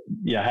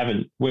 we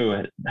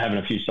were having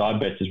a few side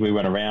bets as we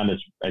went around,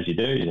 as you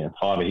do.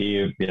 Fiver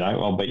here,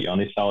 I'll bet you on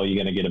this hole,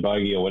 you're going to get a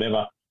bogey or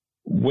whatever.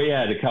 We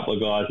had a couple of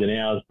guys in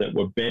ours that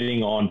were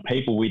betting on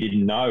people we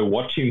didn't know,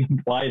 watching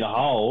them play the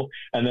hole,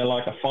 and they're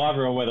like a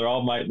fiver on whether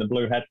old mate in the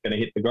blue hat's going to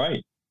hit the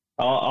green.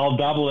 I'll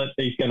double it.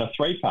 He's going to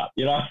three-putt.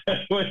 You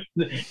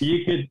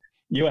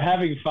were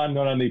having fun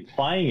not only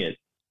playing it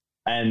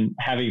and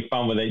having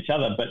fun with each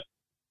other, but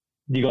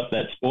you got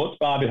that sports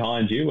bar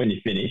behind you when you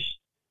finish.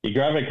 You're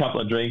grabbing a couple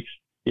of drinks.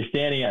 You're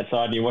standing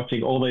outside and you're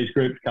watching all these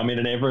groups come in,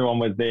 and everyone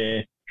was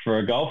there for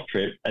a golf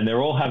trip, and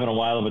they're all having a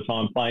whale of a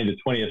time playing the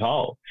 20th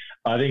hole.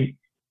 I think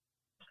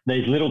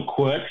these little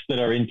quirks that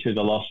are into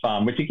the Lost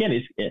Farm, which again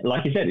is,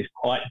 like you said, is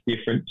quite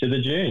different to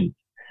the dunes.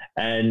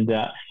 And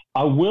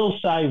I will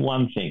say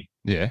one thing.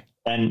 Yeah.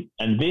 And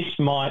this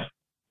might,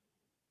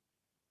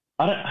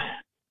 I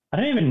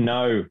don't even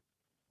know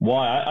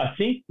why. I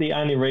think the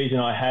only reason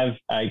I have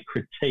a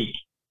critique,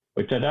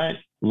 which I don't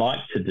like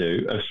to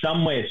do, of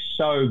somewhere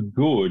so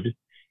good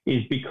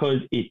is because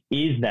it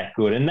is that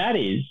good. And that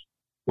is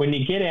when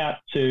you get out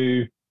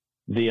to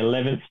the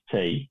 11th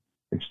tee,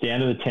 it's down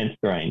to the 10th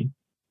green,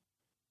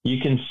 you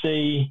can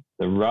see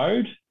the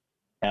road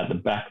out the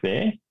back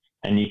there,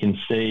 and you can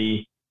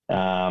see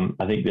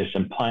I think there's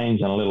some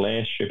planes and a little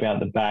airstrip out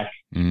the back.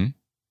 Mm-hmm.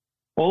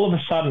 All of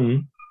a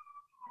sudden,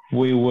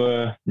 we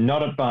were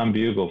not at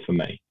Barnbougle for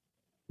me.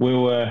 We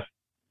were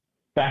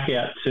back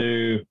out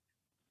to,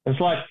 it's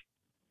like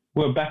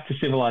we're back to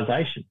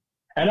civilization.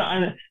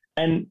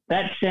 And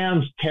that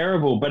sounds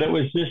terrible, but it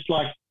was just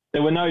like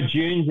there were no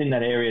dunes in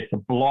that area to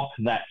block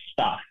that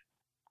stuff.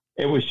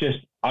 It was just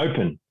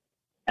open.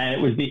 And it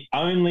was the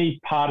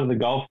only part of the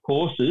golf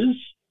courses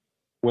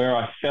where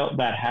I felt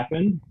that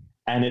happen.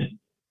 And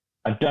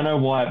I don't know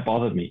why it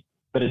bothered me,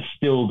 but it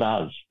still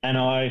does. And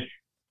I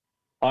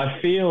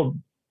feel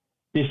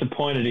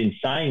disappointed in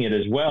saying it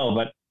as well,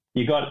 but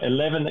you got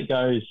 11 that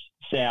goes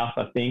south,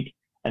 I think,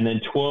 and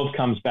then 12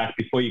 comes back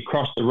before you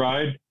cross the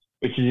road,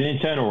 which is an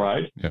internal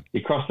road. Yep.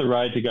 You cross the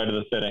road to go to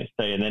the 13th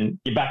tee, and then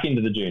you're back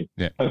into the dune.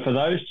 Yep. But for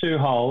those two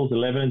holes,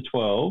 11 and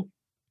 12,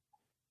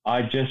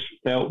 I just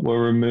felt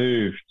were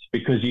removed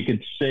because you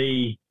could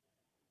see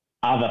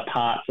other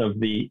parts of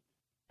the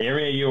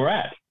area you were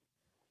at.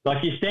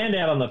 Like you stand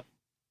out on the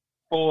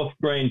 4th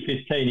green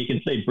 15, you can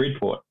see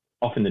Bridport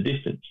off in the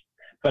distance.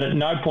 But at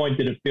no point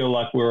did it feel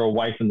like we were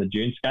away from the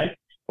dunescape.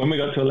 When we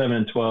got to 11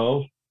 and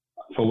 12,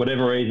 for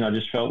whatever reason, I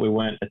just felt we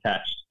weren't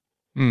attached.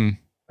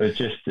 It's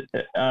just,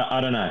 I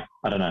don't know.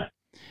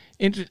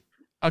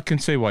 I can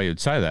see why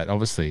you'd say that,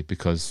 obviously,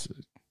 because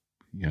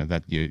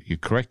that you're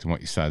correct in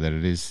what you say, that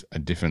it is a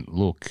different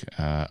look.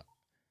 I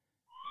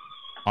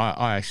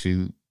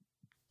actually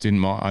didn't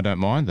mind. I don't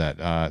mind that.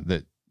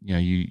 That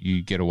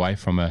you get away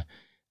from a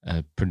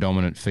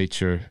predominant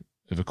feature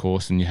of a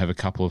course, and you have a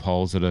couple of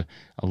holes that are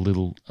a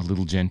little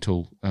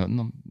gentle.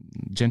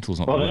 Gentle's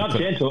not. Well, they're not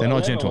gentle. They're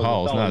not gentle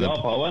holes.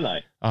 No, weren't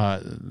they?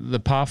 The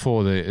par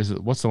 4 there is.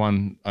 What's the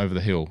one over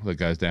the hill that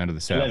goes down to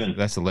the south? 11.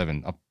 That's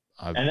 11.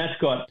 And that's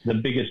got the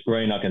biggest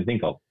green I can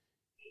think of.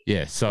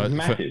 Yeah, so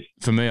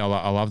for me, I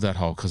love that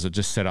hole because it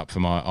just set up for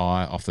my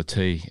eye off the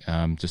tee.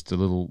 Just a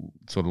little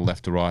sort of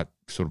left to right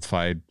sort of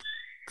fade,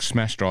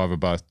 smash driver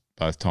both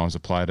times I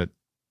played it.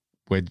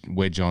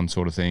 Wedge on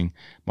sort of thing.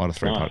 Might have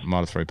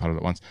three putted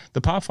at once.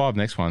 The par 5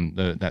 next one,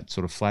 that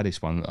sort of flattish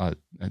one,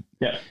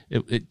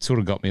 it sort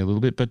of got me a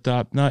little bit, but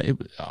no,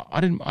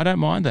 I don't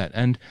mind that.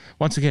 And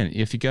once again,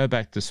 if you go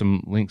back to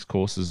some links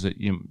courses that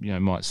you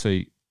might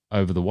see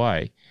over the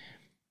way,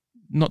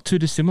 not too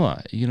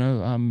dissimilar.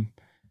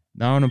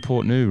 Narran and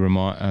Port New,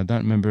 I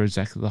don't remember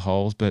exactly the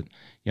holes, but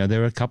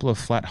there are a couple of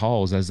flat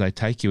holes as they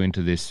take you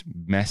into this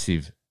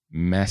massive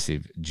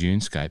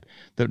dunescape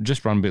that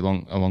just run a bit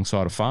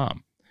alongside a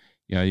farm.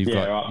 You've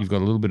got a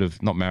little bit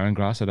of, not marron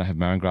grass. I don't have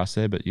marron grass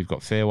there, but you've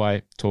got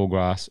fairway, tall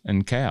grass,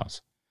 and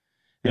cows.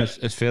 Yeah.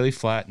 It's fairly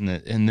flat,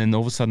 and then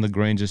all of a sudden the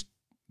green just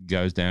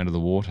goes down to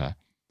the water,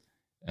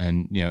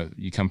 and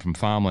you come from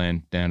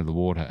farmland down to the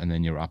water, and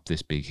then you're up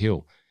this big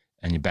hill,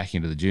 and you're back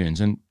into the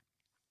dunes, and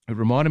it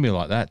reminded me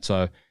like that.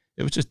 So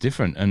it was just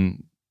different,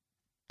 and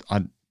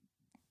I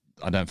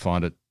don't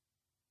find it.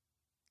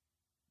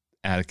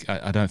 I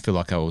don't feel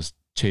like I was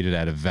cheated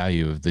out of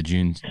value of the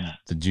dunes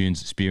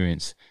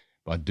experience.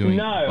 I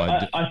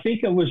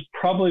think it was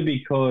probably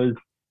because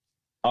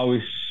I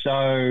was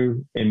so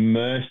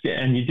immersed,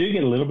 and you do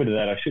get a little bit of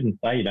that. I shouldn't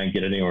say you don't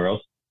get it anywhere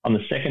else. On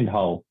the second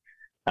hole,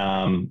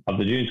 of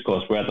the dunes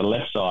course, where at the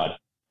left side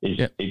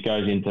it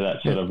goes into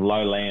that sort of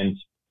low land,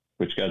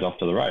 which goes off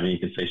to the road, and you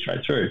can see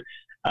straight through.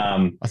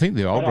 I think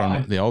the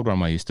old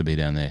runway used to be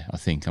down there. I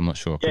think, I'm not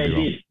sure. I could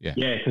be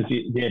wrong.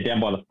 Because down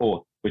by the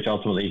fort, which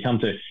ultimately you come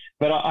to.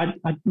 But I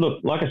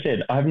look, like I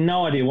said, I have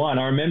no idea why. And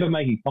I remember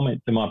making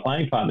comments to my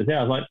playing partners there.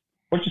 I was like,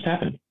 what just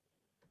happened?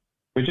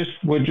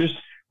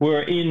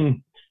 We're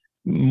in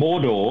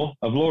Mordor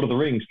of Lord of the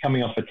Rings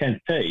coming off a 10th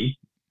tee,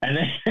 and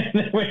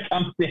then we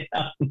come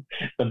down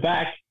the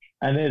back,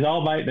 and there's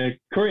old mate, the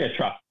courier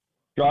truck,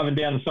 driving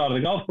down the side of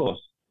the golf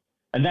course.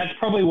 And that's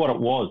probably what it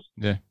was.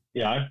 Yeah.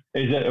 You know,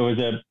 it was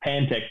a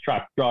Pantech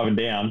truck driving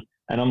down,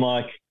 and I'm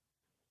like,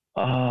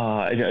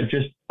 I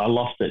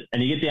lost it.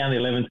 And you get down the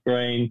 11th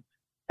green,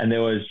 and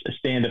there was a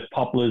stand of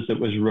poplars that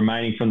was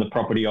remaining from the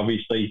property,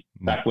 obviously,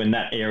 back when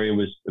that area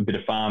was a bit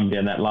of farm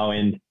down that low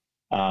end.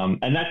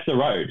 And that's the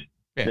road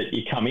that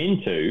you come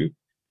into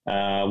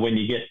when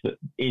you get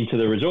into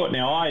the resort.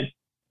 Now,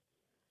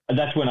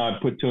 that's when I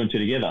put two and two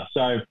together.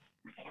 So,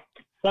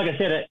 like I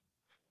said,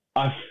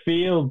 I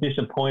feel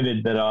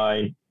disappointed that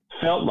I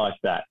felt like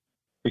that,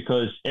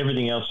 because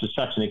everything else was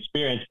such an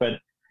experience, but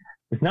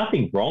there's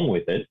nothing wrong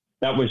with it.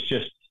 That was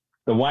just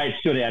the way it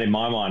stood out in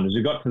my mind. As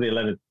we got to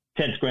the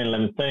 10th green,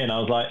 11th tee, and I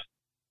was like,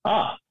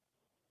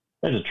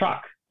 there's a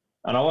truck.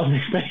 And I wasn't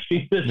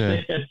expecting to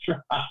see a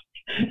truck.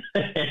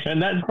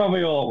 And that's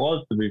probably all it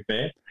was, to be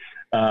fair.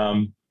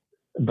 So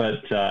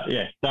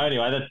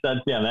anyway,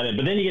 that's down that end.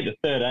 But then you get to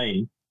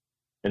 13,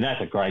 and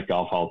that's a great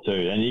golf hole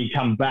too. And you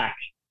come back.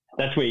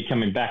 That's where you're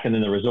coming back, and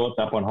then the resort's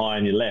up on high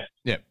on your left.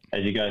 Yep.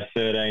 As you go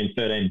 13,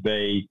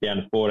 13B, down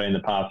to 14, the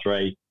par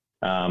 3,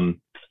 to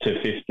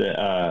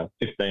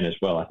 15 as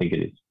well, I think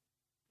it is.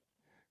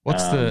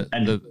 What's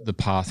the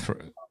par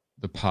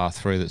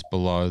 3 that's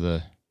below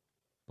the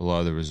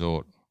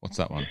resort? What's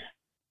that one?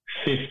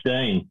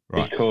 15,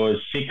 right. Because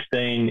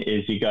 16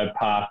 is you go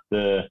past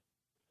the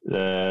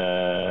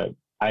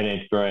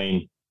 18th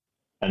green,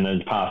 and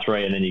then par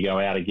 3, and then you go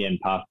out again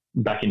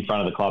back in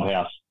front of the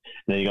clubhouse.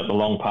 And then you got the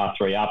long par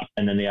 3 up,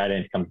 and then the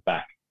 18th comes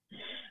back.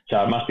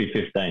 So it must be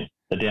 15,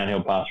 the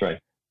downhill par 3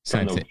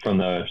 from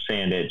the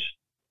sand edge.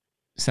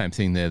 Same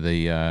thing there.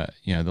 The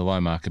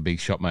low marker, big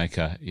shot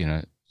maker,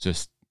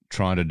 just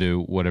trying to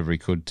do whatever he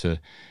could to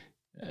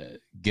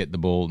get the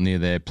ball near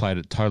there. Played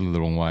it totally the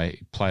wrong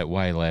way. Play it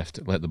way left.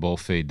 Let the ball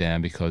feed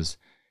down because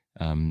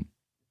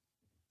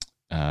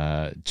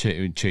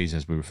Cheese,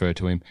 as we refer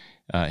to him,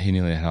 he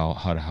nearly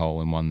had a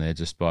hole in one there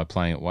just by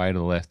playing it way to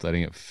the left,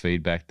 letting it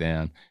feed back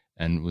down,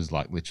 and was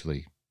like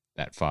literally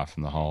that far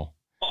from the hole.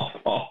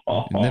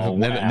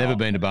 Never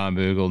been to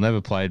Barnbougle,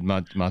 never played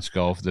much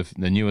golf.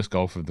 The newest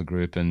golfer of the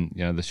group, and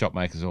the shot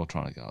makers are all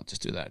trying to go,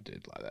 just do that,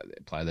 dude,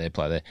 play there,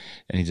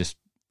 and he just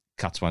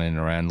cuts one in and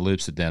around,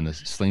 loops it down,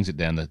 slings it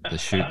down the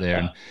chute there,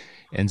 and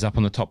ends up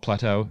on the top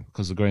plateau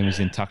because the green was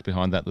in tucked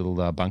behind that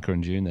little bunker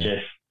and dune there.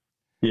 Yes.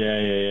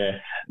 Yeah.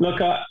 Look,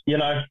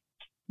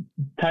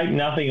 take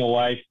nothing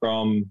away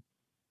from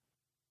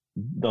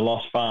the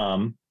Lost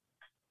Farm.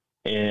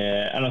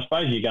 And I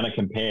suppose you're going to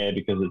compare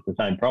because it's the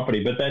same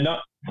property, but they're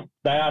not.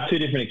 They are two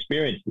different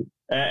experiences.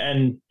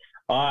 And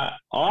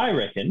I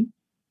reckon,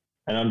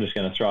 and I'm just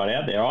going to throw it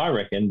out there, I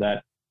reckon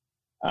that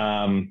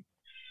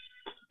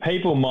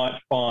people might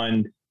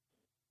find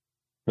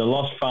the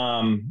Lost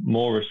Farm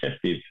more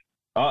receptive.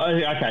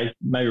 Okay,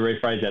 maybe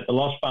rephrase that. The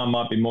Lost Farm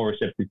might be more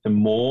receptive to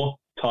more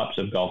types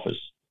of golfers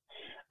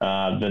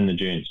than the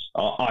dunes.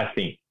 I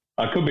think.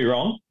 I could be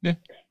wrong,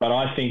 but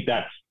I think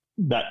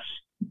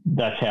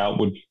that's how it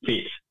would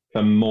fit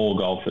for more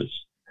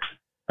golfers.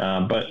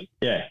 But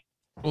yeah.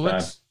 Well,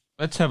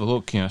 let's have a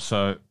look.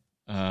 So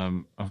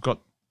I've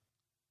got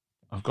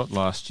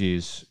last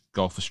year's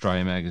Golf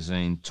Australia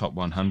magazine top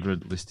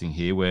 100 listing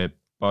here, where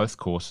both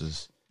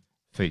courses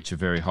feature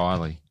very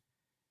highly.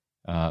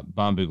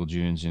 Barnbougle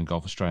Dunes in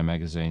Golf Australia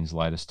magazine's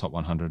latest top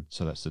 100,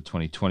 so that's the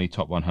 2020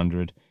 top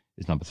 100,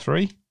 is number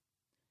 3.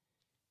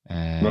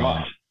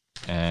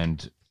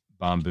 And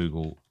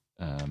Barnbougle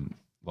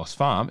Lost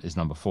Farm is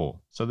number 4.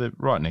 So they're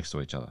right next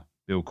to each other.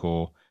 Bill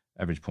Core,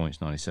 average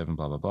points 97,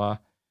 blah, blah, blah.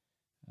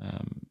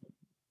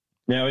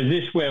 Now, is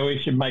this where we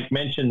should make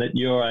mention that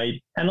you're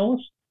a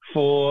panelist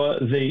for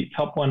the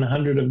top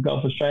 100 of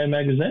Golf Australia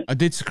magazine? I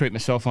did secrete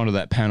myself onto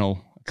that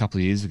panel a couple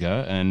of years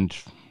ago, and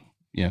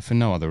for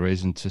no other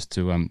reason, just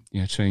to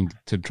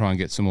try and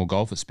get some more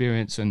golf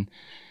experience and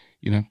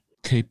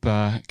keep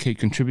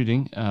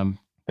contributing.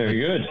 Very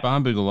good.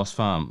 Barnbougle Lost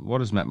Farm. What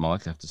does Matt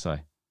Mullock have to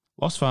say?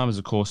 Lost Farm is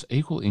a course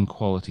equal in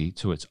quality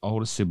to its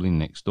older sibling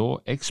next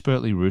door,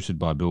 expertly routed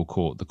by Bill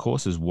Court. The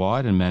course is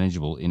wide and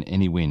manageable in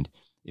any wind.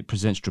 It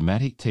presents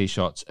dramatic tee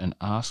shots and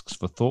asks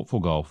for thoughtful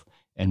golf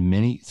and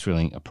many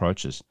thrilling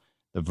approaches.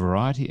 The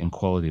variety and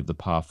quality of the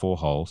par 4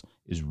 holes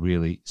is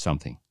really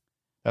something.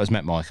 That was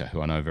Matt Mulliker,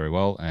 who I know very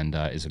well and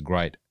is a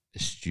great,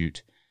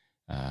 astute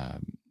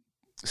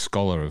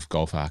scholar of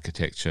golf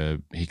architecture,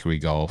 hickory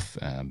golf,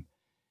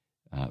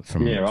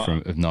 from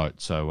of note.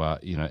 So,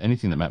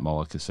 anything that Matt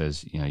Mulliker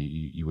says,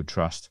 you would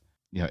trust.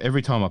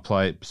 Every time I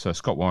play, so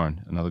Scott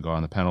Warren, another guy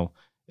on the panel,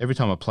 Every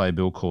time I play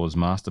Bill Caw's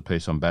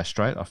masterpiece on Bass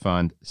Strait, I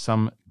find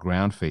some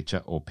ground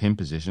feature or pin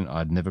position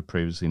I'd never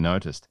previously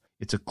noticed.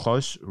 It's a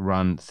close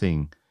run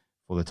thing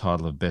for the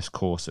title of best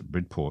course at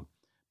Bridport,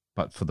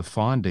 but for the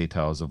fine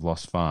details of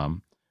Lost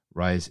Farm,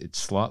 raise it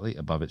slightly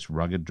above its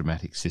rugged,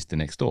 dramatic sister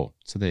next door.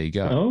 So there you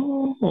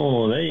go.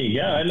 Oh, there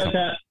you go. And look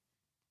at,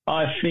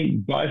 I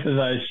think both of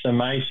those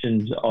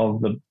summations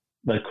of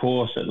the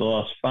course at the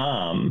Lost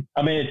Farm,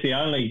 I mean, it's the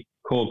only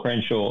Core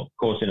Crenshaw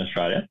course in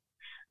Australia.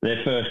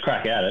 Their first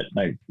crack at it,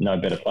 no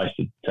better place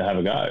to have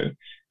a go.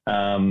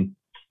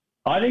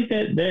 I think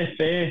that they're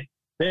fair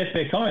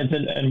comments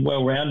and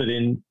well-rounded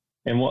in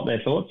what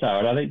their thoughts are.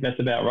 And I think that's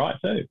about right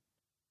too.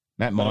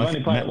 Matt Micah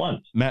about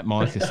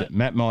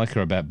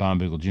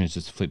Barnbougle Dunes,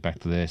 just to flip back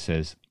to there,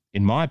 says,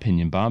 in my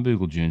opinion,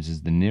 Barnbougle Dunes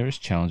is the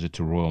nearest challenger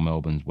to Royal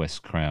Melbourne's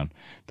West Crown.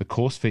 The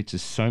course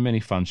features so many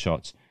fun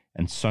shots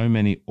and so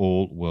many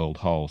all-world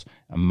holes,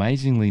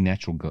 amazingly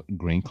natural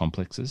green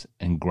complexes,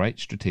 and great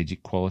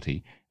strategic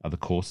quality are the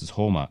course's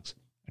hallmarks.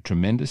 A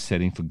tremendous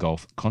setting for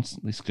golf,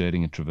 constantly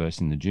skirting and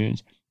traversing the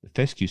dunes. The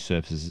fescue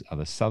surfaces are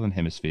the Southern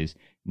Hemisphere's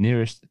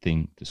nearest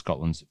thing to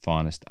Scotland's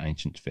finest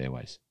ancient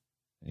fairways.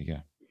 There you go.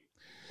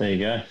 There you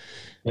go.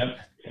 Yep.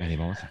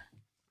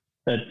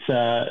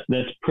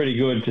 That's pretty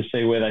good to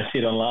see where they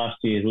sit on last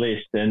year's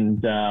list,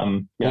 and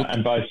and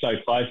both so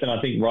close, and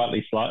I think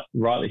rightly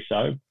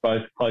so,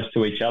 both close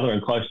to each other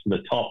and close to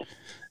the top.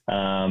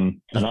 And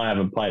I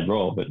haven't played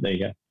Royal, but there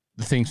you go.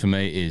 The thing for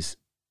me is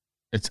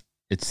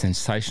it's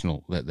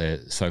sensational that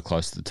they're so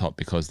close to the top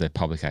because they're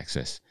public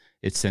access.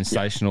 It's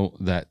sensational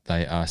that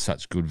they are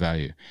such good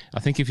value. I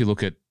think if you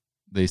look at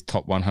these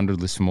top 100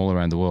 lists from all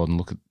around the world and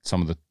look at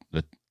some of the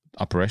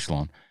upper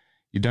echelon,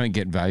 you don't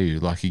get value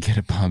like you get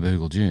at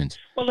Barnbougle Dunes.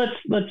 Well, let's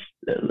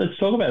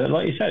talk about it.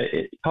 Like you said,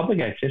 it's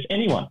public access.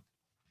 Anyone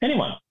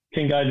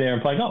can go there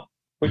and play golf,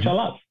 which I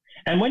love.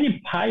 And when you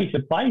pay to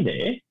play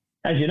there,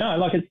 as you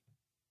know,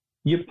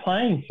 you're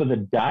playing for the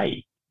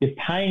day. You're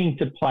paying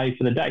to play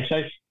for the day.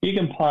 So you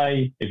can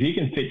play, if you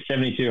can fit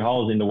 72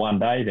 holes into one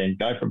day, then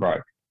go for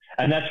broke.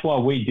 And that's why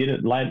we did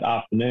it late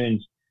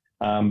afternoons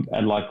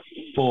at like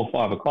 4 or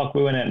 5 o'clock.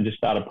 We went out and just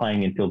started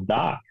playing until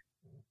dark.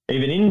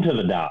 Even into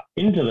the dark,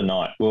 into the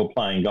night, we were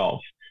playing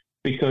golf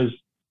because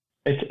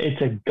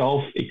it's a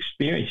golf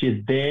experience.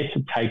 You're there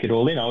to take it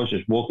all in. I was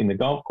just walking the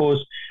golf course.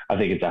 I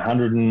think it's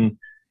 $130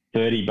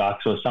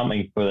 or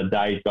something for the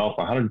day's golf,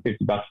 or $150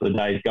 for the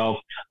day's golf.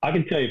 I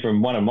can tell you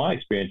from one of my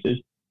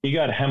experiences, you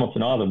go to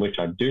Hamilton Island, which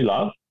I do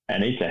love,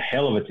 and it's a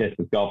hell of a test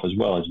of golf as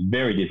well. It's a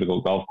very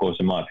difficult golf course,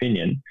 in my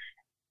opinion.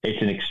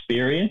 It's an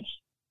experience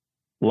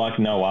like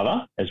no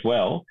other as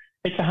well.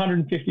 It's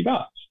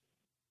 $150.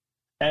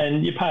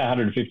 And you pay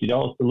 $150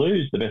 to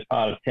lose the best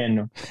part of 10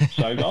 or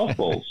so golf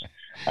balls,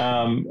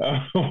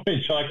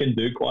 which I can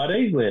do quite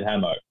easily at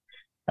Hamo.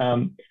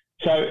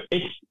 So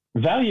it's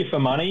value for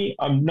money.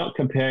 I'm not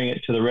comparing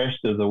it to the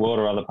rest of the world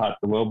or other parts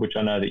of the world, which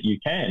I know that you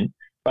can,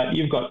 but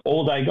you've got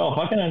all-day golf.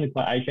 I can only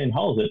play 18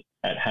 holes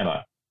at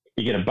Hamo.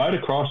 You get a boat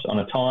across on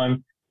a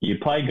time, you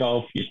play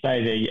golf, you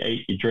stay there, you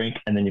eat, you drink,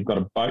 and then you've got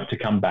a boat to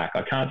come back.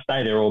 I can't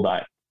stay there all day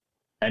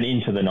and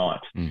into the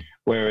night,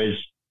 whereas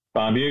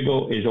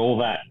Barnbougle is all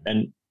that.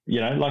 And, you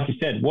know, like you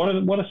said, what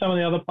are some of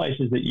the other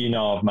places that you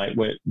know of, mate,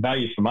 where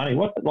value for money?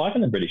 What's it like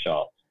in the British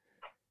Isles?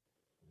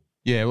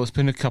 Yeah, well, it's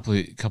been a couple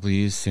of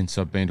years since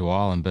I've been to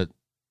Ireland, but,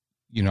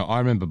 you know, I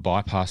remember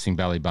bypassing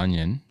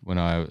Ballybunion when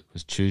I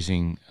was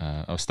choosing,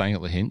 I was staying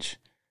at Lahinch.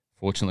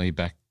 Fortunately,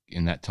 back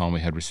in that time,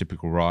 we had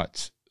reciprocal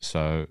rights.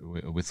 So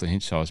with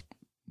Lahinch, so I was,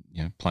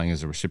 you know, playing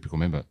as a reciprocal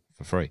member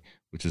for free,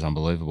 which is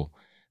unbelievable.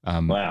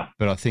 Wow.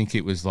 But I think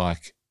it was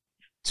like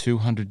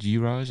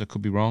 €200. I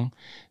could be wrong.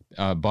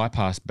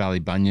 Bypassed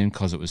Ballybunion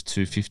because it was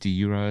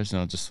 €250,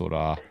 and I just thought,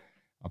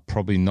 I'm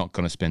probably not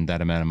going to spend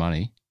that amount of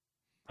money.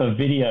 For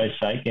video's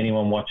sake,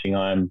 anyone watching,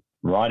 I'm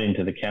right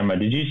into the camera.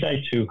 Did you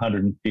say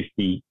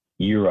 €250?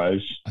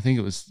 I think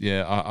it was.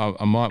 Yeah,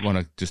 I might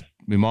want to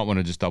we might want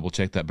to just double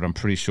check that, but I'm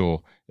pretty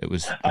sure it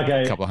was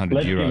a couple of €100.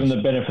 Let's give them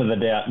the benefit of the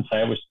doubt and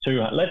say it was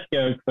 200. Let's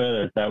go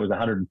further and say it was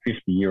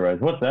 €150.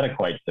 What's that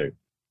equate to?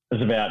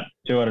 It's about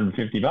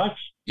 $250.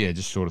 Yeah,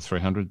 just short of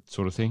 300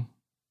 sort of thing.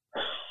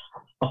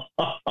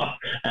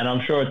 And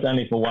I'm sure it's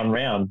only for one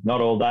round, not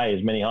all day,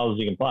 as many holes as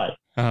you can play.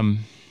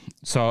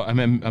 So I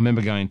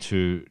remember going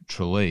to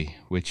Tralee,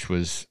 which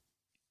was,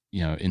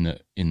 you know,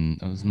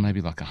 it was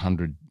maybe like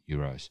 €100.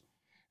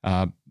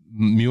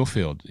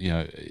 Muirfield, you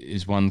know,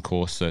 is one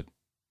course that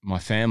my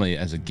family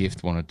as a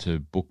gift wanted to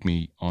book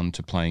me on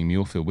to playing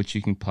Muirfield, which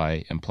you can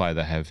play.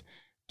 They have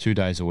 2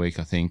 days a week,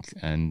 I think,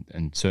 and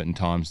certain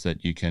times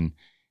that you can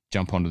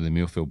jump onto the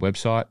Muirfield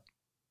website.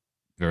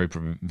 Very,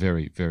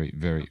 very, very,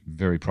 very,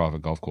 very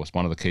private golf course.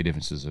 One of the key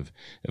differences of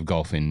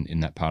golf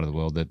in that part of the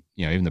world, that,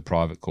 you know, even the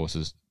private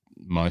courses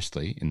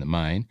mostly in the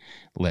main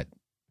let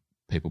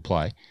people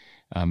play.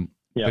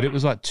 But it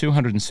was like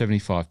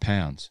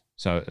 £275.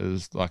 So it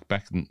was like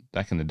back in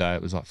the day,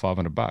 it was like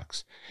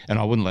 $500, and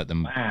I wouldn't let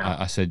them. Wow.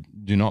 I said,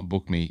 do not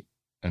book me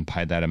and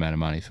pay that amount of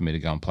money for me to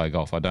go and play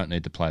golf. I don't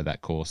need to play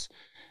that course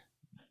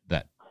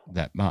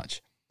that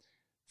much.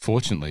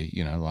 Fortunately,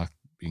 you know, like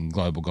in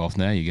global golf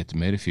now, you get to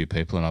meet a few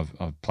people, and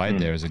I've played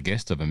there as a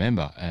guest of a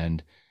member,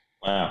 and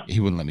wow, he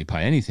wouldn't let me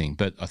pay anything.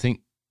 But I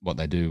think what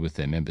they do with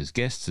their members'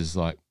 guests is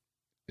like,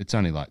 it's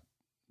only like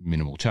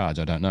minimal charge.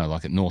 I don't know.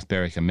 Like at North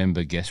Berwick, a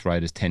member guest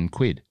rate is 10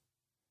 quid,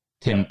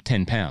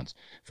 10 pounds.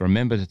 For a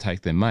member to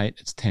take their mate,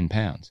 it's 10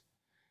 pounds.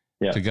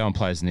 Yeah. To go and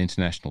play as an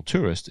international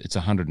tourist, it's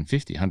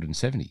 150,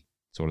 170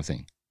 sort of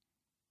thing.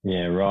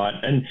 Yeah, right.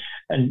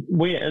 And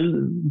we, I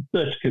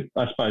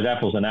suppose,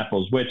 apples and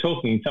apples. We're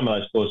talking some of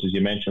those courses you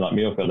mentioned, like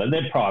Muirfield,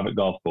 they're private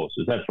golf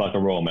courses. That's like a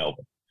Royal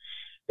Melbourne.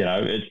 You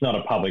know, it's not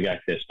a public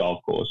access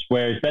golf course.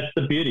 Whereas that's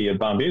the beauty of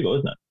Barnbougle,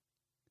 isn't it?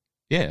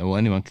 Yeah, well,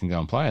 anyone can go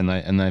and play,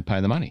 and they pay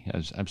the money.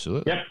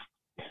 Absolutely. Yep.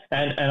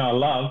 And I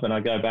love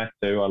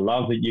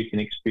that you can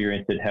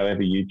experience it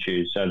however you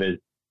choose. So there's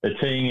the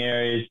teeing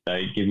areas.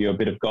 They give you a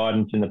bit of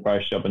guidance in the pro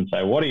shop and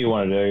say, what do you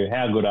want to do?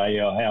 How good are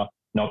you? Or how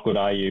not good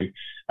are you?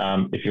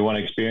 If you want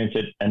to experience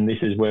it, and this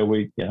is where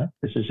this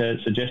is how it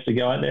suggests to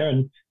go out there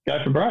and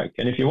go for broke.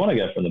 And if you want to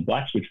go for the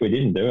blacks, which we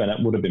didn't do, and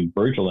it would have been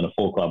brutal in a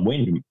 4-club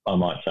win, I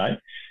might say,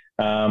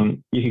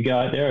 you could go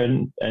out there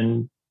and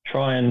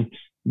try and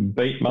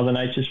beat Mother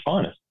Nature's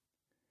finest.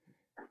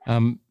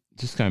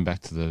 Just going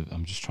back to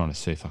I'm just trying to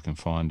see if I can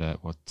find out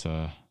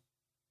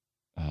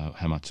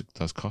how much it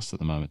does cost at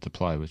the moment to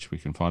play, which we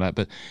can find out.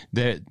 But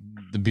the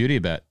beauty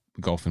about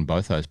golf in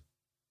both those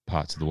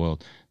parts of the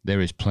world,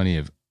 there is plenty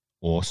of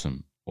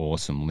awesome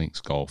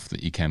links golf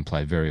that you can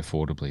play very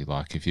affordably.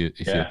 Like if you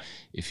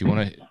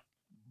want to,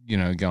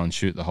 go and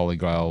shoot the Holy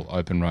Grail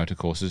open rotor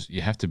courses,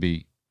 you have to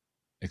be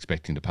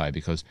expecting to pay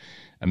because,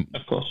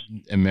 of course,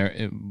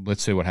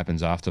 let's see what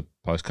happens after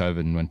post-COVID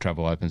and when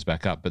travel opens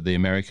back up. But the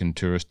American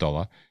tourist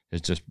dollar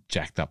has just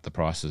jacked up the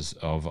prices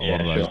of a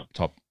lot of those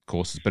top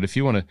courses. But if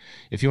you want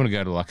to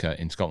go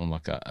to in Scotland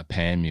like a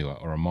Panmure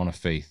or a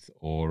Montefieth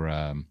or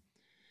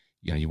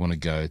you want to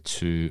go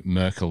to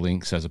Merker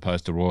Links as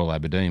opposed to Royal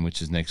Aberdeen,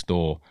 which is next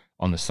door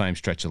on the same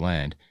stretch of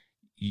land,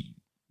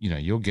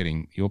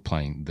 you're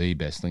playing the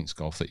best links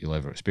golf that you'll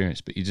ever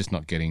experience, but you're just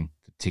not getting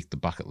to tick the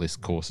bucket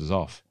list courses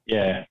off.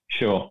 Yeah,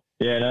 sure.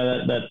 Yeah,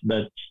 no,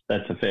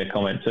 that's a fair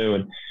comment too.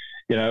 And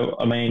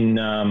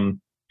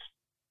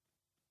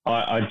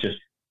I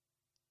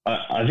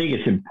think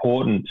it's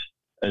important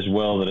as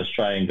well that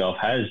Australian golf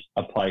has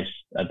a place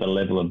at the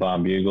level of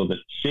Barnbougle that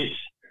sits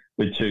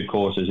with 2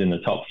 courses in the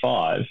top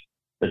 5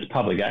 that's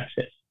public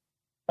access.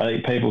 I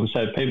think people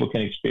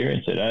can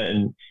experience it.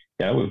 And,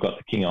 we've got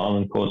the King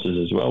Island courses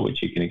as well,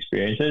 which you can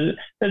experience.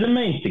 There's a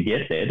means to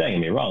get there. Don't get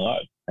me wrong.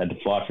 I had to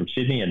fly from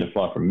Sydney, I had to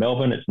fly from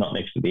Melbourne. It's not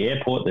next to the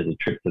airport. There's a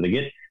trip to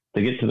get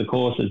to the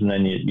courses, and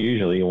then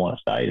you want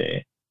to stay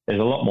there. There's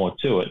a lot more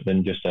to it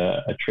than just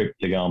a trip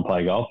to go and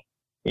play golf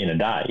in a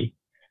day.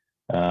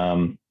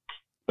 I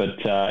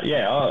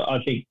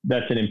think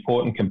that's an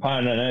important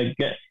component, and it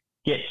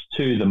gets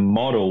to the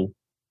model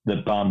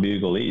that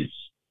Barnbougle is.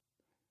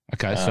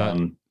 Okay,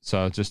 so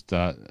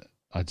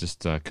I just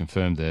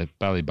confirmed there.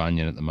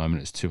 Ballybunion at the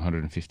moment is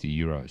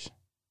 €250.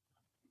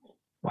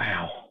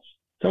 Wow.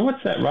 So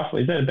what's that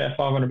roughly? Is that about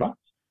 $500?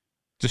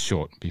 Just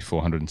short, be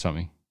 400 and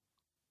something.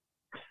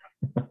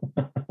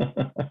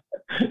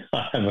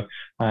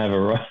 I have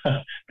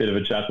a bit of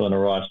a chuckle and a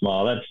wry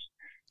smile.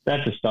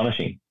 That's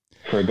astonishing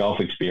for a golf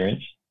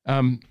experience.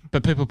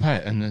 But people pay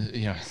it, and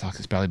like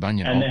it's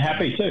Ballybunion, and they're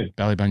happy too.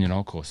 Ballybunion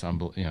Old Course,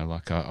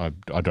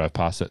 I drove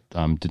past it,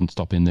 didn't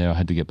stop in there. I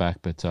had to get back,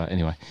 but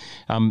anyway,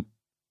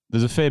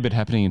 there's a fair bit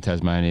happening in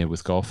Tasmania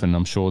with golf, and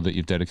I'm sure that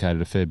you've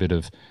dedicated a fair bit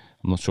of.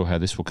 I'm not sure how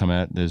this will come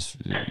out. There's,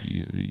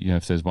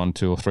 if there's 1,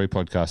 2, or 3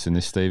 podcasts in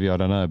this, Stevie, I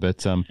don't know,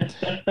 but I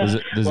was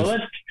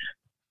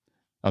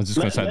just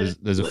going to say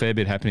there's a fair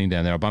bit happening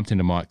down there. I bumped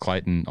into Mike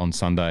Clayton on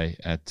Sunday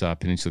at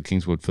Peninsula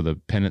Kingswood for the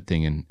pennant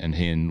thing, and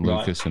he and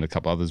Lucas and a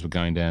couple others were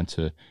going down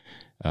to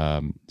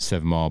 7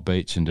 Mile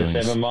Beach and doing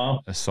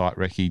a site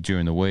recce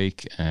during the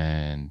week.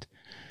 And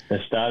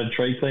they started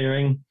tree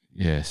clearing.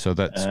 Yeah, so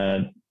that's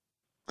going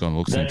to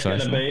look sensational.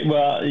 That's going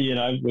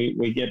to be,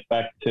 we get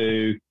back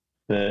to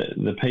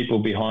the people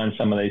behind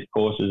some of these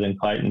courses, and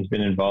Clayton's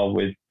been involved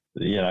with,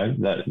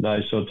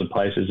 those sorts of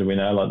places that we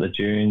know, like the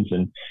Dunes,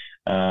 and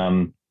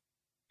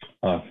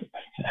I've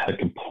had a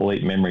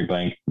complete memory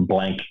blank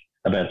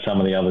about some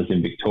of the others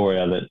in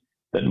Victoria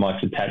that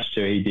Mike's attached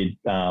to. He did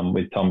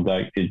with Tom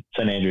Doak, did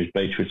St Andrews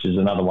Beach, which is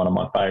another one of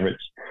my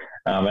favourites.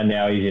 And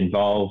now he's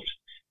involved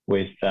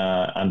with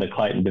under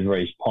Clayton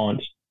DeVries Pont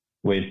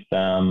with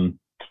 7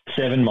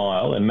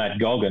 Mile, and Matt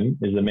Goggin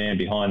is the man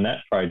behind that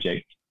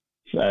project,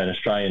 an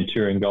Australian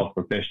touring golf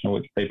professional,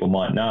 which people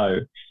might know.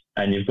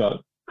 And you've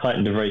got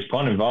Clayton DeVries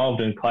Pont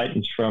involved, and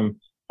Clayton's from,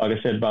 like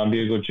I said,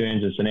 Barnbougle,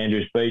 Dunes and St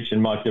Andrews Beach,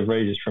 and Mike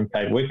DeVries is from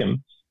Cape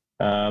Wickham.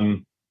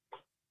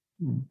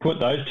 Put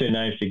those 2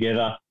 names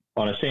together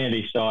on a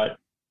sandy site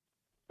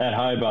at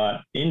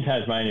Hobart in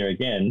Tasmania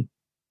again,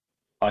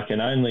 I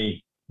can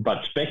only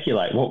but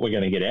speculate what we're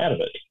going to get out of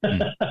it.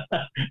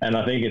 And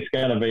I think it's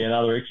going to be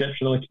another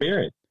exceptional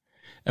experience.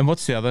 And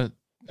what's the other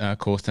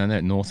course down there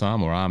at North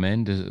Arm or Arm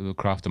End? Is it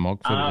Craft and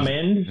Mogford? Arm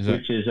End,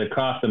 which is a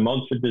Craft and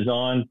Mogford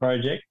design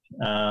project,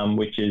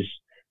 which is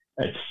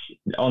It's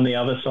on the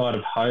other side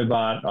of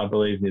Hobart, I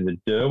believe, near the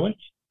Derwent.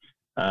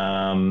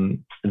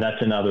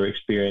 That's another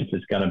experience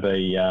that's going to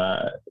be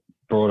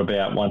brought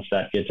about once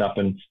that gets up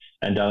and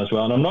done as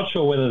well. And I'm not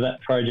sure whether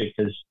that project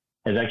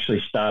has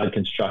actually started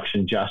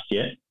construction just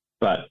yet,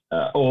 but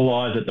all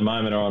eyes at the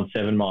moment are on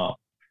 7 Mile.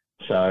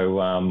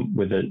 So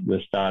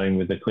we're starting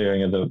with the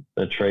clearing of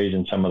the trees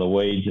and some of the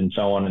weeds and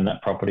so on in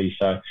that property.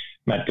 So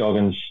Matt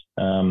Goggins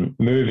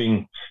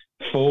moving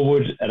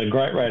forward at a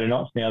great rate of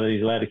knots now that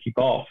he's allowed to kick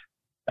off,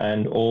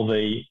 and all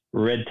the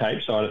red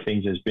tape side of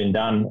things has been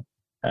done,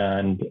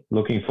 and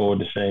looking forward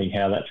to seeing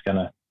how that's going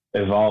to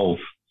evolve.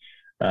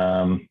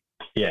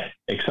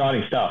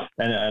 Exciting stuff.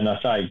 And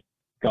I say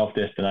Golf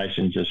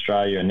Destinations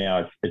Australia, and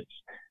now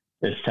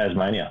it's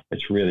Tasmania.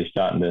 It's really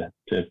starting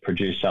to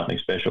produce something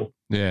special.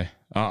 Yeah,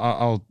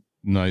 I'll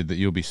know that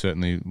you'll be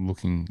certainly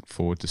looking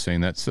forward to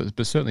seeing that. So,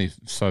 but certainly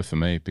so for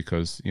me,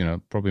 because,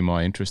 probably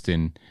my interest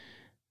in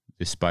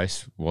this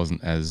space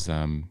wasn't as,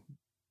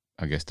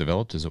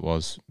 developed as it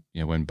was,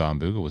 when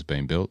Barnbougle was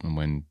being built and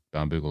when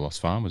Barnbougle Lost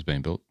Farm was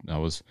being built. I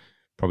was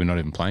probably not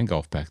even playing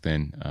golf back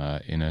then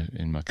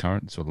in my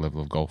current sort of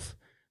level of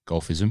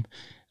golfism.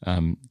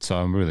 So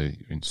I'm really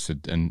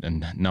interested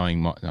in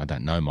knowing Mike. I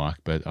don't know Mike,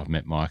 but I've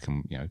met Mike,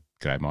 and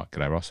g'day Mike,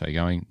 g'day Ross, how you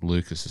going?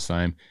 Luke is the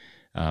same.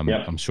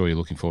 Yep. I'm sure you're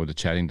looking forward to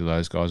chatting to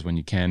those guys when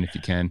you can, if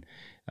you can.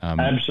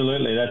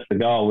 Absolutely, that's the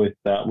goal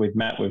with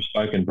Matt. We've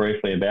spoken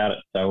briefly about it,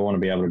 so we want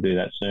to be able to do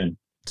that soon.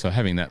 So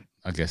having that,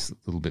 I guess, a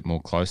little bit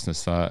more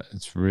closeness,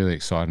 it's really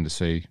exciting to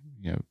see.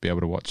 Be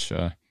able to watch.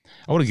 I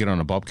want to get on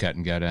a bobcat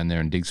and go down there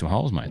and dig some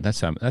holes, mate.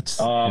 That's. Mate,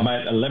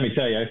 let me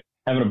tell you,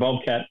 having a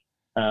bobcat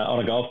on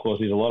a golf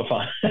course is a lot of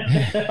fun.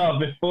 I've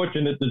been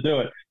fortunate to do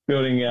it,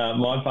 building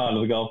my part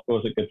of the golf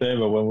course at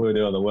Katoomba when we were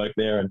doing the work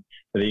there. And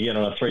whether you get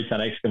on a 3-ton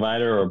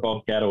excavator or a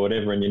bobcat or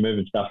whatever, and you're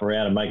moving stuff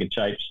around and making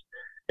shapes,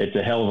 it's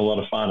a hell of a lot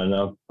of fun. And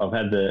I've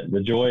had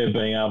the joy of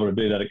being able to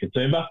do that at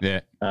Katoomba.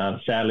 Yeah.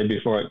 Sadly,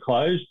 before it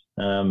closed,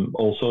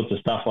 all sorts of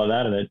stuff like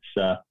that. And it's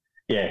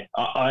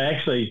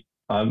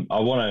I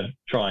want to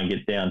try and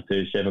get down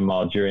to 7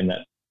 Mile during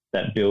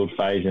that build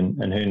phase,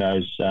 and who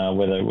knows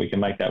whether we can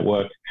make that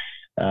work.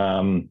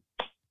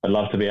 I'd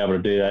love to be able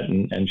to do that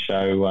and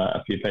show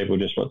a few people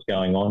just what's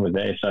going on with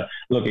there. So,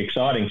 look,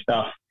 exciting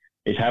stuff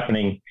is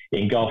happening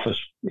in golf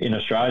in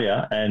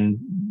Australia, and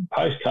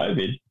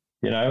post-COVID,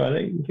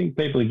 I think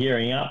people are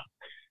gearing up.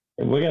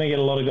 We're going to get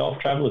a lot of golf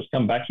travellers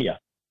come back here.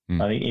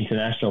 I think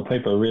international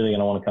people are really going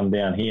to want to come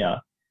down here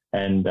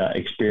and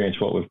experience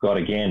what we've got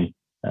again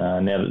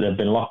now that they've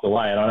been locked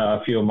away. And I know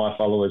a few of my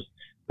followers,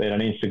 be it on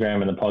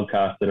Instagram and the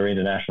podcast, that are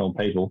international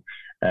people,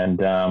 and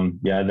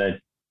they're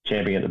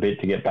champing at the bit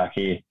to get back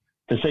here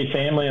to see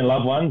family and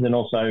loved ones, and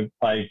also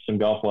play some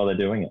golf while they're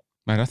doing it.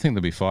 Mate, I think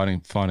they'll be fighting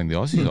the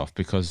Aussies off,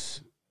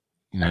 because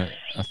I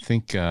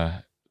think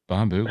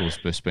Barnbougle's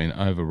just been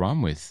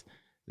overrun with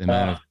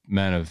the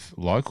amount of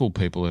local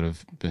people that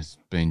have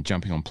been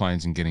jumping on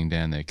planes and getting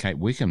down there. Kate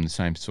Wickham, the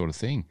same sort of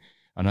thing.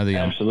 I know the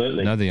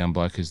young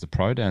bloke who's the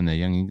pro down there,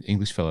 young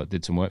English fella that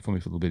did some work for me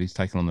for a little bit. He's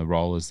taken on the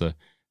role as the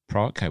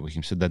pro at Kate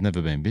Wickham. Said they've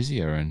never been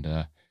busier,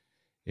 and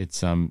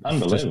it's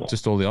unbelievable.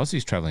 Just all the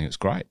Aussies travelling. It's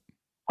great.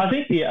 I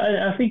think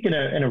in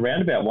a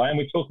roundabout way, and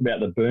we talk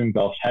about the boom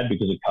golf's had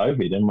because of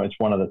COVID, and it's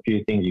one of the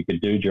few things you could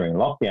do during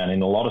lockdown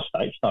in a lot of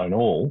states, not in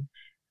all.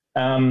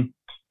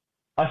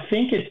 I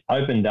think it's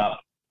opened up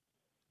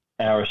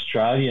our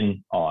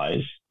Australian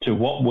eyes to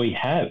what we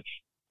have.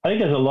 I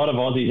think there's a lot of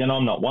Aussies, and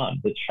I'm not one,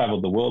 that's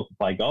travelled the world to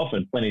play golf,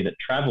 and plenty that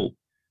travel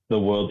the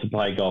world to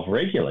play golf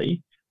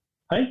regularly.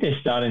 I think they're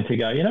starting to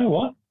go, you know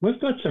what?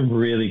 We've got some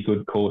really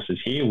good courses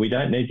here. We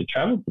don't need to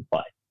travel to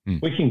play.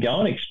 We can go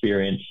and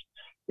experience,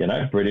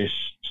 British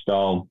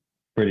Isle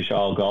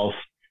golf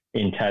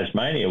in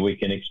Tasmania. We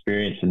can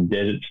experience some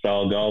desert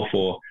style golf,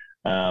 or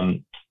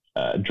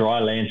dry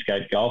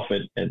landscape golf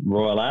at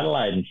Royal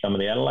Adelaide and some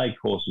of the Adelaide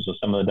courses, or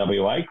some of the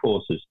WA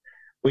courses.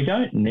 We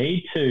don't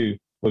need to.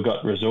 We've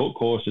got resort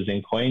courses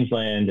in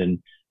Queensland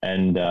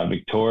and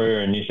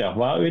Victoria and New South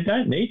Wales. We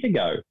don't need to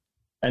go.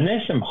 And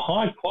there's some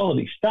high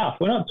quality stuff.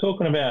 We're not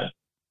talking about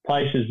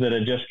places that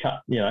are just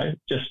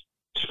just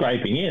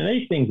scraping in.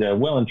 These things are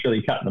well and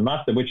truly cutting the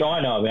mustard, which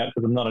I know about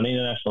because I'm not an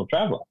international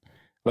traveller.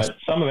 But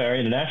some of our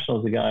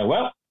internationals are going,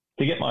 well,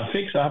 to get my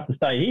fix, I have to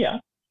stay here.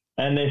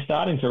 And they're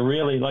starting to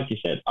really, like you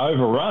said,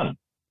 overrun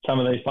some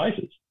of these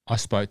places. I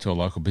spoke to a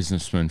local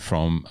businessman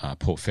from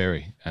Port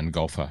Fairy, and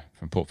golfer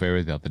from Port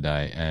Fairy the other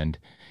day, and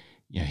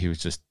he was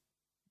just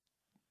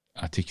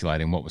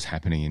articulating what was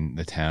happening in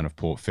the town of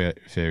Port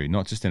Fairy,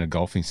 not just in a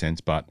golfing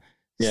sense, but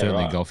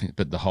certainly golfing,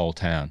 but the whole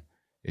town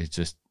is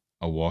just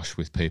awash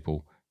with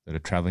people that are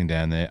travelling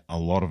down there, a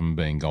lot of them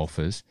being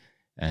golfers,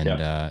 and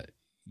the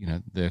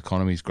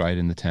economy is great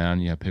in the town.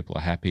 People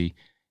are happy,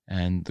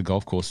 and the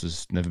golf course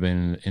has never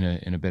been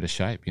in a better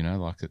shape.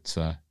 Like it's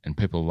and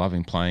people are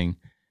loving playing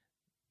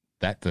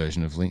that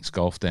version of links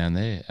golf down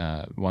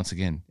there. Once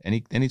again,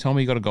 any time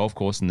you got a golf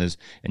course and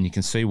you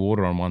can see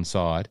water on one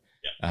side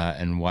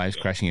and waves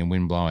crashing and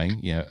wind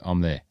blowing,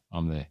 I'm there.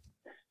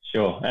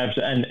 Sure.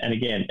 Absolutely. And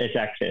again, it's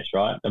access,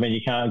 right? I mean,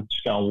 you can't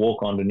just go and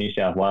walk on to New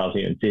South Wales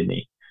here in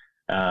Sydney.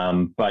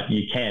 But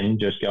you can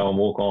just go and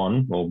walk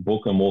on, or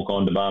book and walk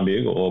on to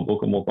Barnbougle, or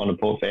book and walk on to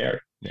Port Fairy.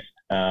 Yeah.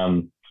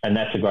 And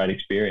that's a great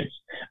experience.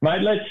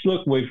 Mate, let's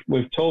look,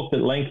 we've talked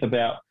at length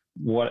about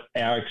what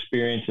our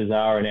experiences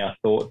are and our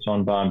thoughts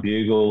on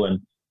Barnbougle and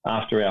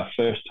after our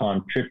first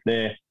time trip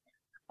there.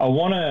 I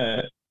want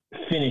to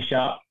finish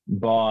up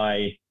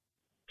by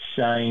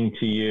saying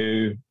to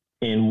you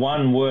in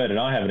one word, and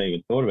I haven't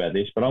even thought about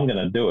this, but I'm going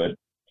to do it.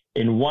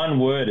 In one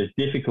word, as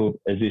difficult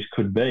as this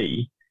could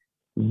be,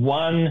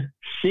 one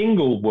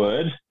single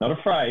word, not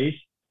a phrase,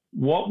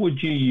 what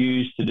would you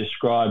use to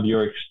describe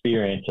your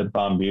experience at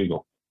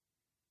Barnbougle?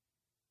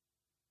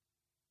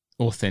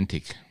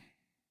 Authentic.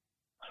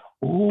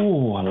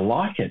 Oh, I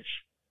like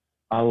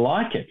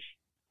it.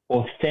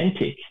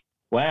 Authentic.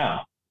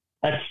 Wow.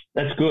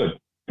 That's good.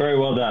 Very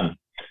well done.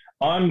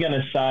 I'm going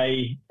to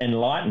say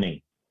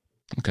enlightening.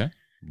 Okay.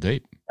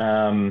 Deep.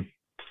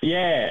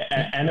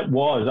 Yeah, and it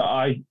was.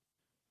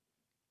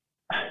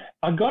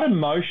 I got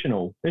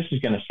emotional. This is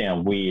going to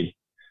sound weird.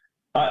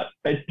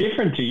 It's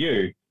different to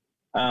you.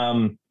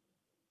 It's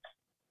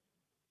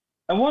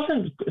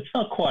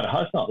not quite,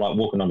 it's not like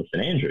walking on to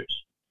St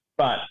Andrews,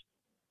 but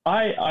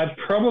I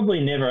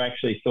probably never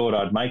actually thought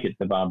I'd make it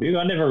to Barnbougle.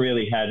 I never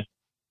really had,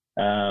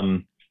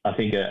 I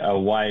think, a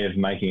way of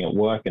making it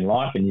work in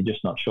life, and you're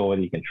just not sure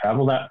whether you can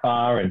travel that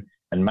far and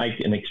make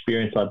an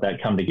experience like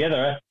that come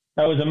together.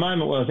 There was a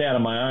moment where I was out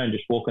on my own,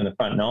 just walking the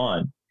front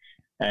nine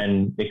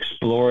and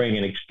exploring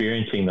and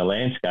experiencing the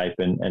landscape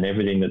and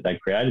everything that they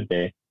created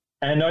there.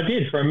 And I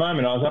did for a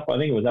moment. I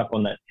think it was up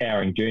on that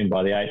towering dune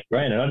by the 8th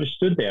green, and I just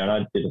stood there and I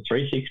did a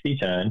 360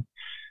 turn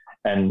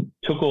and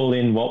took all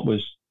in what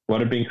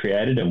had been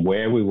created and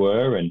where we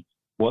were and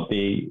what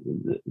the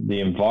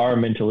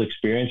environmental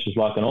experience was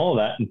like and all of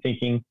that, and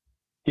thinking,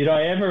 did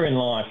I ever in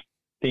life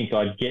think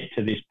I'd get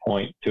to this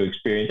point to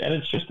experience? And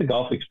it's just a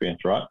golf experience,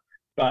 right?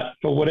 But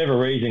for whatever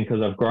reason,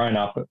 because I've grown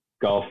up at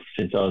golf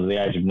since I was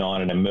the age of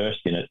 9 and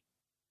immersed in it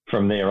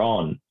from there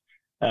on,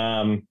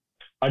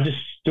 I just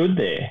stood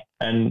there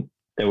and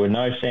there were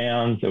no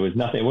sounds. There was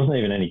nothing. There wasn't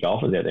even any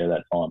golfers out there at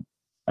that time.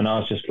 And I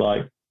was just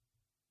like,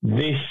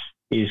 this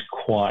is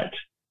quite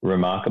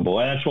remarkable.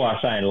 And that's why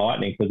I say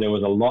enlightening, because there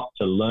was a lot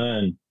to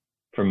learn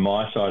from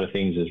my side of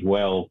things as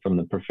well, from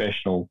the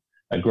professional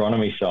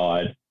agronomy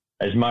side,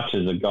 as much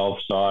as the golf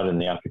side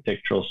and the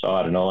architectural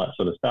side and all that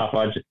sort of stuff.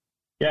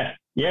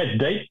 It's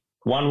deep.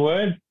 One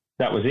word,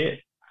 that was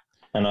it.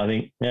 And I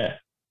think,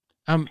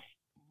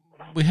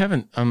 we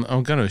haven't. I'm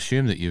going to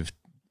assume that you've.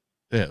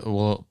 Yeah.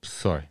 Well,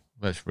 sorry.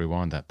 Let's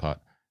rewind that part.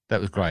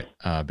 That was great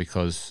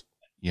because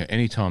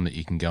any time that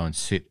you can go and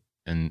sit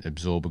and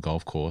absorb a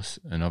golf course,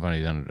 and I've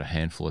only done it a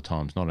handful of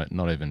times, not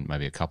even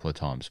maybe a couple of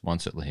times.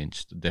 Once at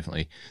Lahinch,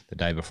 definitely the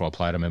day before I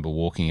played, I remember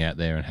walking out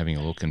there and having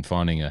a look and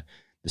finding the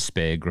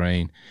spare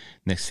green.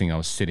 Next thing, I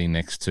was sitting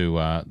next to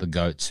the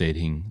goats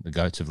eating the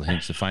goats of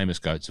Lahinch, the famous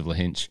goats of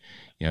Lahinch.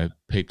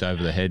 Peeped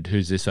over the head.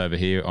 Who's this over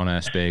here on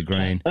our spare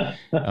green? And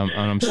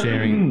I'm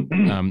sharing.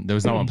 There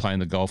was no one playing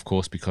the golf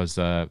course because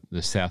the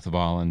South of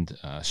Ireland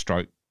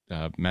stroke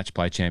match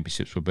play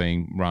championships were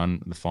being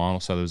run the final.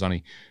 So there was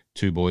only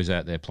 2 boys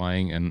out there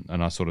playing, and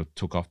I sort of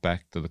took off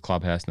back to the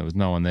clubhouse, and there was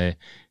no one there,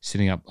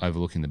 sitting up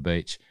overlooking the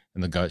beach,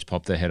 and the goats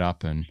popped their head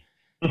up, and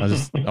I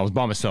was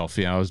by myself.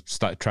 I was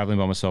traveling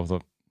by myself.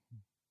 Thought,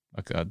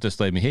 okay, just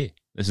leave me here.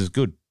 This is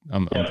good.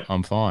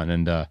 I'm fine.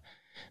 And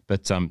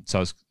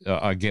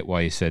I get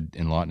why you said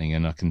enlightening,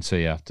 and I can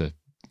see after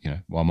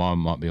while mine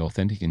might be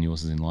authentic and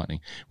yours is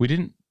enlightening. We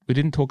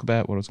didn't talk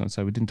about what I was going to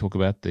say. We didn't talk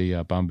about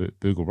the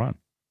Barnbougle run.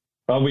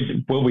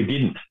 We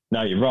didn't.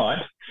 No, you're right.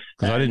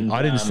 Because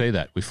I didn't see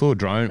that. We flew a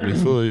drone.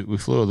 We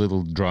flew a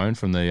little drone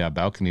from the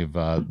balcony of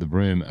the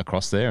room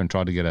across there and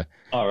tried to get a.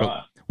 All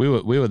right. We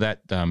were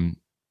that.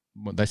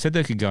 They said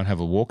they could go and have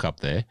a walk up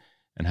there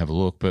and have a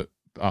look, but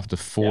after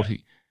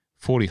 40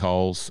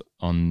 holes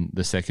on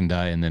the second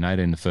day and then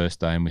 18 the first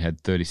day, and we had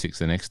 36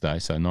 the next day,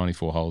 so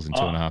 94 holes in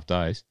 2.5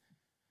 days.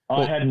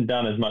 I hadn't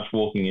done as much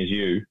walking as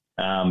you,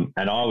 and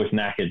I was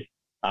knackered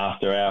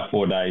after our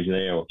 4 days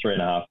there, or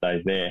 3.5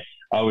 days there.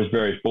 I was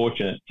very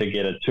fortunate to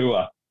get a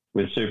tour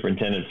with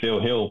Superintendent Phil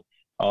Hill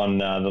on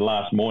the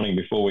last morning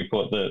before we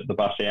caught the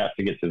bus out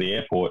to get to the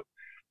airport.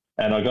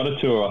 And I got a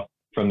tour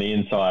from the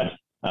inside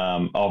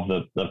of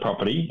the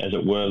property, as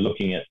it were,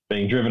 looking at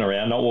being driven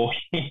around, not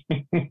walking.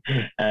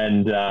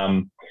 And,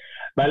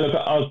 mate, look,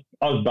 I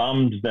was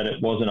bummed that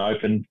it wasn't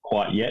open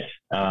quite yet.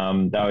 They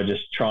were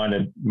just trying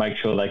to make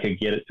sure they could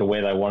get it to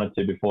where they wanted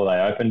to before they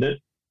opened it.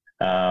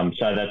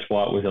 So that's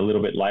why it was a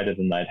little bit later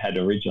than they'd had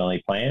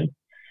originally planned.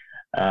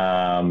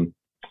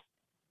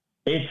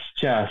 It's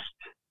just,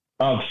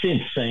 I've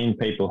since seen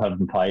people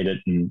having played it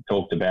and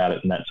talked about it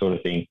and that sort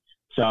of thing.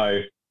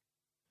 So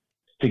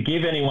to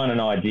give anyone an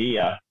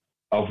idea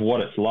of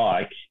what it's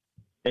like,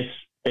 it's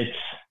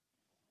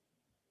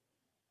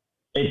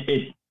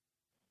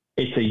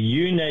a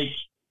unique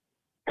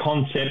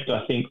concept,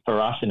 I think,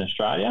 for us in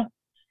Australia.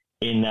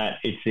 in that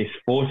it's this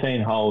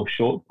 14-hole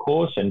short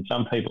course, and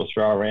some people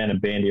throw around a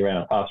bandy around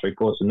a par 3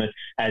 course and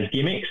as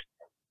gimmicks.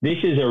 This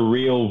is a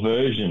real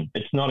version.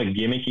 It's not a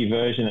gimmicky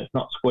version. It's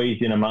not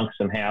squeezed in amongst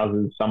some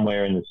houses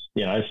somewhere in the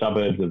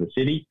suburbs of the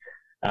city.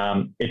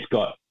 It's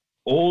got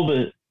all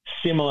the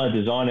similar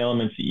design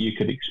elements that you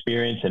could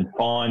experience and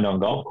find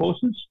on golf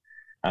courses,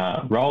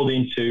 rolled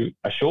into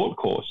a short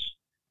course.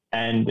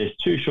 And there's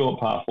 2 short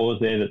par 4s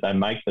there that they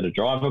make that are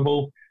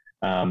drivable,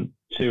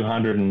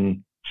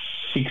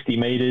 260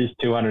 metres,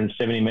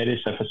 270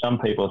 metres. So for some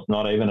people, it's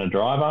not even a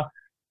driver.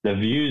 The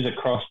views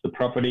across the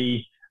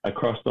property,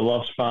 across the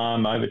Lost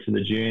Farm, over to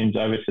the dunes,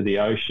 over to the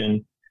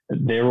ocean,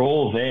 they're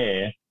all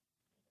there.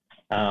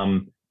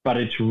 But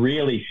it's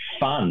really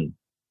fun.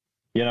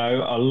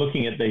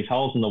 Looking at these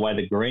holes and the way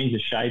the greens are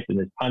shaped, and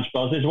there's punch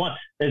bowls.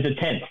 There's a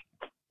 10th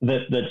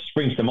that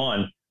springs to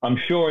mind. I'm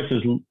sure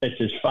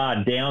it's as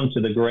far down to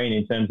the green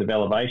in terms of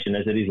elevation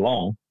as it is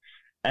long.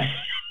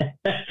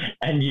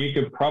 And you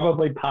could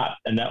probably putt.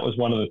 And that was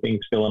one of the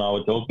things Phil and I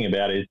were talking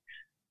about, is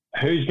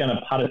who's going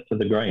to putt it to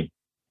the green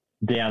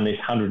down this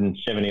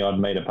 170 odd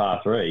metre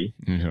par 3,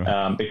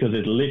 because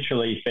it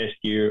literally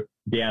fescue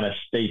down a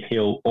steep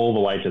hill all the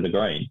way to the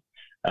green.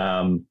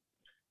 I'd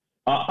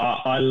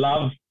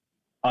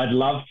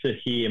love to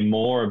hear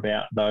more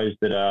about those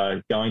that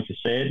are going to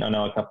see it. I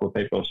know a couple of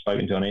people I've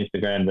spoken to on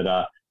Instagram that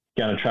are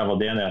going to travel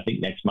down there, I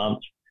think next month,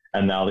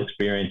 and they'll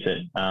experience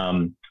it. I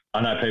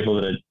know people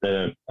that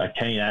are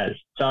keen as.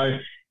 So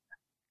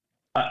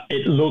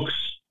it looks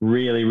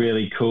really,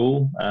 really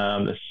cool.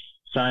 The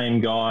same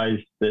guys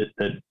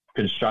that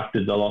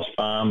constructed the Lost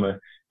Farm,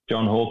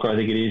 John Hawker, I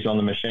think it is, on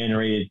the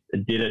machinery,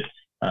 did it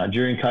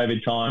during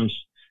COVID times.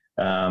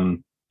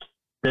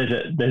 There's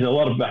a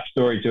lot of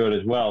backstory to it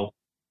as well.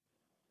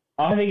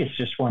 I think it's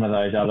just one of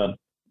those other.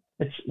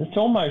 It's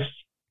almost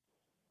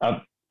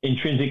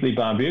intrinsically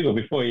Barnbougle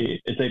before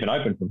it's even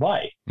open for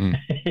play.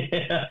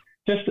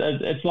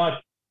 It's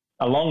like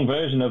a long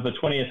version of the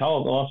 20th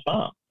hole at the Lost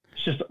Farm.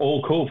 It's just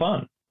all cool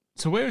fun.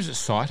 So where is it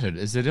sited?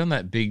 Is it on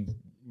that big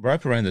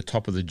rope around the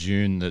top of the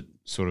dune that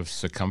sort of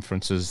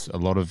circumferences a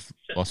lot of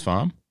Lost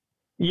Farm?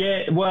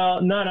 Yeah,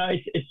 well, no,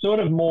 it's sort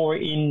of more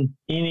in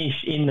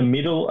the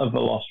middle of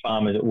the Lost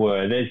Farm, as it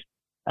were. There's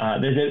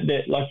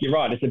like you're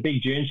right, it's a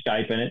big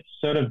dunescape, and it's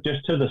sort of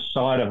just to the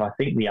side of, I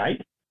think, the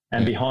 8th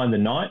and behind the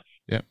 9th.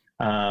 Yeah.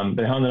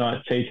 Behind the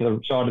 9th tee, to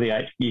the side of the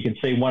 8th, you can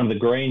see one of the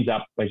greens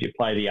up as you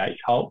play the 8th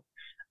hole.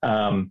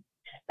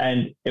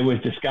 And it was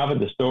discovered,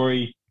 the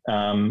story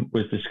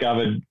was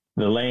discovered,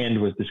 the land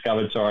was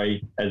discovered,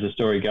 as the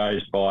story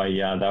goes, by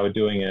they were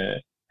doing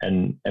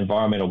an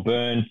environmental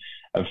burn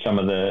of some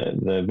of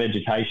the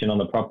vegetation on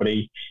the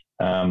property,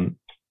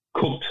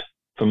 cooked,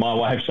 for my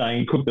way of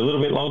saying, cooked a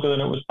little bit longer than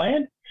it was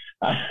planned,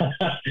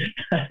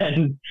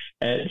 and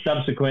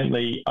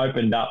subsequently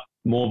opened up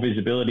more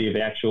visibility of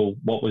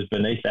what was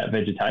beneath that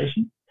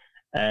vegetation.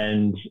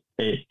 And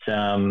the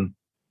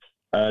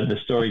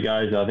story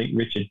goes, I think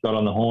Richard got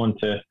on the horn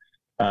to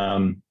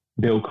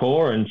Bill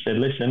Core and said,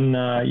 listen,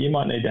 you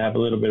might need to have a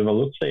little bit of a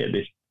look-see at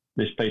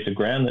this piece of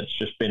ground that's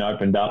just been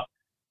opened up,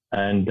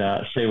 and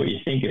see what you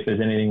think, if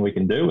there's anything we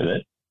can do with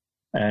it.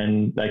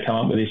 And they come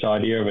up with this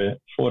idea of a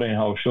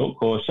 14-hole short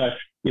course. So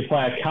you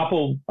play a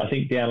couple, I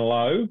think, down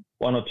low,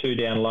 1 or 2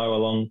 down low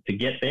along to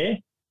get there,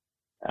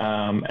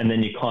 and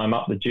then you climb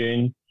up the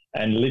dune,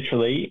 and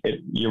literally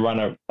you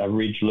run a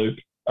ridge loop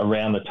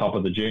around the top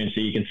of the dune, so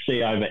you can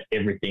see over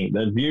everything.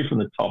 The view from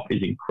the top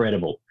is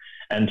incredible.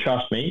 And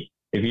trust me,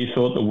 if you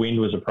thought the wind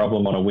was a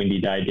problem on a windy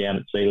day down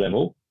at sea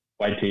level,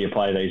 wait till you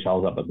play these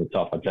holes up at the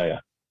top, I tell you.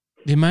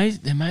 The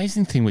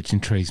amazing thing which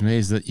intrigues me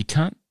is that you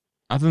can't,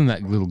 other than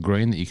that little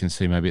green that you can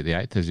see maybe at the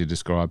 8th, as you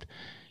described,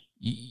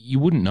 you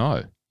wouldn't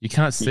know. You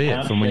can't see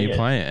it from when you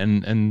play it.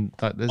 And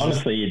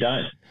honestly, you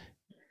don't.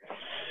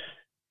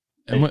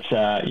 And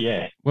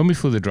when we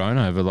flew the drone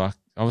over, like,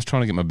 I was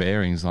trying to get my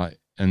bearings, like,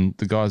 and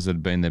the guys that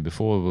had been there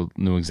before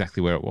knew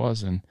exactly where it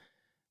was. And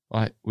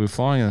like, we were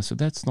flying, and I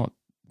said, it's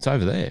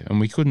over there.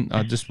 And we couldn't,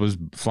 I just was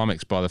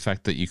flummoxed by the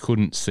fact that you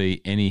couldn't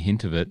see any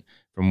hint of it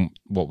from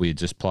what we had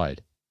just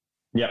played.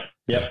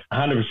 Yep,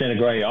 100%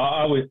 agree.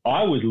 I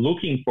was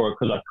looking for it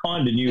because I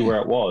kind of knew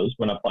where it was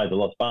when I played the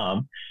Lost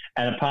Farm.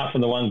 And apart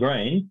from the one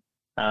green,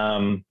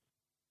 I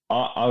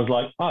was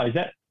like, is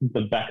that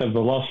the back of the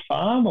Lost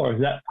Farm, or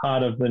is that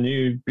part of the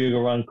new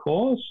Bugle Run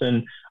course?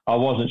 And I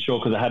wasn't sure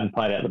because I hadn't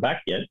played out the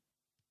back yet.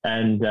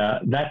 And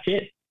that's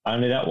it.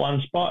 Only that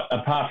one spot.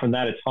 Apart from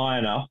that, it's high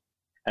enough,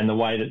 and the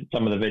way that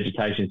some of the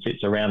vegetation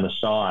sits around the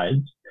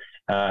sides,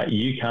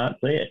 you can't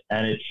see it.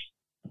 And it's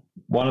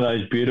one of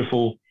those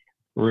beautiful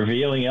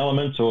revealing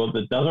elements, or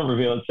that doesn't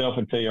reveal itself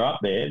until you're up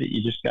there, that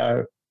you just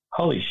go,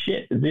 holy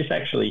shit, is this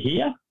actually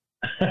here?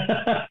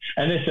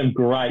 And there's some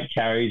great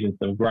carries and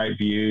some great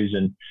views,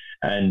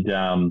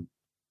 and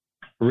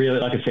really,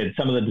 like I said,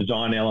 some of the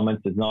design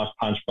elements, there's nice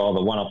punch bowl,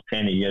 the 1 off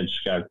 10,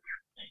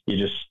 you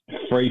just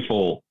free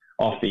fall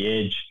off the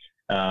edge,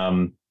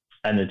 and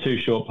the 2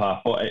 short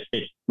par 4.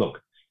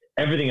 Look,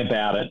 everything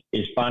about it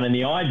is fun, and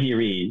the idea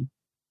is,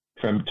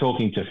 from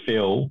talking to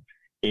Phil,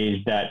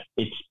 is that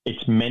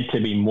it's meant to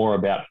be more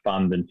about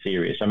fun than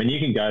serious. I mean, you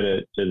can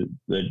go to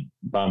the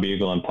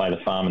Barnbougle and play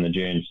the farm in the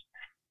dunes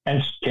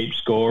and keep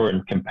score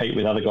and compete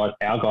with other guys.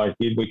 Our guys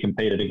did. We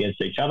competed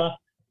against each other.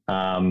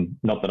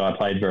 Not that I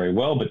played very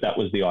well, but that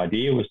was the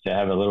idea, was to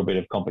have a little bit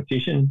of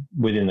competition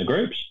within the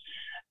groups.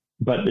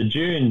 But the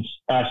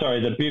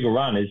the Bugle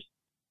Run is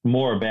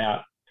more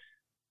about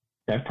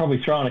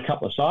probably throwing a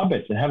couple of side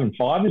bets and having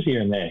fivers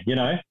here and there,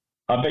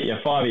 I bet you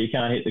a fiver you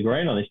can't hit the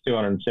green on this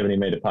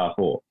 270-metre par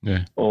 4.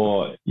 Yeah.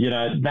 Or,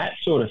 that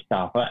sort of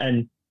stuff.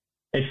 And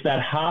it's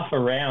that half a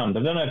round.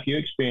 I don't know if you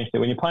experienced it.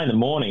 When you play in the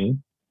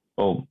morning,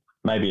 or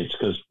maybe it's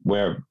because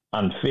we're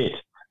unfit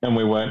and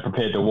we weren't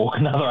prepared to walk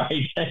another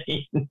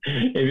 18.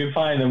 If you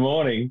play in the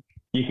morning,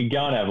 you could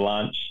go and have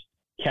lunch,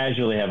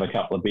 casually have a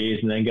couple of beers,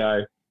 and then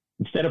go,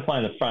 instead of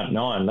playing the front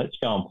 9, let's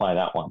go and play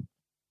that one.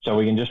 So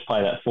we can just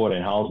play that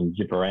 14 holes and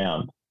zip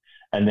around.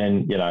 And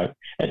then,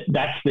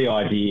 that's the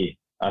idea,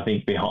 I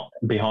think,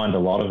 behind a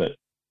lot of it.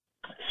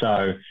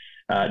 So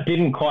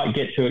didn't quite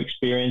get to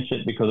experience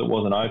it because it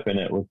wasn't open.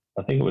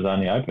 I think it was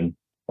only open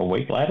a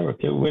week later or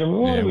two. We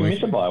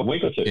missed it by a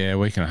week or two. Yeah, a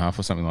week and a half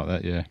or something like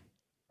that, yeah.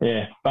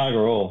 Yeah,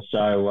 bugger all.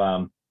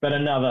 So, but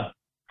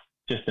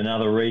just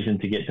another reason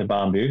to get to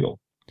Barnbougle.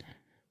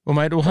 Well,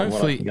 mate,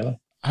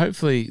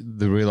 hopefully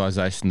the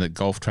realisation that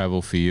golf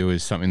travel for you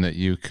is something that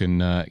you can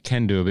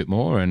do a bit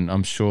more, and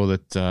I'm sure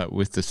that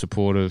with the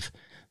support of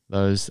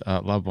those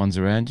loved ones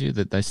around you,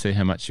 that they see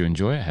how much you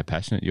enjoy it, how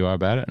passionate you are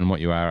about it, and what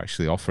you are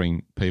actually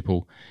offering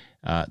people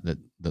that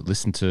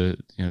listen to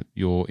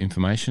your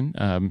information,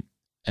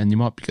 and you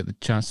might get the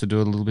chance to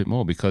do it a little bit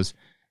more, because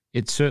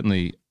it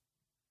certainly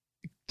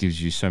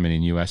gives you so many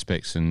new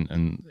aspects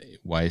and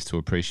ways to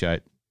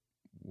appreciate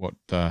what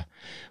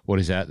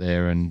is out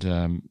there,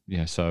 and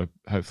so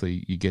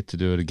hopefully you get to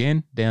do it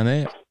again down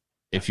there.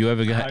 If you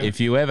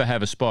ever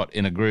have a spot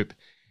in a group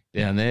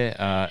down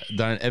there,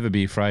 don't ever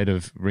be afraid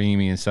of ringing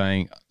me and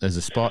saying there's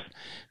a spot,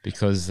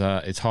 because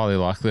it's highly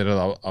likely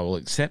that I will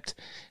accept.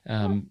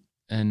 And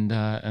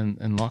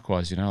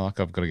likewise, like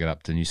I've got to get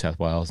up to New South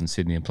Wales and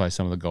Sydney and play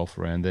some of the golf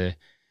around there.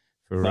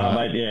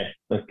 Mate, yeah,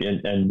 look,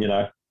 and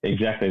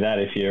exactly that.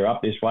 If you're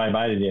up this way,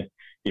 mate, and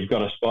you've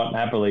got a spot,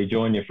 happily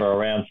join you for a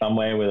round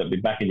somewhere, whether it be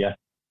back at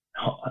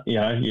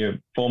your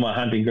former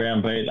hunting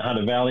ground, be it the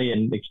Hunter Valley,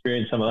 and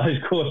experience some of those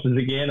courses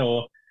again,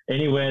 or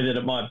anywhere that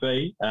it might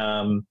be.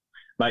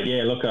 Mate,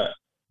 yeah, look,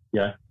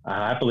 I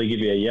happily give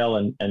you a yell,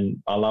 and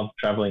I love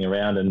travelling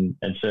around, and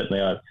certainly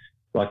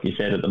like you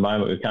said, at the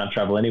moment we can't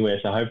travel anywhere,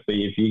 so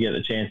hopefully if you get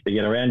the chance to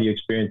get around, you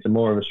experience some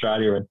more of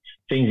Australia and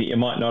things that you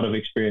might not have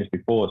experienced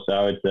before.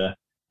 So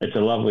it's a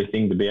lovely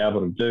thing to be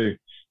able to do.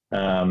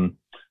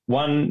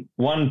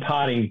 One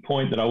parting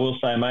point that I will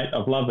say, mate,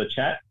 I've loved the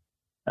chat.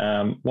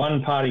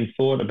 One parting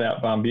thought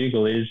about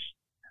Barnbougle is,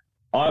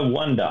 I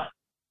wonder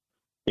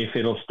if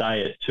it'll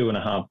stay at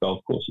 2.5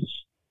 golf courses.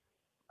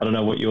 I don't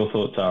know what your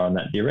thoughts are on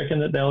that. Do you reckon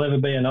that there'll ever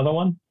be another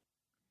one?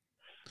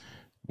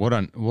 What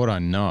I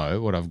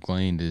know, what I've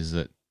gleaned, is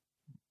that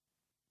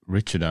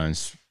Richard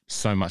owns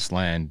so much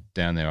land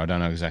down there. I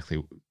don't know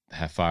exactly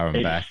how far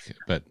and back,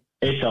 but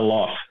it's a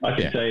lot. I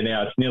can tell you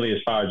now, it's nearly as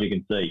far as you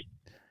can see.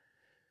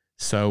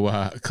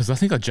 So, because I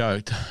think I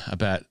joked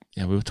about,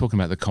 we were talking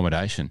about the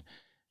accommodation,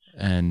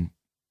 and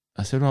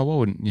I said, well, why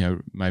wouldn't,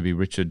 maybe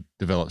Richard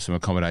develop some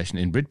accommodation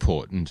in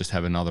Bridport and just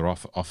have another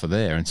offer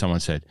there? And someone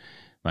said,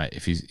 mate,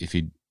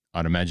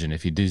 I'd imagine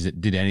if he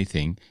did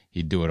anything,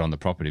 he'd do it on the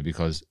property,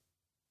 because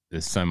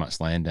there's so much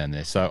land down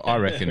there. So I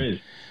reckon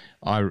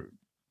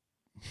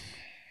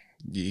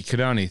you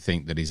could only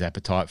think that his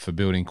appetite for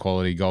building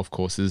quality golf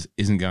courses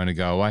isn't going to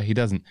go away. He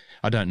doesn't.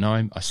 I don't know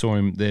him. I saw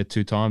him there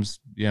 2 times.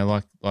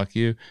 Like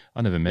you.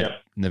 I never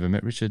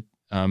met Richard.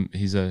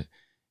 He's a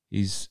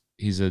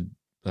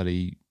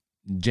bloody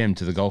gem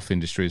to the golf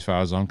industry as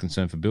far as I'm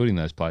concerned for building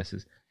those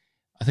places.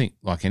 I think,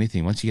 like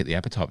anything, once you get the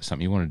appetite for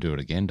something, you want to do it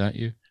again, don't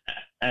you?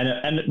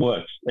 And it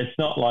works. It's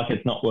not like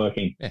it's not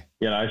working.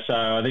 Yeah. So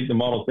I think the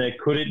model's there.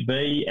 Could it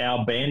be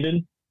our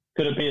Bandon?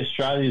 Could it be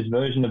Australia's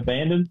version of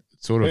Bandon?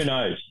 Who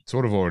knows?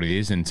 Sort of already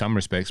is in some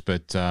respects,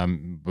 but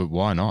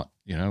why not?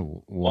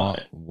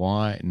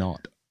 Why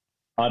not?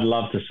 I'd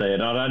love to see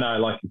it. I don't know.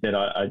 Like you said,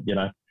 I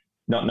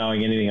not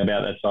knowing anything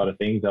about that side of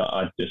things,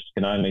 I just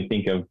can only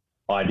think of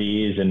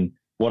ideas and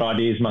what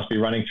ideas must be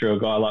running through a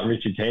guy like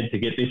Richard's head to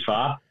get this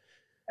far.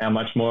 How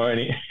much more has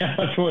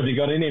he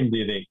got in him, do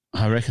you think?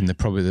 I reckon that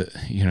probably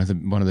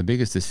one of the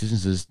biggest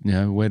decisions is,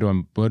 where do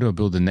I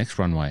build the next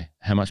runway?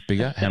 How much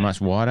bigger? How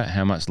much wider?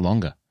 How much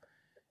longer?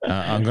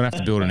 I'm going to have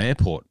to build an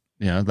airport.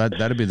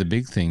 That'd be the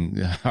big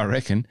thing, I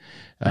reckon,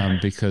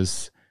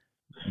 because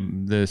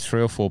there's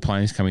 3 or 4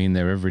 planes coming in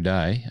there every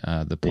day.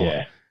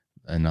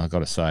 And I've got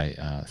to say,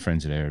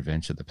 friends at Air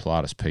Adventure, the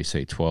Pilatus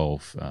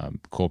PC-12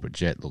 corporate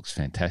jet looks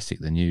fantastic.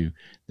 The new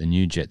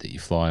jet that you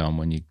fly on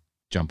when you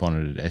jump on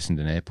it at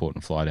Essendon Airport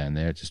and fly down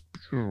there. It just,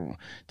 do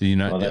you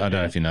know? I don't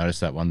know if you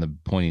noticed that one, the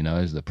pointy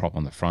nose, the prop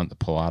on the front, the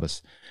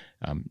Pilatus.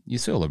 You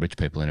see all the rich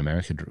people in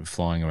America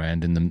flying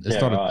around in them.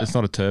 It's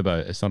not a turbo.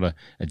 It's not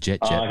a jet.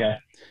 Okay.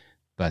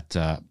 But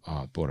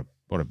I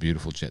What a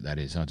beautiful jet that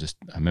is. I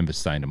remember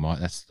saying to Mike,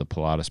 that's the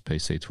Pilatus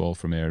PC-12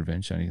 from Air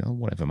Adventure. And he goes, oh,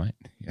 whatever, mate.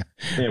 Yeah.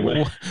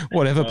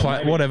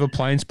 Whatever,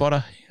 plane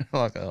spotter.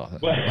 Like,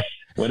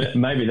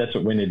 maybe that's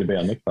what we need to be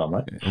on next time,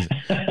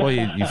 mate. Well,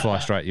 you fly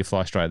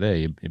straight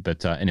there.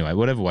 But anyway,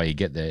 whatever way you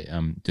get there,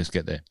 just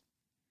get there.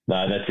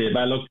 No, that's it,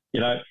 mate. Look,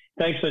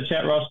 thanks for the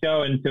chat,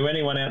 Roscoe, and to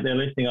anyone out there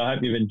listening, I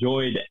hope you've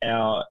enjoyed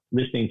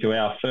listening to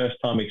our first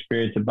time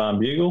experience at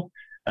Barnbougle.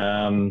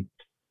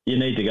 You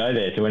need to go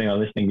there. To anyone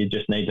listening, you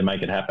just need to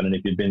make it happen. And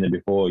if you've been there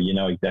before, you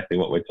know exactly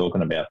what we're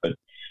talking about. But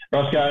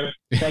Roscoe,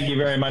 thank you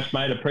very much,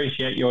 mate.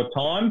 Appreciate your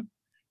time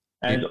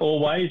as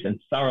always, and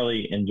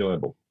thoroughly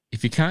enjoyable.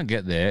 If you can't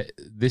get there,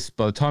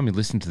 by the time you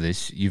listen to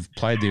this, you've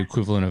played the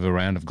equivalent of a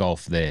round of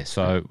golf there.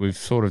 So we've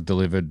sort of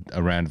delivered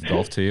a round of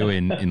golf to you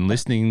in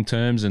listening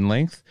terms and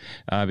length,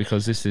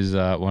 because this is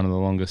one of the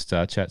longest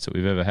chats that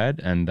we've ever had.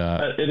 And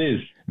it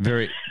is.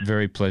 Very,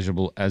 very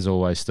pleasurable, as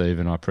always, Steve,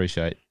 and I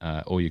appreciate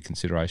all your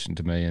consideration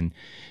to me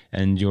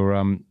and your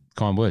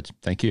kind words.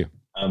 Thank you.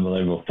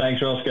 Unbelievable.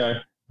 Thanks, Roscoe.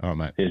 All right,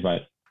 mate. Cheers,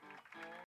 mate.